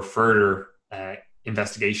for further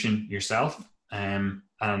investigation yourself, and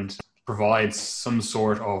provides some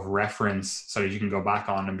sort of reference so that you can go back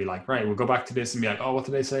on and be like, right, we'll go back to this and be like, oh, what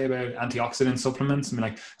did they say about antioxidant supplements? And be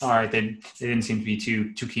like, all right, they didn't seem to be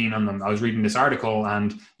too keen on them. I was reading this article,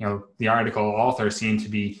 and the article author seemed to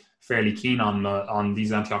be fairly keen on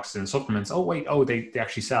these antioxidant supplements. Oh wait, they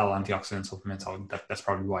actually sell antioxidant supplements. Oh, that's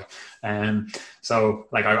probably why. So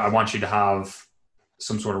like I want you to have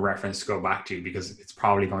some sort of reference to go back to, because it's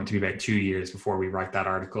probably going to be about 2 years before we write that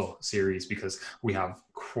article series, because we have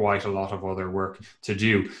quite a lot of other work to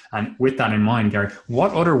do. And with that in mind, Gary,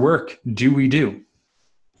 what other work do we do?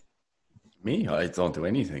 Me? I don't do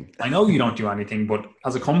anything. I know you don't do anything, but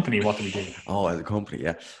as a company, what do we do? Oh, as a company,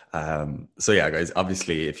 yeah. So yeah, guys,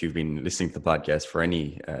 obviously, if you've been listening to the podcast for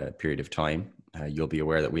any period of time, you'll be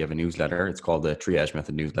aware that we have a newsletter. It's called the Triage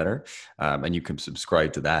Method Newsletter, and you can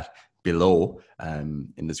subscribe to that below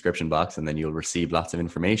in the description box, and then you'll receive lots of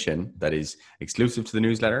information that is exclusive to the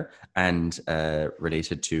newsletter and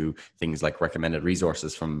related to things like recommended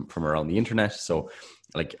resources from around the internet. So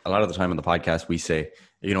like a lot of the time on the podcast, we say,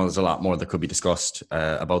 there's a lot more that could be discussed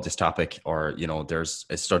about this topic, or, there's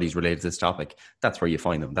studies related to this topic. That's where you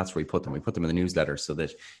find them. That's where we put them. We put them in the newsletter so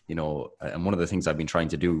that, and one of the things I've been trying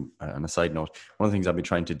to do, on a side note, one of the things I've been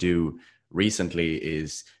trying to do recently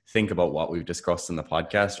is think about what we've discussed in the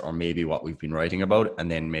podcast, or maybe what we've been writing about, and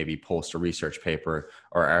then maybe post a research paper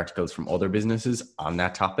or articles from other businesses on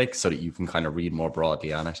that topic so that you can kind of read more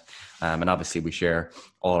broadly on it. And obviously we share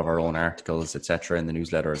all of our own articles, etc., in the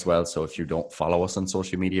newsletter as well. So if you don't follow us on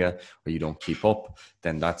social media, or you don't keep up,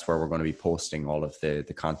 then that's where we're going to be posting all of the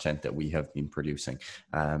content that we have been producing.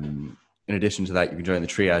 In addition to that, you can join the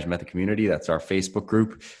Triage Method community. That's our Facebook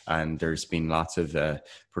group. And there's been lots of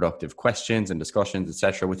productive questions and discussions,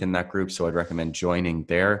 etc., within that group. So I'd recommend joining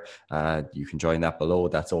there. You can join that below.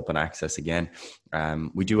 That's open access again.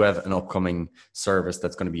 We do have an upcoming service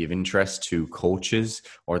that's going to be of interest to coaches,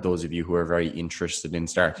 or those of you who are very interested in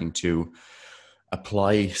starting to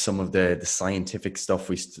apply some of the scientific stuff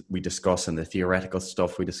we discuss and the theoretical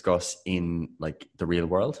stuff we discuss in like the real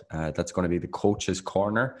world. That's going to be the Coaches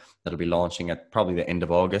Corner. That'll be launching at probably the end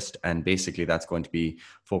of August. And basically that's going to be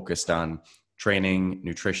focused on training,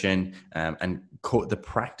 nutrition, and the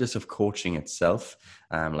practice of coaching itself.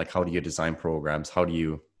 Like how do you design programs? How do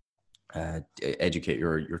you educate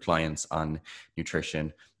your clients on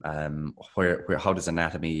nutrition? How does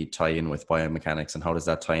anatomy tie in with biomechanics, and how does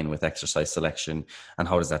that tie in with exercise selection, and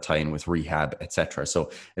how does that tie in with rehab, etc.? So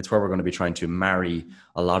it's where we're going to be trying to marry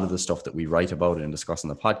a lot of the stuff that we write about and discuss on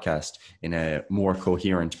the podcast in a more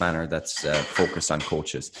coherent manner that's focused on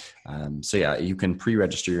coaches. So yeah, you can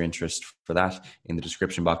pre-register your interest for that in the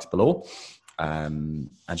description box below. And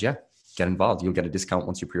yeah, get involved. You'll get a discount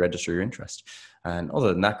once you pre-register your interest. And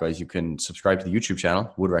other than that, guys, you can subscribe to the YouTube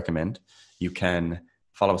channel. Would recommend. You can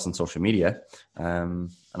follow us on social media. And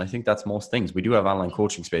I think that's most things. We do have online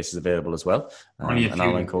coaching spaces available as well. Only a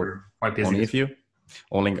few. Only a few.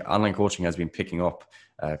 Online coaching has been picking up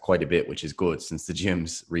quite a bit, which is good since the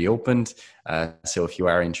gyms reopened. So if you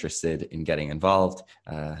are interested in getting involved,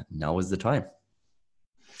 now is the time.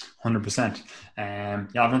 100%. Yeah,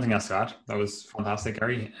 I have nothing else to add. That was fantastic,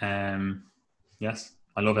 Gary. Yes,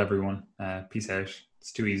 I love everyone. Peace out.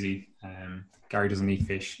 It's too easy. Gary doesn't eat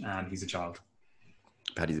fish, and he's a child.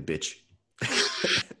 Paddy's a bitch.